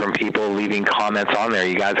saying, from people leaving comments on there.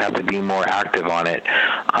 You guys have to be more active on it.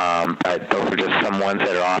 But those are just some ones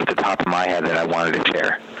that are off the top of my head that I wanted to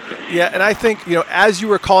share. Yeah, and I think, you know, as you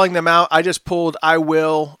were calling them out, I just pulled I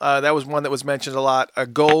Will. That was one that was mentioned a lot.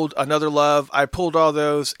 Gold, Another Love. I pulled all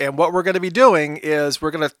those. And what we're going to be doing is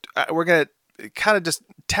we're going to kind of just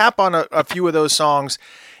tap on a few of those songs.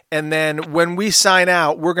 And then when we sign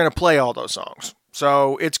out, we're going to play all those songs.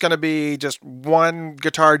 So it's going to be just one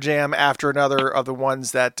guitar jam after another of the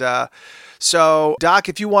ones that... So, Doc,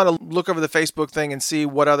 if you want to look over the Facebook thing and see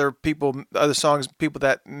what other songs people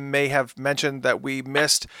that may have mentioned that we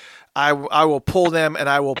missed, I will pull them and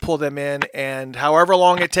I will pull them in, and however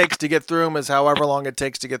long it takes to get through them is however long it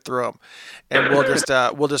takes to get through them, and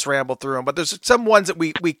we'll just ramble through them. But there's some ones that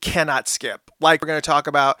we cannot skip. Like, we're going to talk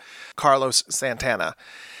about Carlos Santana.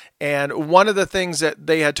 And one of the things that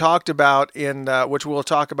they had talked about in which we'll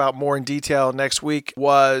talk about more in detail next week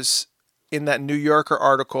was in that New Yorker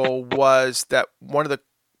article was that one of the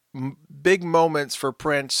big moments for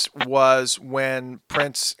Prince was when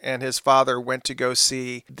Prince and his father went to go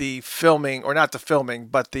see the filming, or not the filming,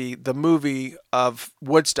 but the movie of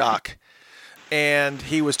Woodstock. And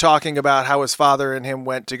he was talking about how his father and him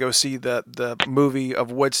went to go see the movie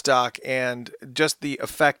of Woodstock and just the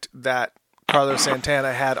effect that Carlos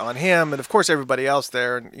Santana had on him, and of course everybody else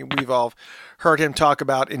there. And we've all heard him talk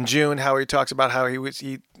about in June how he talks about how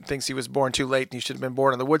he thinks he was born too late and he should have been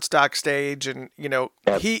born on the Woodstock stage. And you know,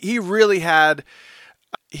 he really had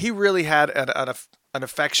an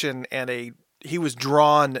affection and he was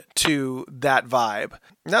drawn to that vibe.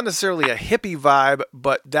 Not necessarily a hippie vibe,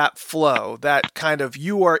 but that flow, that kind of,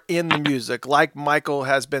 you are in the music, like Michael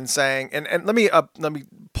has been saying. And let me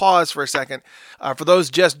pause for a second. For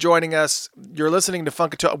those just joining us, you're listening to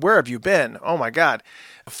Funkatopia. Where have you been? Oh my God.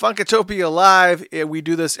 Funkatopia Live. We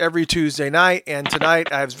do this every Tuesday night. And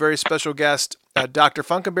tonight I have a very special guest, Dr.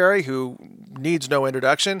 Funkenberry, who needs no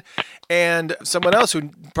introduction, and someone else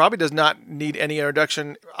who probably does not need any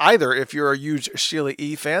introduction either. If you're a huge Sheila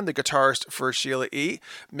E. fan, the guitarist for Sheila E.,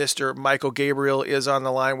 Mr. Michael Gabriel, is on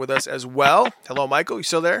the line with us as well. Hello, Michael. You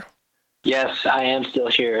still there? Yes, I am still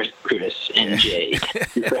here, Curtis and Jay.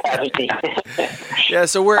 Thank you for having me. Yeah,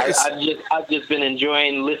 so I've just been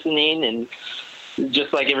enjoying listening, and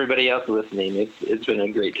just like everybody else listening, it's been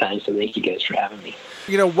a great time. So thank you guys for having me.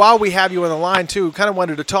 You know, while we have you on the line too, kind of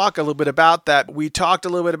wanted to talk a little bit about that. We talked a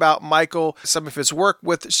little bit about Michael, some of his work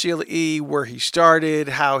with Sheila E., where he started,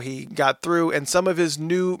 how he got through, and some of his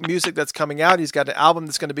new music that's coming out. He's got an album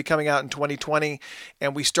that's going to be coming out in 2020,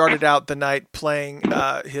 and we started out the night playing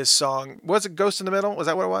his song. Was it Ghost in the Middle? Was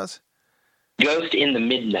that what it was? Ghost in the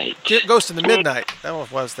Midnight. Ghost in the Midnight. That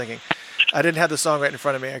was what I was thinking. I didn't have the song right in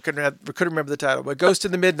front of me. I couldn't remember the title, but Ghost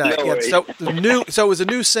in the Midnight. No yeah, so it was a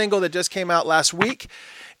new single that just came out last week,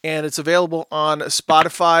 and it's available on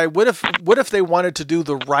Spotify. What if they wanted to do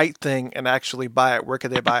the right thing and actually buy it? Where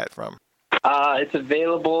could they buy it from? It's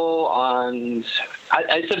available on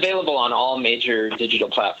all major digital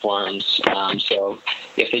platforms. So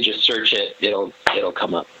if they just search it, it'll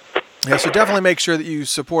come up. Yeah, so definitely make sure that you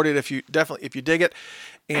support it if you dig it.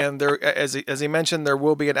 And there, as he mentioned, there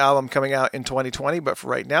will be an album coming out in 2020. But for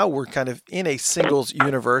right now, we're kind of in a singles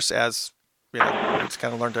universe, as you know, it's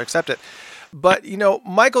kind of learned to accept it. But you know,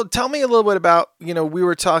 Michael, tell me a little bit about, you know, we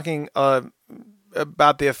were talking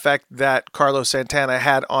about the effect that Carlos Santana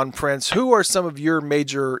had on Prince. Who are some of your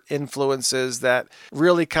major influences that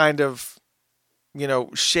really kind of, you know,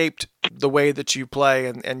 shaped the way that you play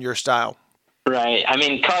and your style? Right. I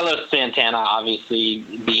mean, Carlos Santana obviously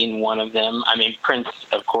being one of them. I mean, Prince,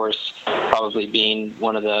 of course, probably being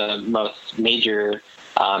one of the most major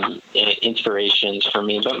inspirations for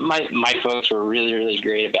me. But my folks were really, really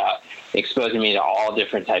great about exposing me to all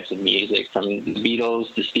different types of music, from the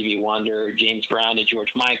Beatles to Stevie Wonder, James Brown to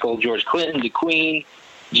George Michael, George Clinton to Queen,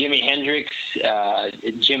 Jimi Hendrix,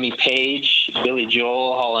 Jimmy Page, Billy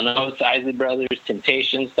Joel, Hall & Oates, Isley Brothers,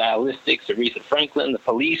 Temptations, Stylistics, Aretha Franklin, The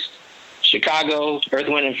Police, Chicago, Earth,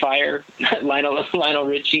 Wind and Fire, Lionel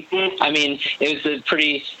Richie. I mean, it was a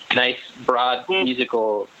pretty nice, broad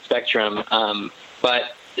musical spectrum. But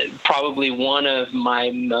probably one of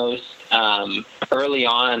my most early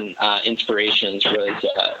on inspirations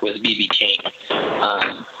was B.B. King.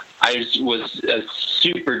 I was a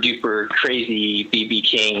super duper crazy B.B.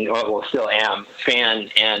 King, well, still am, fan,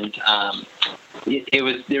 and there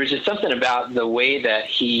was just something about the way that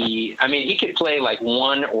he could play like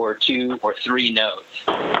 1 or 2 or 3 notes,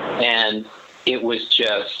 and it was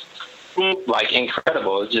just like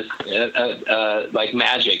incredible. It was just like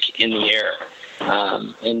magic in the air.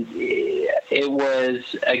 And it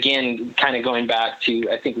was, again, kind of going back to,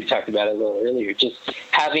 I think we talked about it a little earlier, just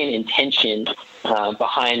having intention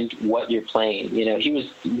behind what you're playing. You know, it was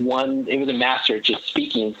a master at just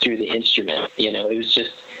speaking through the instrument. You know, it was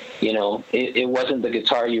just, you know, it wasn't the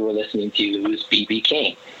guitar you were listening to, it was B.B.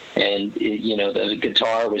 King. And, the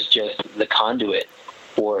guitar was just the conduit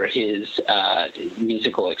for his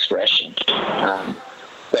musical expression.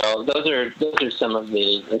 So those are some of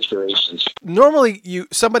the inspirations. Normally,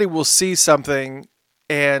 somebody will see something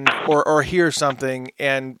and or hear something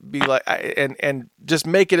and be like and just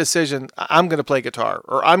make a decision. I'm going to play guitar,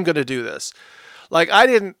 or I'm going to do this. Like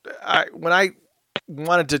when I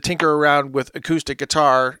wanted to tinker around with acoustic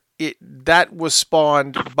guitar, that was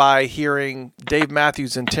spawned by hearing Dave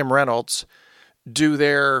Matthews and Tim Reynolds do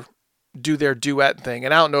their duet thing.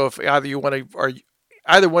 And I don't know if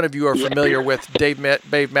either one of you are familiar with Dave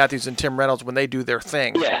Matthews and Tim Reynolds when they do their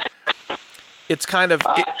thing. Yeah. It's kind of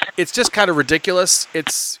it's just kind of ridiculous.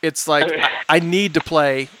 It's like I need to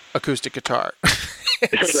play acoustic guitar.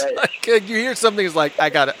 It's right. Like you hear something, it's like I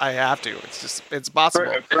have to. It's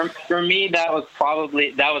possible. For me, that was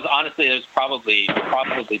probably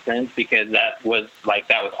Prince, because that was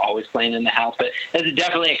always playing in the house. But it's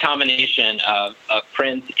definitely a combination of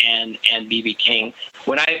Prince and B.B. King.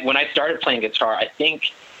 When I started playing guitar, I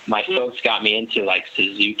think my folks got me into like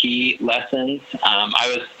Suzuki lessons.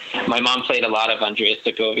 My mom played a lot of Andrea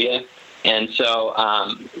Segovia, and so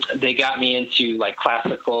they got me into like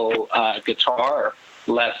classical guitar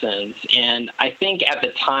lessons. And I think at the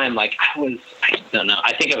time, I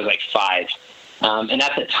think I was like 5. And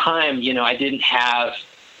at the time, I didn't have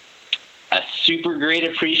a super great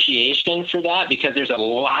appreciation for that, because there's a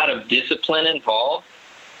lot of discipline involved.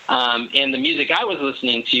 And the music I was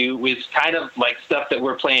listening to was kind of like stuff that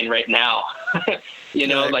we're playing right now,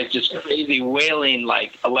 like just crazy wailing,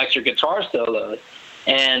 like electric guitar solos.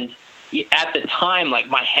 And at the time, like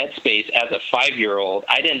my headspace as a 5-year-old,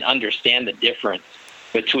 I didn't understand the difference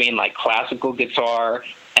between like classical guitar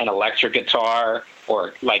and electric guitar,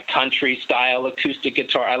 or like country style acoustic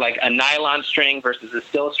guitar. I like a nylon string versus a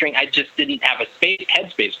steel string. I just didn't have a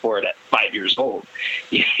headspace for it at 5 years old,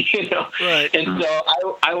 Right. And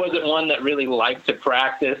so I wasn't one that really liked to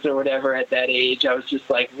practice or whatever at that age. I was just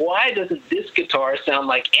like, why doesn't this guitar sound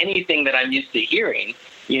like anything that I'm used to hearing,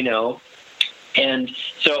 And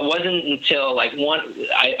so it wasn't until like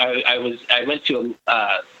I went to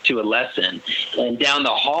a lesson, and down the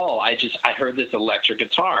hall I heard this electric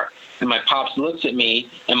guitar, and my pops looks at me,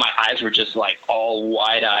 and my eyes were just like all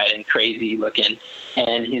wide-eyed and crazy looking,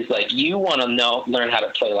 and he's like, "You want to learn how to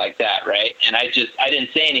play like that, right?" And I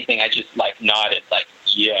didn't say anything. I just like nodded, like,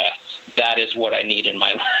 "Yes, that is what I need in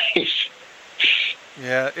my life."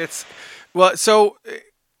 Yeah,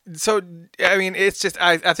 So I mean, it's just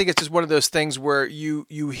I think it's just one of those things where you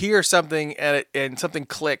hear something and something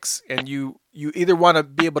clicks, and you either want to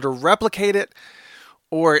be able to replicate it,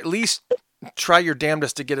 or at least try your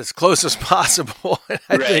damnedest to get as close as possible.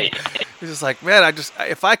 I think it's just like, man,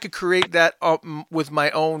 if I could create that with my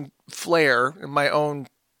own flair and my own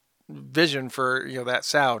vision for that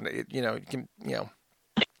sound,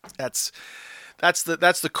 that's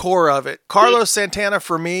the core of it. Carlos Santana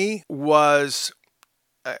for me was.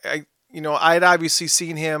 I'd obviously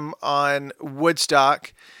seen him on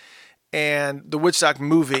Woodstock and the Woodstock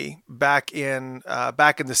movie back in the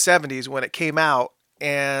 70s when it came out,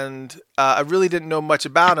 and I really didn't know much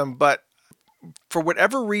about him, but for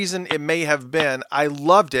whatever reason it may have been, I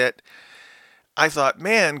loved it. I thought,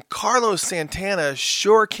 man, Carlos Santana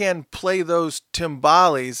sure can play those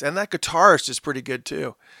timbales, and that guitar is just pretty good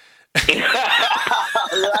too.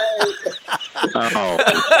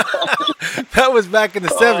 That was back in the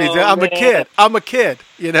 70s. I'm a kid,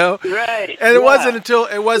 Right. And it wasn't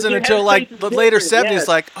until like the later 70s, yes.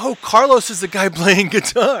 Like, oh, Carlos is the guy playing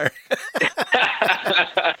guitar.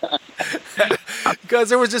 Because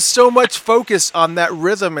there was just so much focus on that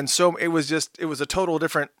rhythm, and it was a total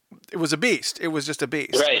different. It was a beast. It was just a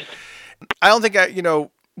beast. Right. I don't think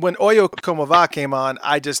when Oyo Como Va came on,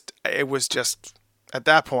 it was just at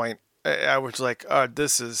that point. I was like, oh,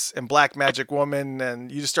 this is in Black Magic Woman,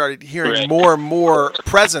 and you just started hearing more and more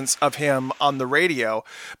presence of him on the radio,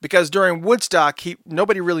 because during Woodstock,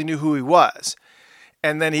 nobody really knew who he was,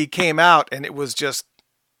 and then he came out, and it was just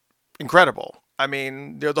incredible. I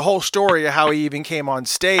mean, the whole story of how he even came on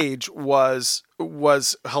stage was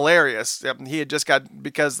hilarious. He had just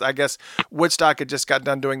because I guess Woodstock had just got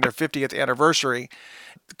done doing their 50th anniversary.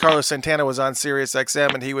 Carlos Santana was on Sirius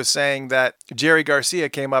XM, and he was saying that Jerry Garcia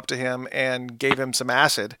came up to him and gave him some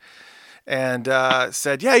acid and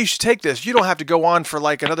said, yeah, you should take this. You don't have to go on for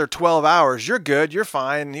like another 12 hours. You're good. You're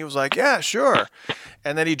fine. And he was like, yeah, sure.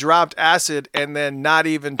 And then he dropped acid, and then not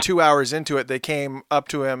even 2 hours into it, they came up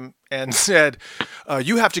to him and said,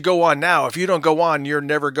 you have to go on now. If you don't go on, you're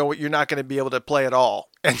not going to be able to play at all.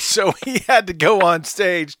 And so he had to go on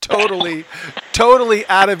stage totally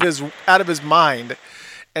out of his mind.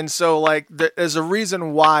 And so like there's a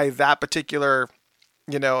reason why that particular,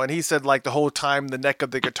 and he said like the whole time the neck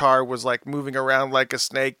of the guitar was like moving around like a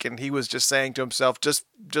snake, and he was just saying to himself, just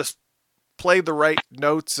play the right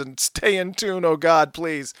notes and stay in tune, oh God,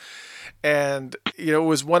 please. And it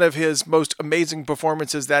was one of his most amazing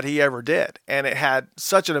performances that he ever did, and it had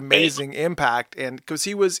such an amazing impact. And because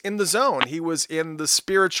he was in the zone, he was in the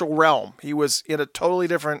spiritual realm, he was in a totally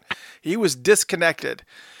different, he was disconnected.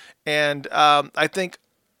 And I think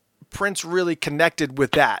Prince really connected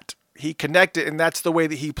with that. He connected, and that's the way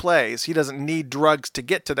that he plays. He doesn't need drugs to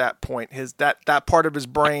get to that point. That part of his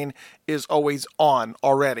brain is always on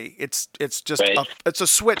already. It's just it's a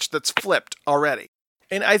switch that's flipped already.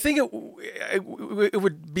 And I think it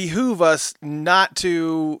would behoove us not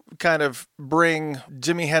to kind of bring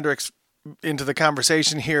Jimi Hendrix into the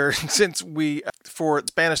conversation here since for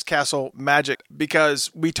Spanish Castle Magic, because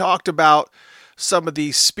we talked about some of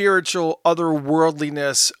the spiritual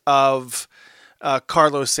otherworldliness of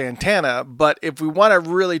Carlos Santana. But if we want to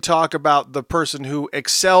really talk about the person who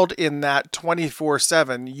excelled in that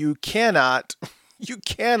 24/7, you cannot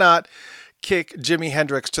kick Jimi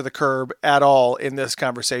Hendrix to the curb at all in this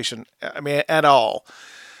conversation. I mean, at all.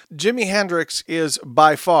 Jimi Hendrix is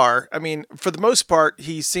by far, I mean, for the most part,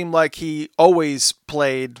 he seemed like he always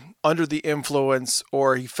played under the influence,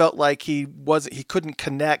 or he felt like he couldn't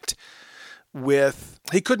connect with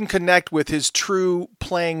his true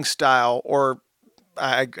playing style, or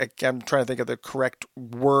I'm trying to think of the correct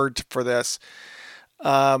word for this.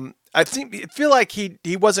 I feel like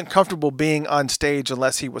he wasn't comfortable being on stage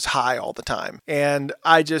unless he was high all the time. And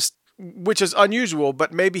which is unusual,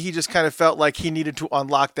 but maybe he just kind of felt like he needed to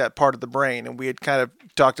unlock that part of the brain. And we had kind of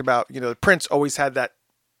talked about, Prince always had that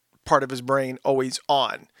part of his brain always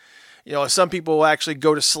on. Some people will actually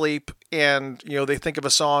go to sleep and, they think of a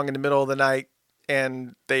song in the middle of the night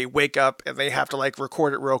and they wake up and they have to like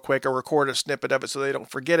record it real quick or record a snippet of it so they don't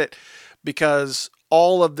forget it, because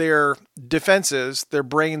all of their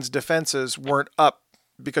brain's defenses weren't up,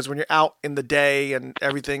 because when you're out in the day and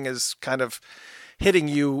everything is kind of hitting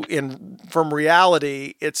you from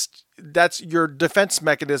reality, that's your defense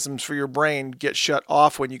mechanisms for your brain get shut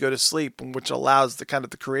off when you go to sleep, which allows the kind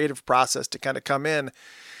of the creative process to kind of come in.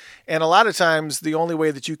 And a lot of times the only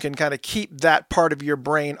way that you can kind of keep that part of your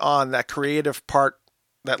brain on, that creative part,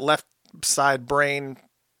 that left side brain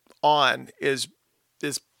on, is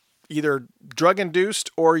either drug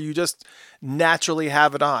induced or you just naturally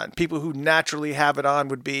have it on. People who naturally have it on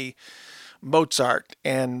would be Mozart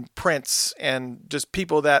and Prince, and just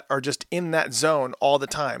people that are just in that zone all the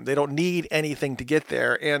time. They don't need anything to get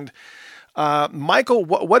there. And Michael,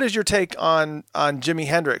 what is your take on Jimi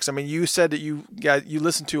Hendrix? I mean, you said that you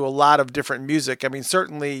listened to a lot of different music. I mean,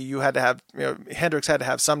 certainly you had to have, Hendrix had to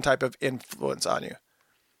have some type of influence on you.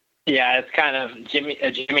 Yeah, it's kind of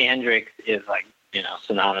Jimi Hendrix is like,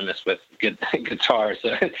 synonymous with good guitar,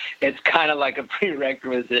 so it's kind of like a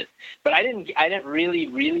prerequisite. But I didn't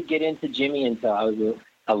really get into Jimi until I was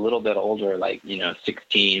a little bit older, like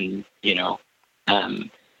 16,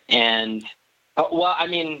 and well, I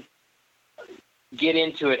mean, get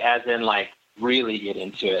into it as in like really get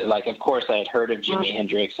into it. Like, of course, I had heard of Jimi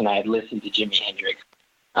Hendrix and I had listened to Jimi Hendrix.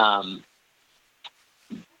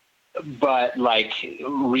 But like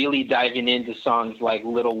really diving into songs like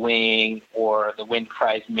Little Wing or The Wind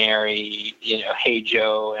Cries Mary, Hey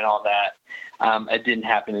Joe and all that, it didn't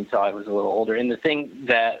happen until I was a little older. And the thing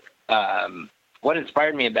that, what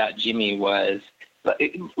inspired me about Jimi was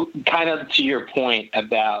kind of to your point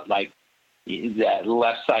about like that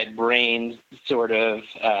left side brain sort of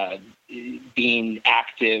being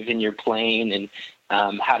active in your playing, and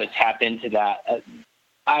how to tap into that.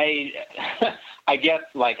 I guess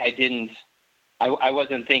like I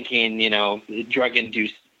wasn't thinking, drug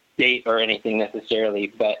induced state or anything necessarily,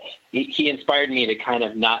 but he inspired me to kind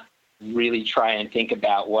of not really try and think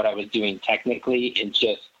about what I was doing technically and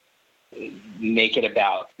just make it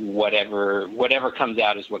about whatever comes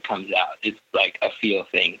out is what comes out. It's like a feel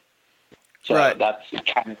thing. So that's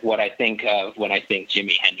kind of what I think of when I think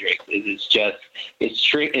Jimi Hendrix. It's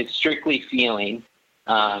strictly feeling.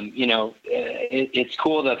 It's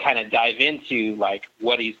cool to kind of dive into like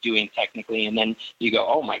what he's doing technically, and then you go,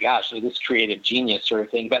 oh my gosh, so this creative genius sort of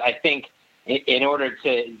thing. But I think in order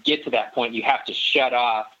to get to that point, you have to shut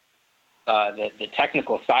off the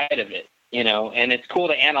technical side of it, and it's cool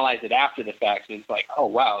to analyze it after the fact. So it's like, oh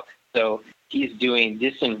wow, so he's doing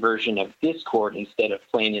this inversion of this chord instead of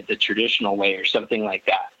playing it the traditional way or something like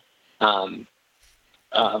that.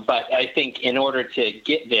 But I think in order to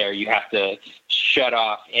get there, you have to shut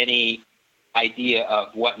off any idea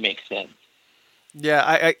of what makes sense.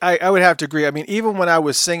 Yeah, I would have to agree. I mean, even when I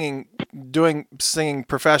was singing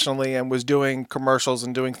professionally and was doing commercials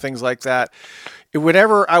and doing things like that,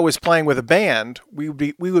 whenever I was playing with a band, we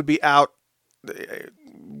would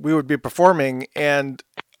be performing, and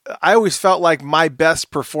I always felt like my best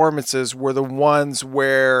performances were the ones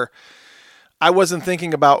where I wasn't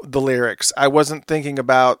thinking about the lyrics. I wasn't thinking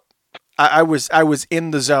about, I was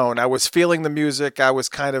in the zone. I was feeling the music. I was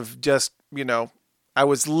kind of just, I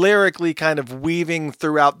was lyrically kind of weaving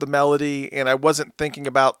throughout the melody, and I wasn't thinking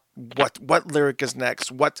about what lyric is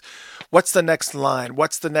next. What's the next line?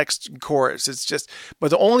 What's the next chorus? It's just, but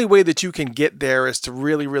the only way that you can get there is to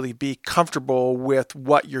really, really be comfortable with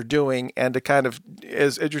what you're doing, and to kind of,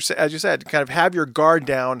 as you said, kind of have your guard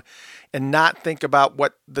down and not think about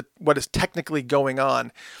what is technically going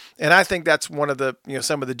on. And I think that's one of the,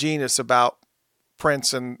 some of the genius about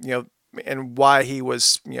Prince, and, and why he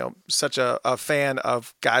was, such a fan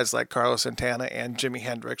of guys like Carlos Santana and Jimi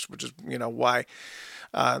Hendrix, which is, why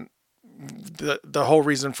the whole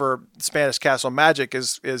reason for Spanish Castle Magic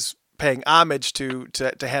is paying homage to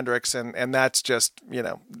Hendrix. And that's just,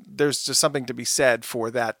 there's just something to be said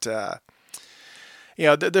for that,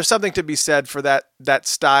 there's something to be said for that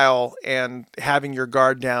style and having your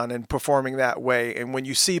guard down and performing that way. And when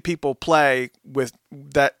you see people play with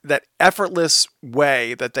that effortless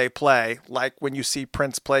way that they play, like when you see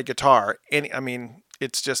Prince play guitar,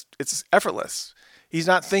 it's effortless. He's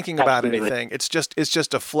not thinking about anything. It's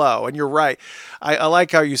just a flow. And you're right. I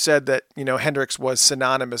like how you said that, Hendrix was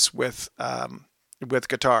synonymous with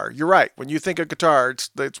guitar. You're right. When you think of guitar,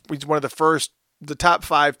 he's one of the top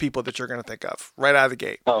 5 people that you're going to think of right out of the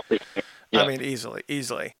gate. Oh, yeah. I mean,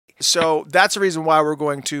 easily. So that's the reason why we're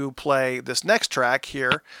going to play this next track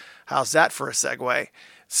here. How's that for a segue?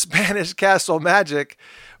 Spanish Castle Magic,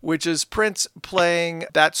 which is Prince playing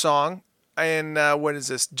that song in,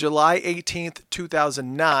 July 18th,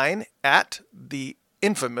 2009 at the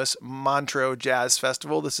infamous Montreux Jazz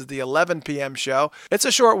Festival. This is the 11 p.m. show. It's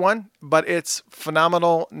a short one, but it's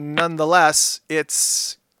phenomenal nonetheless.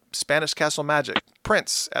 It's Spanish Castle Magic,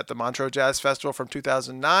 Prince at the Montreux Jazz Festival from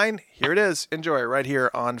 2009. Here it is. Enjoy it right here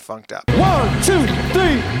on Funked Up. 1, 2, 3,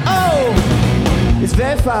 oh! It's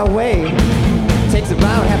very far away. Takes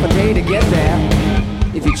about half a day to get there.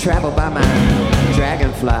 If you travel by my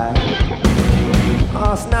dragonfly.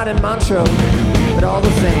 Oh, it's not in Montreux, but all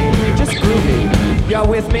the same, just groovy. Y'all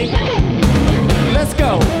with me? Let's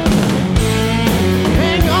go.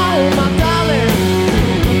 Hang on, my darling.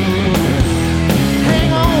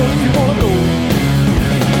 If you wanna go,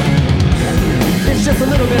 it's just a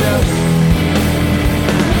little bit of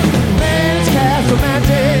Spanish Castle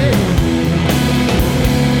Magic.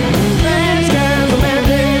 Spanish Castle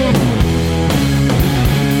Magic.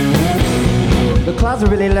 The clouds are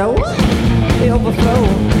really low. They overflow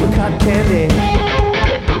with cotton candy.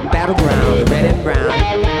 Battleground, red and brown.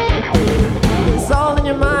 It's all in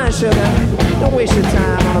your mind, sugar. Don't waste your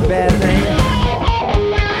time on a bad thing.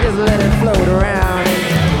 Just let it float around.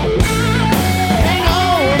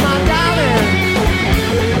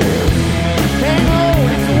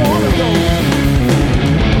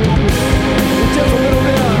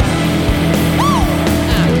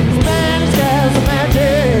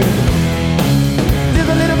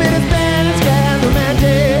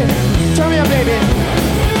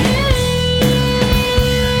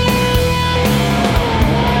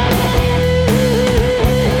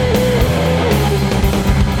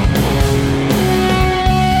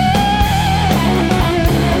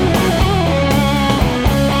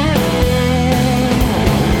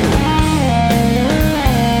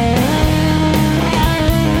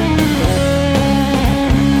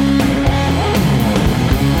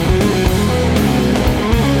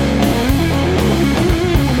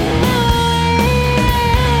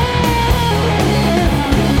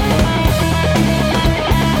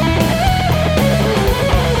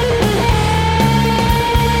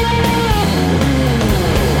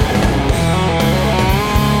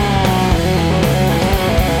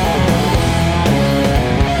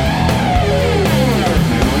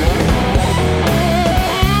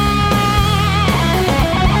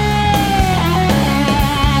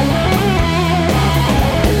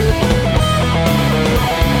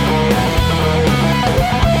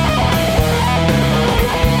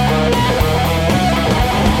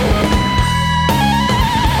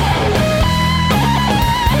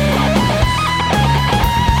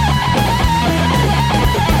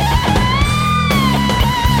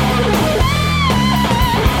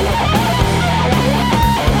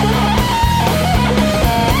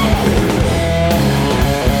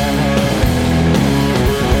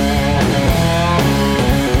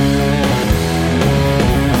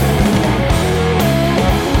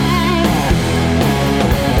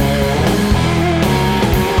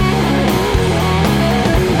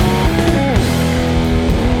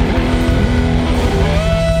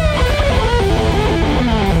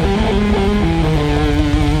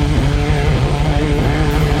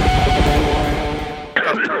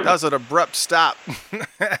 That was an abrupt stop.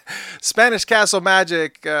 Spanish Castle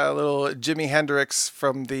Magic, little Jimi Hendrix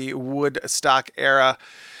from the Woodstock era.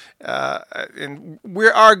 And we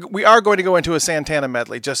are going to go into a Santana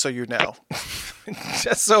medley, just so you know.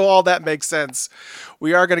 Just so all that makes sense.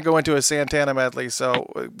 We are going to go into a Santana medley,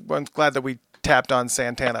 so I'm glad that we tapped on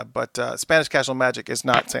Santana. But Spanish Castle Magic is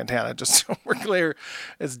not Santana, just so we're clear.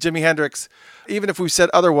 It's Jimi Hendrix. Even if we said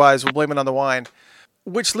otherwise, we'll blame it on the wine.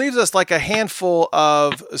 Which leaves us like a handful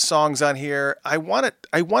of songs on here. I want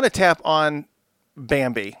to tap on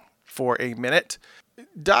Bambi for a minute.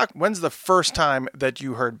 Doc, when's the first time that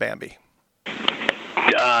you heard Bambi?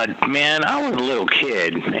 Man, I was a little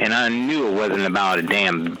kid, and I knew it wasn't about a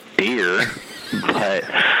damn deer, but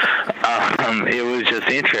it was just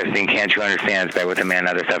interesting. Can't you understand? It's back with the man,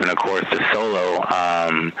 other stuff, and of course the solo.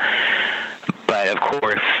 But of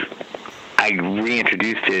course, I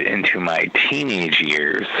reintroduced it into my teenage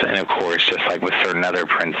years, and of course, just like with certain other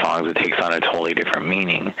Prince songs, it takes on a totally different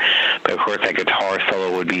meaning. But of course, that guitar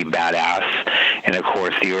solo would be badass, and of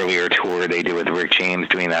course, the earlier tour they did with Rick James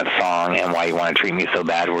doing that song, and Why You Want to Treat Me So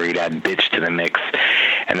Bad, where he'd add bitch to the mix,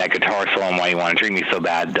 and that guitar solo and Why You Want to Treat Me So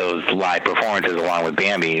Bad, those live performances along with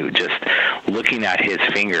Bambi, just looking at his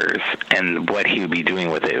fingers and what he would be doing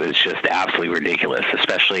with it was just absolutely ridiculous,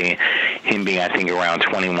 especially him being, I think, around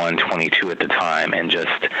 21, 22 at the time, and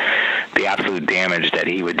just the absolute damage that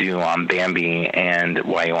he would do on Bambi and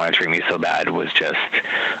Why You Want to Treat Me So Bad was just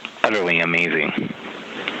utterly amazing.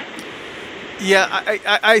 Yeah,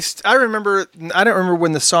 I remember. I don't remember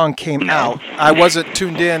when the song came out. I wasn't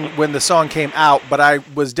tuned in when the song came out, but I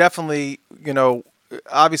was definitely,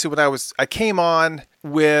 obviously when I came on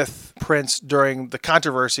with Prince during the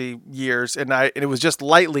controversy years, and it was just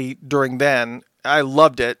lightly during then. I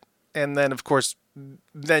loved it, and then of course,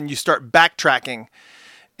 then you start backtracking,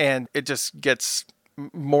 and it just gets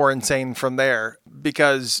more insane from there,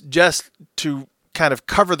 because just to kind of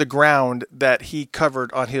cover the ground that he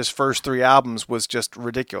covered on his first 3 albums was just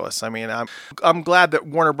ridiculous. I mean, I'm glad that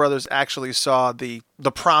Warner Brothers actually saw the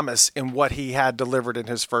promise in what he had delivered in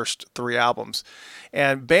his first 3 albums.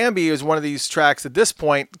 And Bambi is one of these tracks at this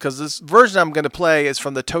point, because this version I'm going to play is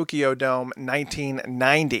from the Tokyo Dome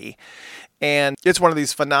 1990. And it's one of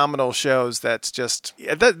these phenomenal shows that's just,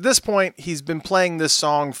 at this point, he's been playing this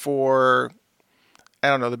song for, I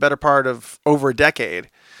don't know, the better part of over a decade.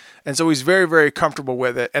 And so he's very, very comfortable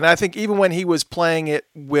with it. And I think even when he was playing it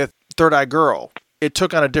with Third Eye Girl, it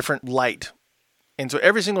took on a different light. And so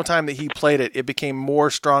every single time that he played it, it became more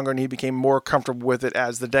stronger and he became more comfortable with it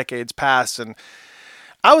as the decades passed. And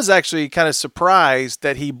I was actually kind of surprised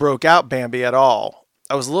that he broke out Bambi at all.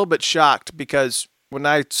 I was a little bit shocked, because when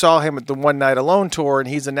I saw him at the One Night Alone tour and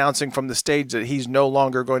he's announcing from the stage that he's no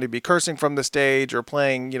longer going to be cursing from the stage or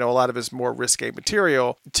playing, a lot of his more risque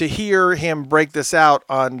material, to hear him break this out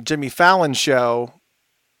on Jimmy Fallon's show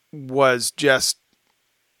was just,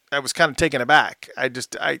 I was kind of taken aback.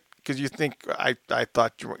 Because you think, I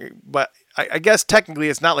thought you were, but I guess technically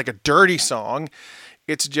it's not like a dirty song.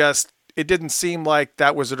 It's just, it didn't seem like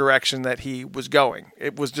that was the direction that he was going.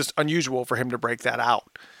 It was just unusual for him to break that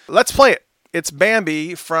out. Let's play it. It's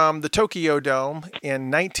Bambi from the Tokyo Dome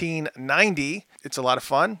in 1990. It's a lot of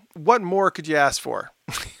fun. What more could you ask for?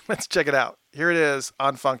 Let's check it out. Here it is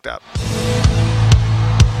on Funked Up.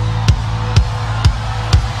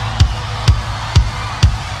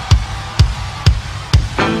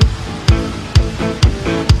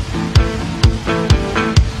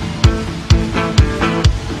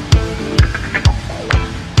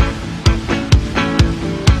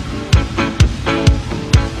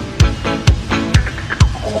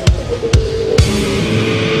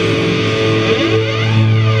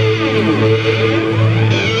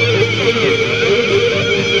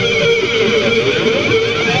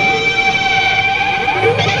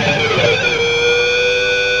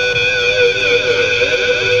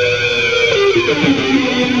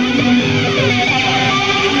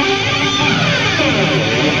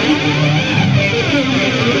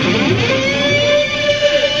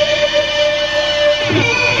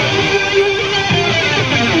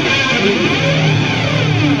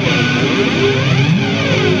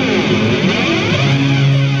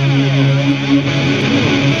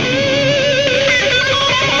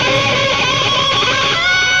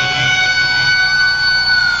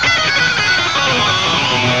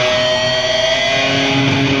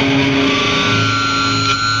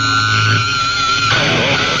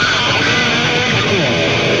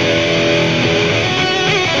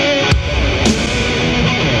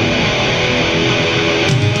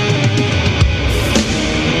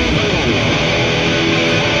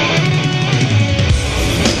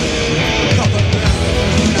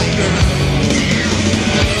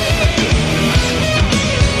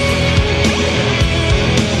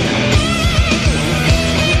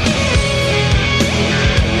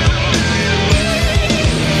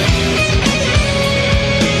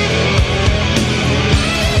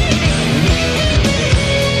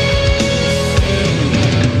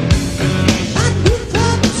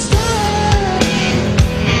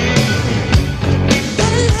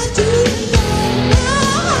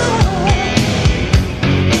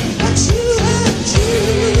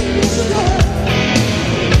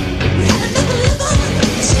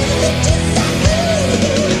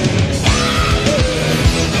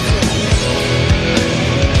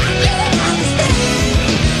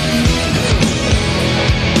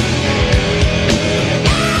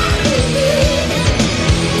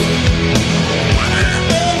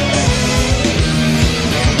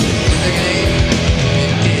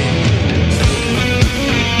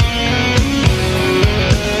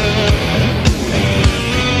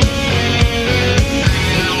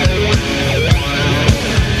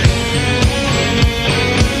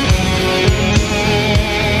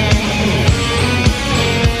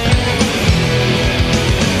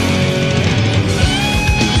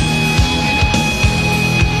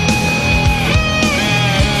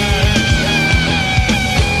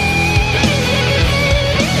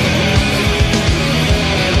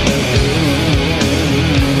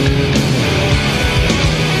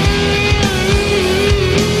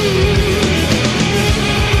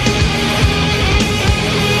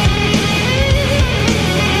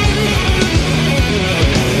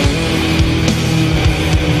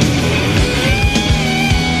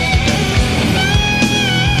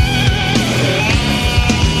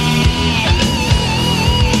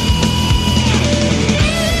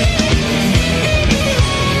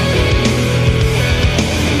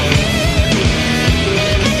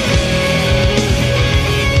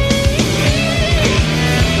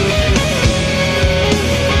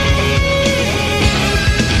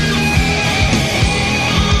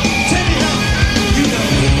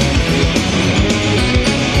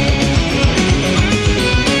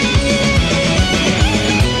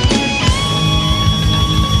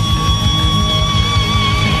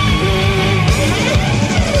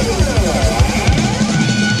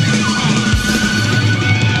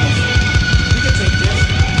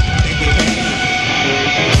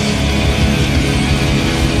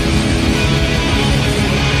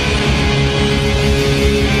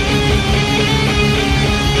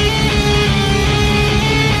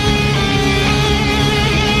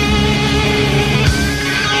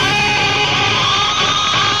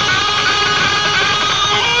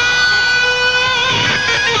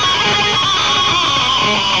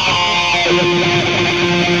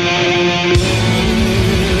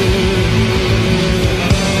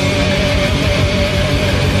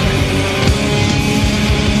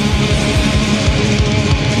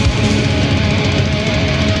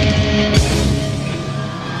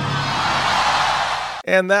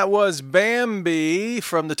 And that was Bambi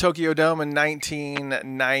from the Tokyo Dome in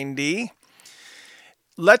 1990.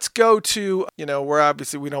 Let's go to, we're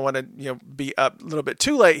obviously, we don't want to, be up a little bit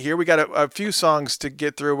too late here. We got a few songs to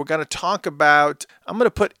get through. We're going to talk about, I'm going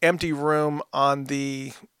to put Empty Room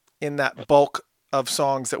in that bulk of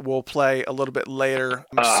songs that we'll play a little bit later.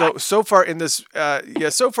 So far in this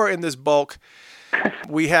bulk,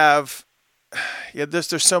 we have,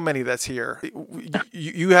 there's so many that's here.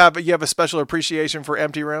 You have a special appreciation for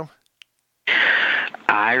Empty Room?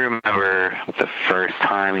 I remember the first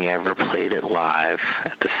time he ever played it live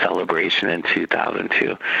at the Celebration in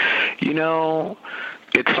 2002.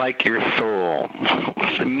 It's like your soul.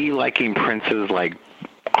 Me liking Prince's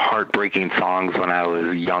heartbreaking songs when I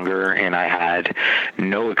was younger and I had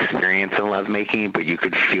no experience in lovemaking, but you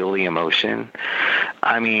could feel the emotion.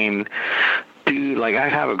 I mean, dude,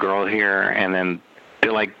 I'd have a girl here and then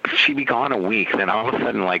she'd be gone a week. Then all of a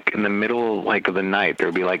sudden, in the middle, of the night,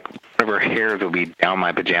 there'd be one of her hairs would be down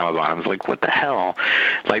my pajama bottoms. What the hell?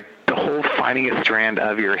 The whole finding a strand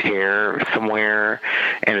of your hair somewhere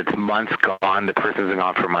and it's months gone. The person's been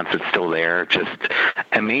gone for months. It's still there. Just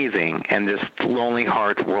amazing. And just Lonely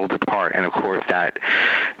Hearts, Worlds Apart. And of course that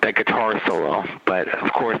guitar solo. But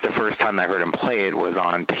of course the first time I heard him play it was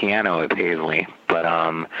on piano at Paisley. But,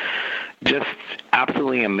 just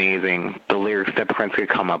absolutely amazing, the lyrics that Prince could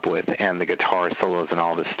come up with and the guitar solos and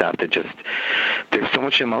all this stuff that just, there's so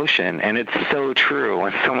much emotion and it's so true.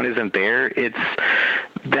 When someone isn't there,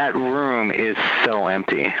 that room is so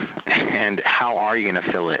empty and how are you going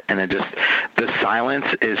to fill it? And the silence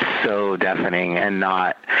is so deafening and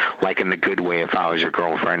not in the good way if I was your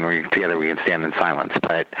girlfriend or together we can stand in silence,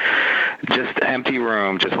 but just Empty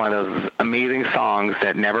Room, just one of those amazing songs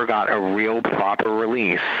that never got a real proper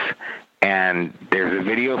release. And there's a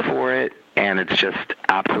video for it, and it's just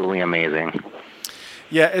absolutely amazing.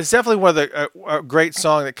 Yeah, it's definitely one of a great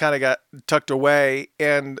song that kind of got tucked away.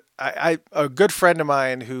 And a good friend of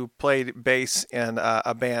mine who played bass in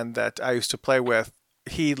a band that I used to play with,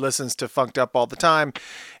 he listens to Funked Up all the time.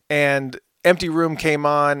 And Empty Room came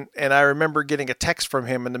on, and I remember getting a text from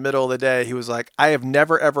him in the middle of the day. He was like, I have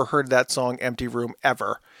never, ever heard that song, Empty Room,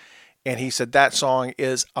 ever. And he said, that song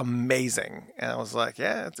is amazing. And I was like,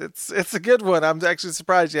 yeah, it's a good one. I'm actually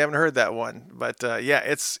surprised you haven't heard that one. But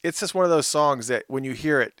it's just one of those songs that when you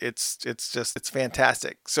hear it, it's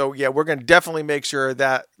fantastic. So yeah, we're going to definitely make sure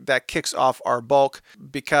that kicks off our bulk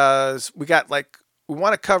because we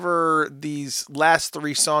want to cover these last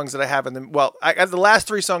three songs that I have in them. Well, the last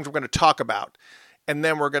three songs we're going to talk about, and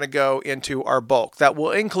then we're going to go into our bulk. That will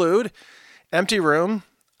include Empty Room,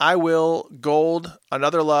 I Will, Gold,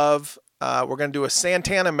 Another Love. We're going to do a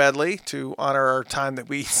Santana medley to honor our time that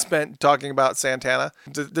we spent talking about Santana.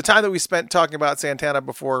 The time that we spent talking about Santana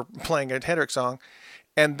before playing a Hendrix song.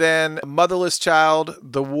 And then Motherless Child,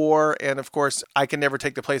 The War, and of course, I Can Never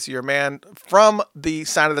Take the Place of Your Man from the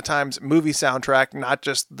Sign of the Times movie soundtrack, not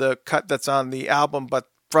just the cut that's on the album, but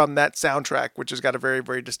from that soundtrack, which has got a very,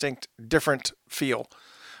 very distinct, different feel,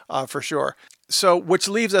 for sure. So, which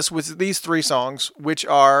leaves us with these three songs, which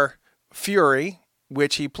are Fury,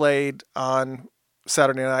 which he played on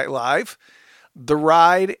Saturday Night Live, The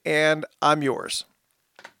Ride, and I'm Yours.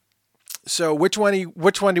 So, which one do you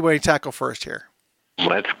want to tackle first here?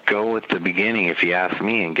 Let's go with the beginning, if you ask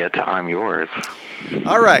me, and get to I'm Yours.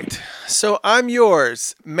 All right. So, I'm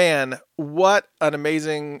Yours. Man, what an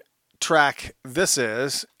amazing track this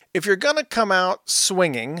is. If you're going to come out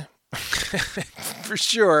swinging, for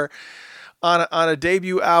sure, on a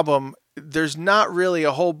debut album, there's not really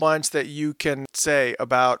a whole bunch that you can say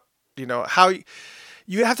about, how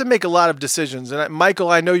you have to make a lot of decisions. And Michael,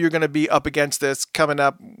 I know you're going to be up against this coming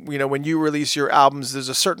up. When you release your albums, there's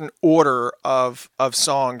a certain order of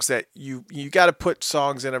songs that you got to put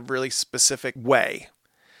songs in a really specific way.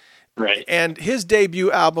 Right. And his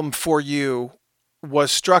debut album For You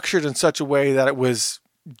was structured in such a way that it was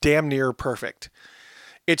damn near perfect.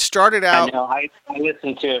 It started out. I know. I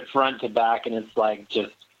listened to it front to back, and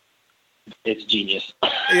it's genius.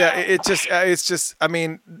 Yeah, it's just. I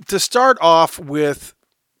mean, to start off with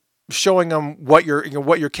showing them what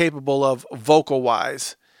you're capable of vocal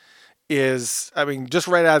wise is. I mean, just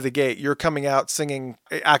right out of the gate, you're coming out singing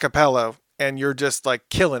a cappella, and you're just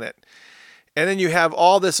killing it. And then you have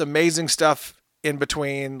all this amazing stuff in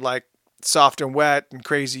between, like Soft and Wet and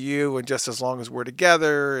Crazy You and Just As Long As We're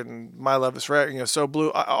Together and My Love Is Red, So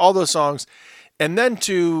Blue, all those songs. And then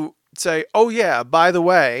to say, oh yeah, by the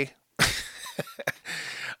way,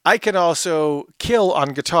 I can also kill on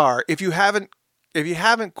guitar. If you haven't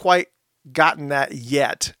quite gotten that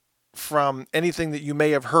yet from anything that you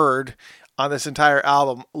may have heard on this entire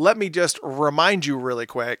album, let me just remind you really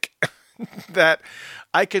quick that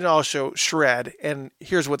I can also shred, and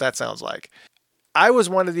here's what that sounds like. I was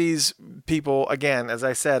one of these people, again, as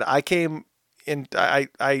I said, I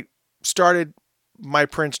started my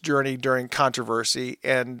Prince journey during controversy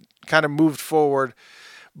and kind of moved forward,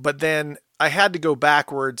 but then I had to go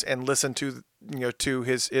backwards and listen to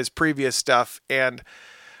his previous stuff, and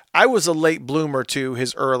I was a late bloomer to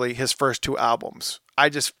his first 2 albums. I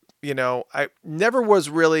never was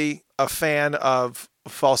really a fan of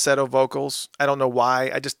falsetto vocals. I don't know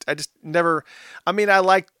why. I just never, I mean, I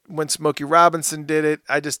liked when Smokey Robinson did it.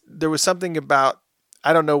 There was something about,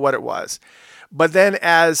 I don't know what it was. But then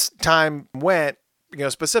as time went,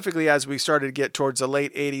 specifically as we started to get towards the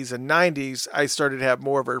late 80s and 90s, I started to have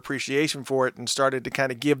more of an appreciation for it and started to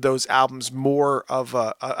kind of give those albums more of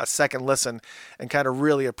a second listen and kind of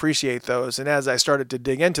really appreciate those. And as I started to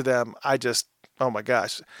dig into them, oh my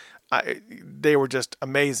gosh, they were just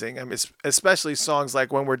amazing. I mean, especially songs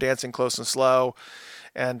like When We're Dancing Close and Slow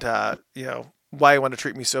and, Why You Want to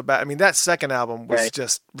Treat Me So Bad. I mean, that second album was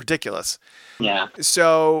just ridiculous. Yeah.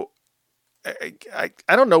 So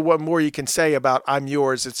I don't know what more you can say about I'm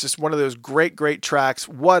Yours. It's just one of those great, great tracks.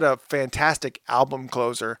 What a fantastic album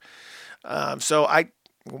closer.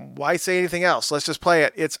 Why say anything else? Let's just play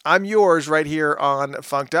it. It's I'm Yours right here on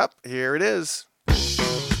Funked Up. Here it is.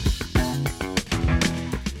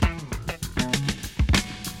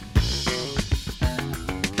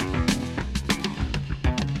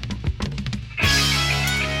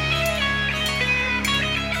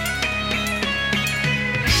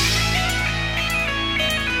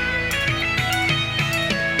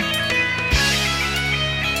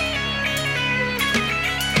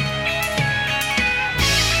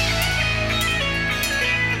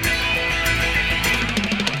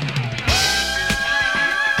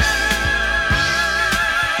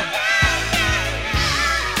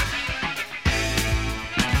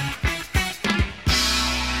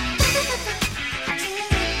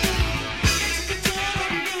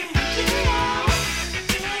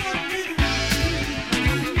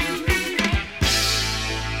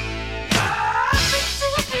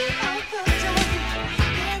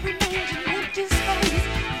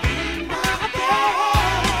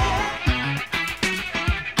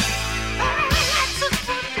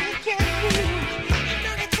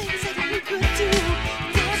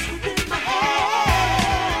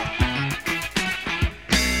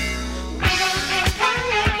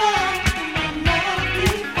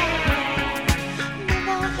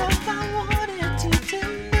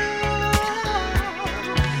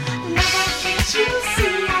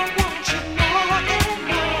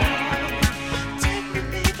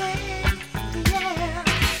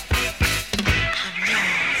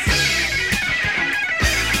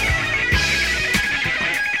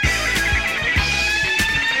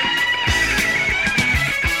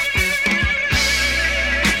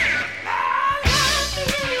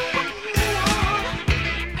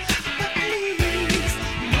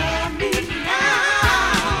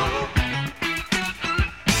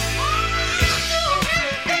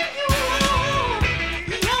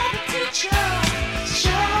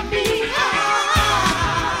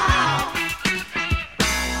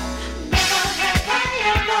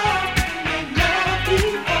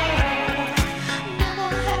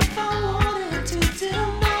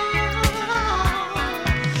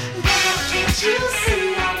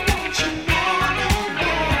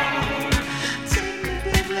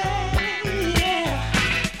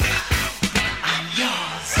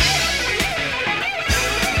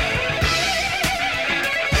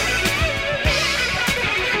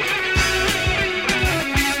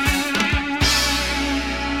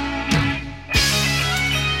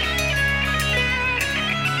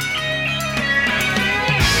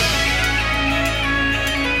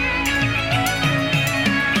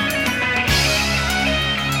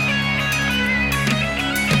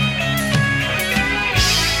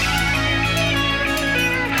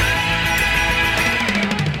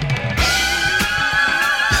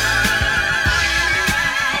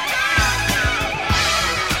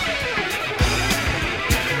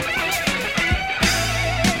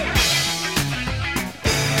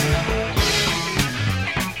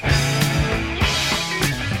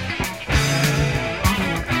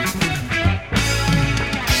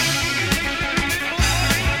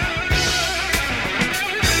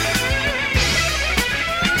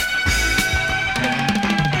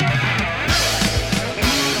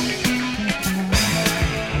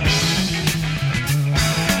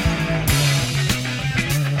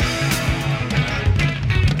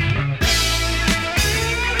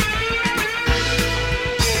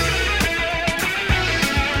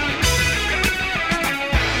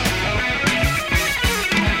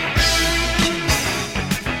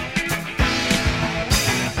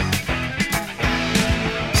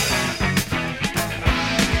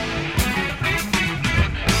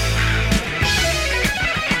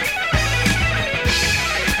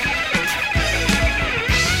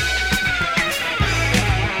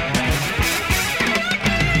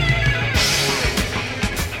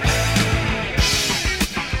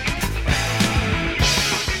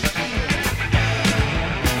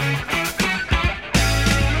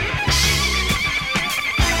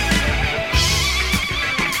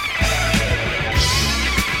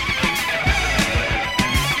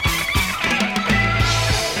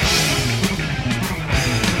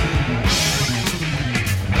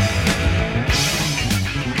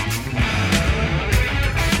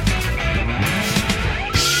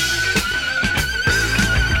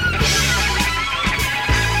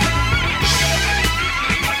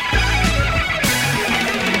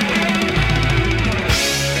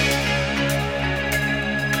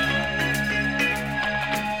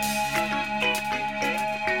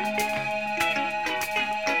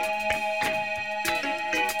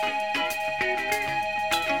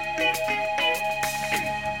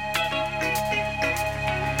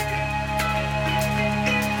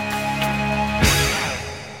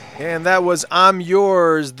 And that was I'm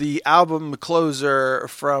Yours, the album closer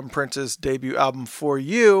from Prince's debut album For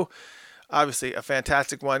You. Obviously a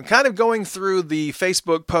fantastic one. Kind of going through the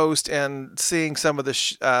Facebook post and seeing some of the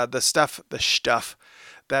stuff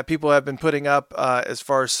that people have been putting up as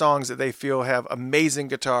far as songs that they feel have amazing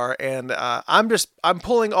guitar. And I'm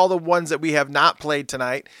pulling all the ones that we have not played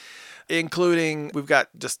tonight, including we've got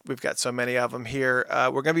so many of them here.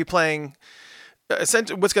 We're going to be playing.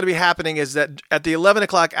 Essentially, what's going to be happening is that at the 11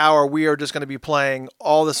 o'clock hour, we are just going to be playing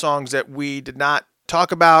all the songs that we did not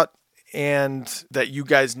talk about and that you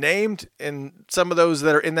guys named. And some of those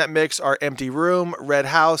that are in that mix are Empty Room, Red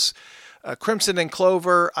House, Crimson and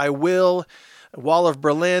Clover, I Will, Wall of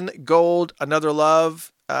Berlin, Gold, Another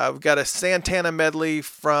Love. We've got a Santana medley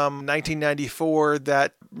from 1994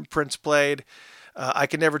 that Prince played. I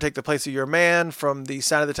Can Never Take the Place of Your Man from the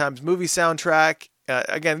Sign of the Times movie soundtrack.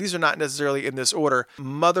 Again, these are not necessarily in this order.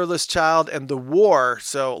 Motherless Child and The War.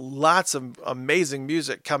 So lots of amazing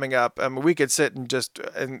music coming up. I mean, we could sit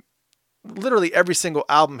and literally every single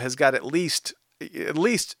album has got at least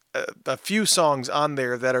a few songs on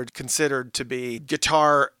there that are considered to be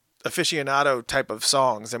guitar aficionado type of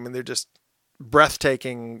songs. I mean, they're just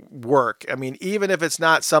breathtaking work. I mean, even if it's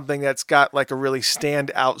not something that's got like a really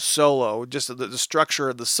standout solo, just the structure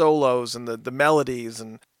of the solos and the melodies,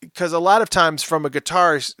 and because a lot of times from a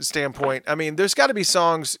guitar standpoint, I mean, there's got to be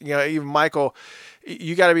songs, even Michael,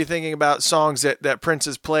 you got to be thinking about songs that Prince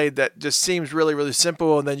has played that just seems really, really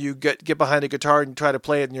simple, and then you get behind a guitar and try to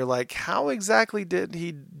play it, and you're like, how exactly did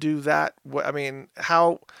he do that? There's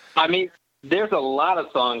a lot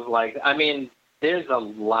of songs there's a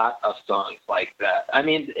lot of songs like that. I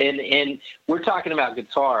mean, and we're talking about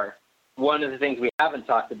guitar. One of the things we haven't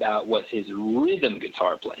talked about was his rhythm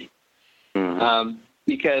guitar playing. Mm-hmm.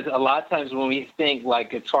 Because a lot of times when we think like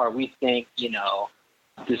guitar, we think,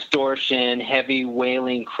 distortion, heavy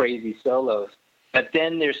wailing, crazy solos. But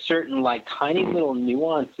then there's certain like tiny little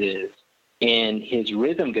nuances in his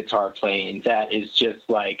rhythm guitar playing that is just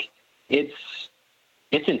like, it's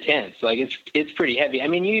intense. Like it's pretty heavy. I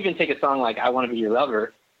mean, you even take a song like I Want to Be Your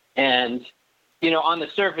Lover, and on the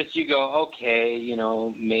surface you go, okay,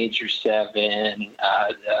 major 7,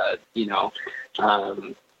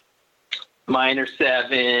 minor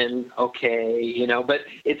 7, okay, but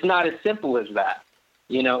it's not as simple as that.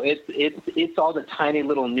 It's all the tiny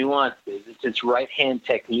little nuances. It's its right hand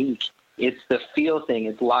technique. It's the feel thing.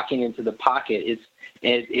 It's locking into the pocket.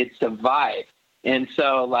 It's a vibe. And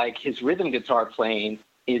so, like, his rhythm guitar playing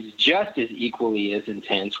is just as equally as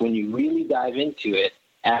intense when you really dive into it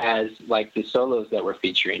as, like, the solos that we're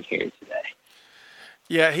featuring here today.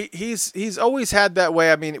 Yeah, he's always had that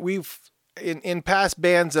way. I mean, we've in past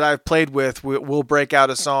bands that I've played with, we'll break out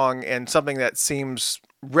a song and something that seems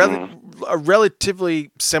relatively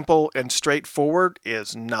simple and straightforward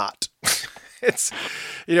is not. It's,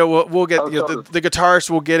 we'll get the guitarist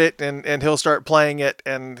will get it and he'll start playing it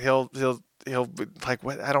and he'll be like,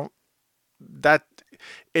 what?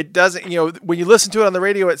 It doesn't, when you listen to it on the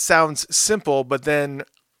radio, it sounds simple, but then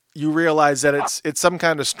you realize that it's some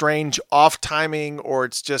kind of strange off timing, or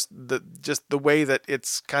it's just the way that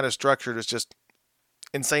it's kind of structured is just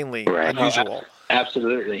insanely unusual.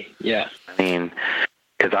 Absolutely. Yeah. I mean,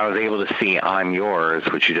 because I was able to see I'm Yours,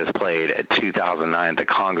 which you just played, at 2009 at the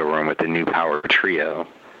Conga Room with the New Power Trio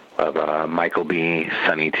of Michael B.,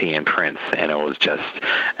 Sonny T., and Prince, and it was just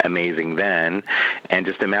amazing then. And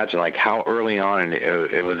just imagine, like, how early on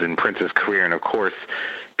it was in Prince's career, and of course,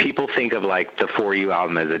 people think of, like, the For You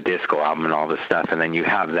album as a disco album and all this stuff, and then you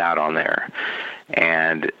have that on there,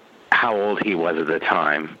 and how old he was at the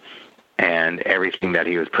time, and everything that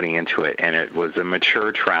he was putting into it, and it was a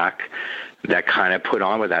mature track that kind of put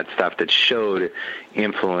on with that stuff that showed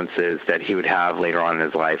influences that he would have later on in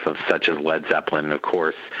his life, of such as Led Zeppelin, and of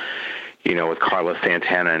course, with Carlos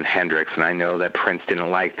Santana and Hendrix. And I know that Prince didn't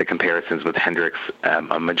like the comparisons with Hendrix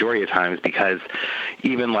a majority of times, because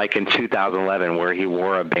even like in 2011 where he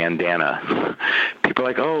wore a bandana, people are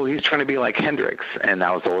like, oh, he's trying to be like Hendrix. And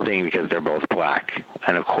that was the whole thing, because they're both black.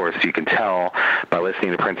 And of course you can tell by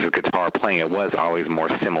listening to Prince's guitar playing, it was always more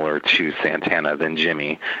similar to Santana than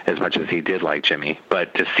Jimmy, as much as he did like Jimmy.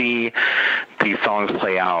 But to see these songs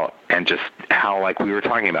play out, and just how, like we were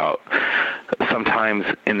talking about, sometimes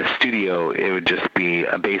in the studio it would just be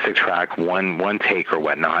a basic track, one take or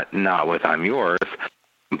whatnot, not with I'm Yours,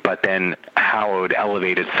 but then how it would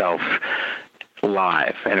elevate itself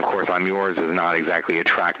live. And of course, I'm Yours is not exactly a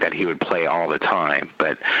track that he would play all the time,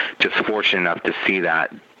 but just fortunate enough to see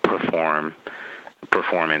that performance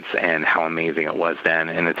and how amazing it was then,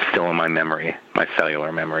 and it's still in my memory, my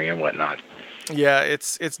cellular memory and whatnot. Yeah,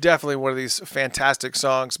 it's definitely one of these fantastic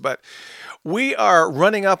songs, but We are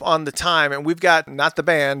running up on the time, and we've got not the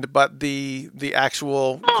band, but the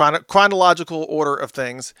actual chronological order of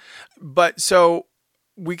things. But so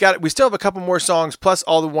we still have a couple more songs, plus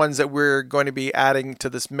all the ones that we're going to be adding to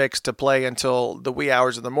this mix to play until the wee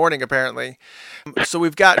hours of the morning, apparently. So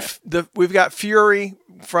we've got Fury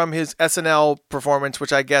from his SNL performance,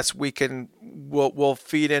 which I guess we'll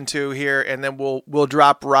feed into here, and then we'll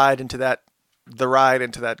drop the ride into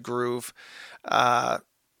that groove.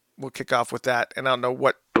 We'll kick off with that, and I don't know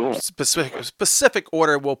what specific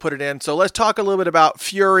order we'll put it in. So let's talk a little bit about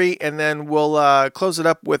Fury, and then we'll close it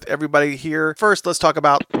up with everybody here. First, let's talk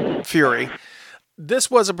about Fury.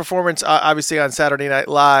 This was a performance, obviously, on Saturday Night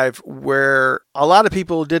Live, where a lot of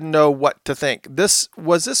people didn't know what to think.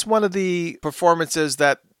 Was this one of the performances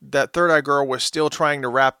that Third Eye Girl was still trying to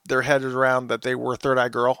wrap their heads around that they were Third Eye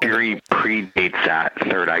Girl? Fury predates that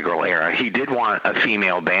Third Eye Girl era. He did want a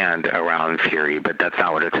female band around Fury, but that's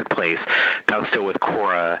not what it took place. That was still with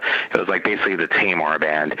Cora. It was like basically the Tamar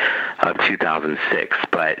band of 2006,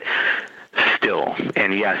 but still.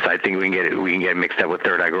 And yes, I think we can get mixed up with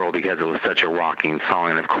Third Eye Girl because it was such a rocking song.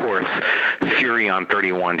 And of course, Fury on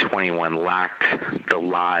 3121 lacked the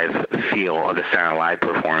live feel of the Saturday Night Live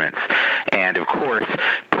performance. And of course,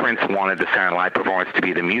 Prince wanted the Saturday Night Live performance to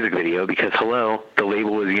be the music video because, hello, the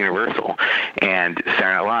label was Universal. And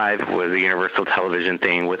Saturday Night Live was a Universal television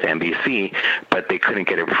thing with NBC, but they couldn't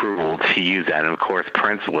get approval to use that. And of course,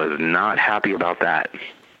 Prince was not happy about that.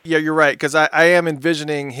 Yeah, you're right, because I am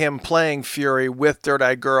envisioning him playing Fury with Third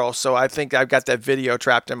Eye Girl, so I think I've got that video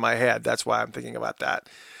trapped in my head. That's why I'm thinking about that.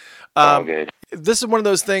 Okay. This is one of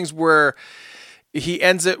those things where he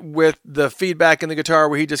ends it with the feedback in the guitar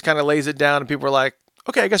where he just kind of lays it down, and people are like,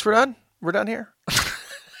 okay, I guess we're done. We're done here.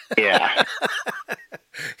 Yeah.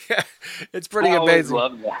 Yeah, it's pretty amazing. I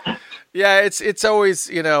always love that. Yeah, it's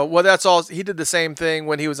always, well, that's all. He did the same thing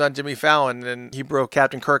when he was on Jimmy Fallon, and he broke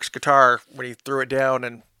Captain Kirk's guitar when he threw it down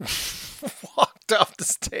and walked off the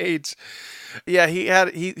stage. Yeah,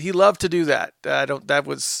 he loved to do that. That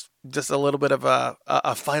was just a little bit of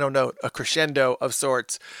a final note, a crescendo of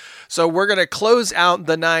sorts. So we're going to close out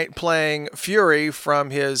the night playing Fury from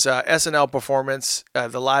his SNL performance,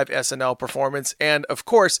 the live SNL performance. And of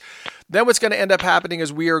course, then what's going to end up happening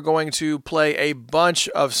is we are going to play a bunch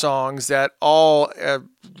of songs that all,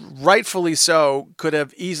 rightfully so, could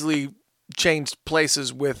have easily changed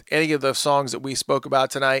places with any of the songs that we spoke about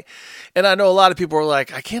tonight. And I know a lot of people were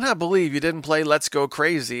like, I cannot believe you didn't play Let's Go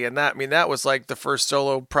Crazy. And that was like the first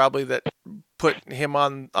solo probably that put him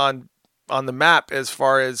on the map as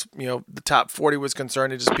far as, the top 40 was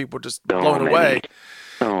concerned, and just people just blown away.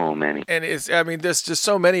 So many. And there's just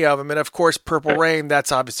so many of them. And of course, Purple Rain,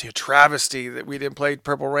 that's obviously a travesty that we didn't play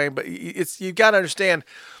Purple Rain, but you got to understand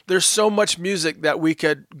there's so much music that we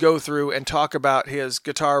could go through and talk about his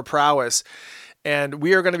guitar prowess. And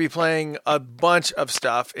we are going to be playing a bunch of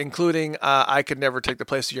stuff, including I Could Never Take the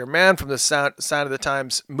Place of Your Man from the Sign of the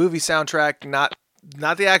Times movie soundtrack, not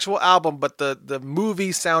the actual album, but the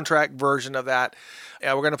movie soundtrack version of that.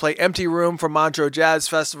 We're going to play Empty Room from Montreux Jazz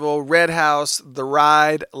Festival, Red House, The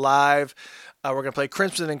Ride live. We're going to play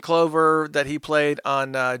Crimson and Clover that he played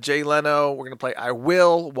on Jay Leno. We're going to play I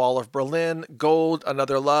Will, Wall of Berlin, Gold,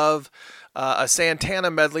 Another Love, a Santana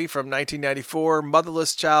medley from 1994,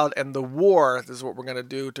 Motherless Child, and The War. This is what we're going to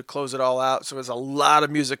do to close it all out. So there's a lot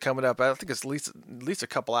of music coming up. I think it's at least a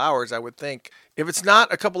couple hours, I would think. If it's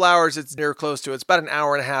not a couple hours, it's near close to it. It's about an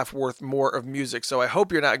hour and a half worth more of music. So I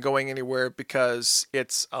hope you're not going anywhere because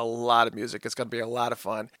it's a lot of music. It's going to be a lot of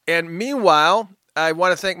fun. And meanwhile, I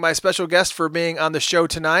want to thank my special guest for being on the show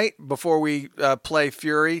tonight before we play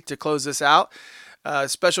Fury to close this out.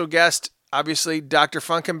 Special guest, obviously, Dr.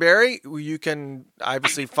 Funkenberry, who you can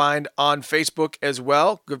obviously find on Facebook as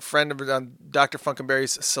well. Good friend of Dr.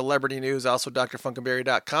 Funkenberry's Celebrity News, also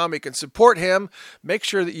drfunkenberry.com. You can support him. Make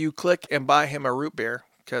sure that you click and buy him a root beer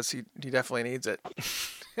because he definitely needs it.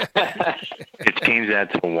 It changed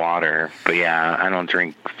that to water, but yeah, I don't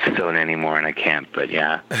drink soda anymore, and I can't. But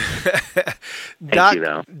yeah, Doc, thank you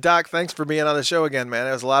though. Doc, thanks for being on the show again, man.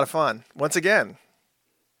 It was a lot of fun once again.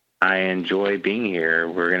 I enjoy being here.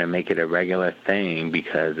 We're going to make it a regular thing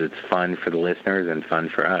because it's fun for the listeners and fun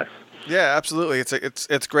for us. Yeah, absolutely.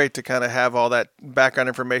 It's great to kind of have all that background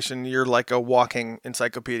information. You're like a walking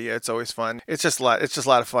encyclopedia. It's always fun. It's just a lot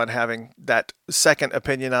of fun having that second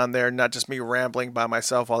opinion on there, not just me rambling by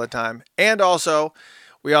myself all the time. And also,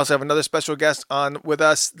 we also have another special guest on with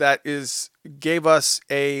us that gave us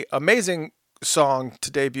a amazing song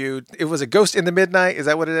to debut. It was a Ghost in the Midnight. Is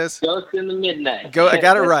that what it is? Ghost in the Midnight. I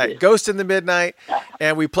got it right. Ghost in the Midnight.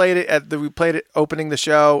 And we played it opening the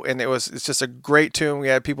show, and it's just a great tune. We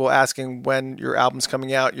had people asking when your album's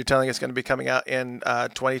coming out. You're telling us it's going to be coming out in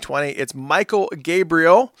 2020. It's Michael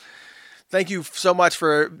Gabriel. Thank you so much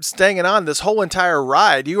for staying on this whole entire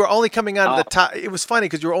ride. You were only coming on the top. It was funny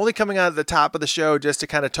because you were only coming on at the top of the show just to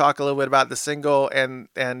kind of talk a little bit about the single and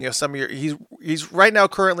some of your. He's right now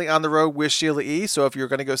currently on the road with Sheila E. So if you're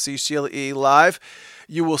going to go see Sheila E. live,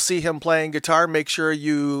 you will see him playing guitar. Make sure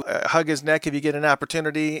you hug his neck if you get an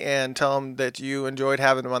opportunity and tell him that you enjoyed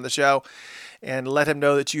having him on the show, and let him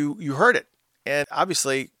know that you heard it. And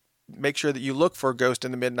obviously, make sure that you look for Ghost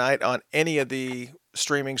in the Midnight on any of the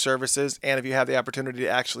streaming services, and if you have the opportunity to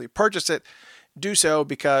actually purchase it, do so,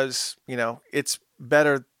 because it's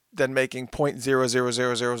better than making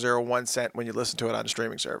 0.00001 cent when you listen to it on a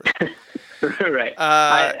streaming service. Right.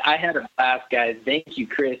 I had a blast, guys. Thank you,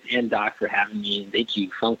 Chris and Doc, for having me, and thank you,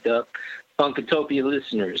 Funkatopia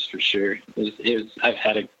listeners, for sure. I've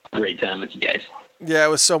had a great time with you guys. Yeah, it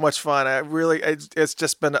was so much fun. It's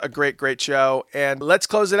just been a great, great show. And let's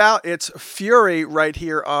close it out. It's Fury right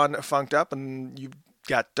here on Funked Up, and you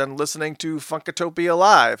got done listening to Funkatopia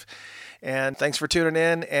Live. And thanks for tuning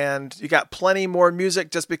in. And you got plenty more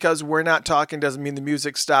music. Just because we're not talking doesn't mean the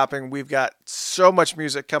music's stopping. We've got so much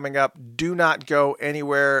music coming up. Do not go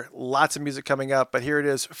anywhere. Lots of music coming up. But here it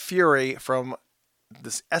is, Fury from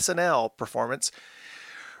this SNL performance,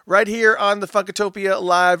 right here on the Funkatopia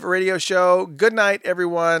Live radio show. Good night,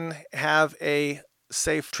 everyone. Have a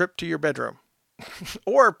safe trip to your bedroom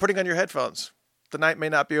or putting on your headphones. The night may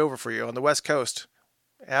not be over for you on the West Coast.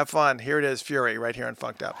 Have fun. Here it is, Fury, right here on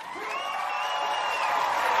Funked Up.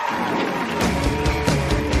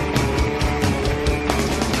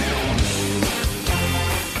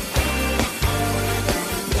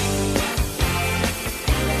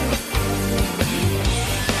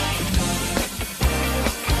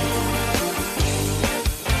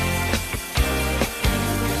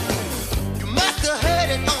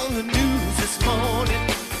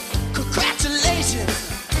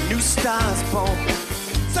 Stars born,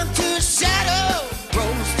 sun to a shadow,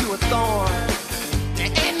 rose to a thorn. There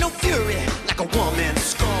ain't no fury like a woman's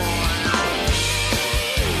scorn.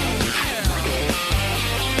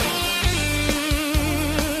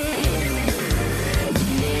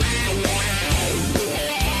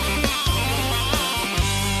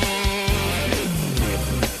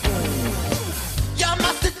 You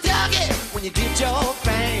must have dug it when you did your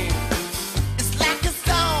thing. It's like a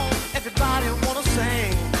song everybody wanna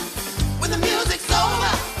sing. The music's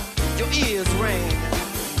over, your ears ring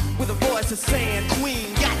with a voice that's saying,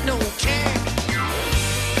 Queen got no king.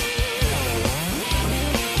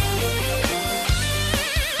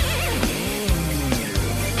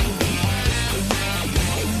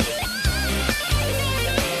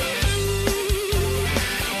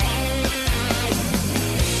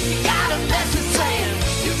 You got a message saying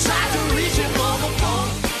you tried to reach it for the phone.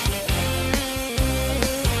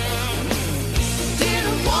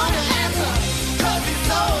 Didn't want to answer 'cause he's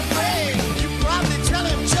so afraid. You probably tell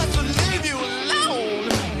him just to leave you alone.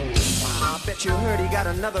 I bet you heard he got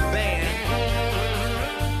another band.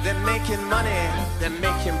 They're making money, they're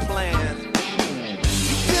making plans.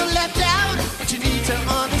 You feel left out, but you need to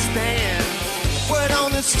understand. Word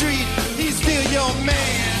on the street, he's still your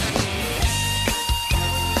man.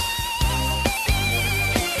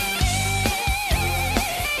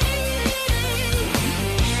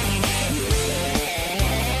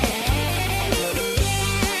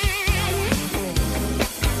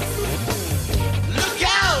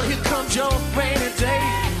 Your rainy day,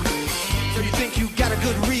 so you think you got a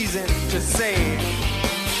good reason to say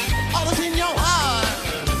all that's in your heart,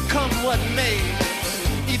 come what may,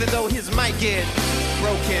 even though his might get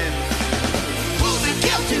broken. Who's the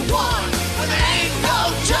guilty one when there ain't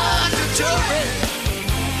no judge or jury?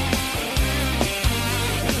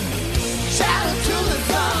 Shadow to the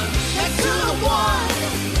sun, next to the one,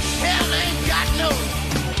 hell ain't got no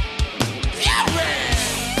fury.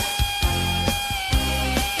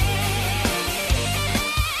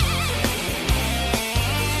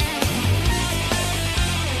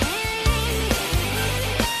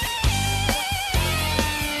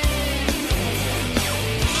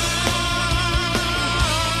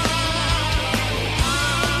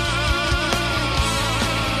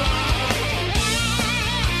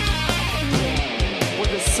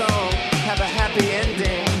 Have a happy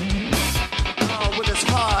ending. Oh, with his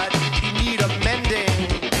heart, you need a mending.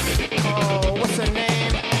 Oh, what's her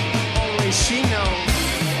name? Only she knows.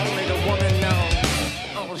 Only the woman knows.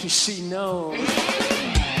 Only she knows.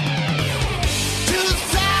 Two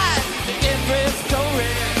sides to every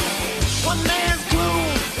One man's gloom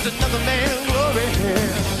is another man's glory.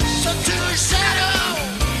 So to a shadow,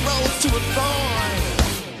 rose to a thorn.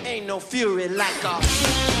 Ain't no fury like a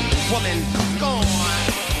woman scorn.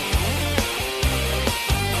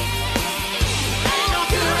 Ain't no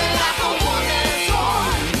fury like a woman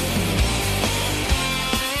scorn.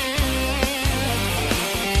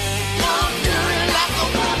 No fury like a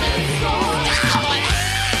woman scorn.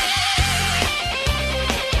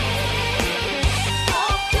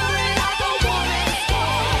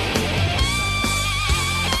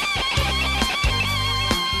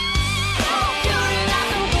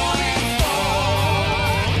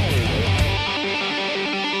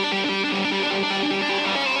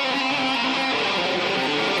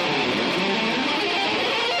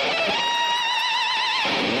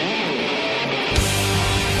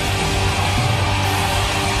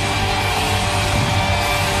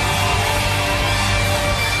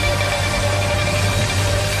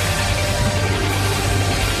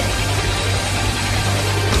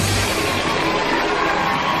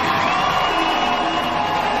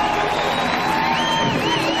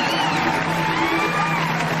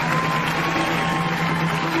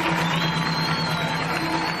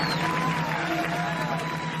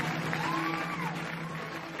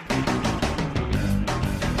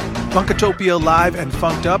 Funkatopia Live and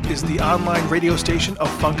Funked Up is the online radio station of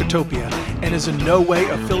Funkatopia and is in no way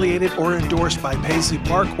affiliated or endorsed by Paisley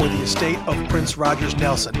Park or the estate of Prince Rogers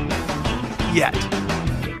Nelson. Yet.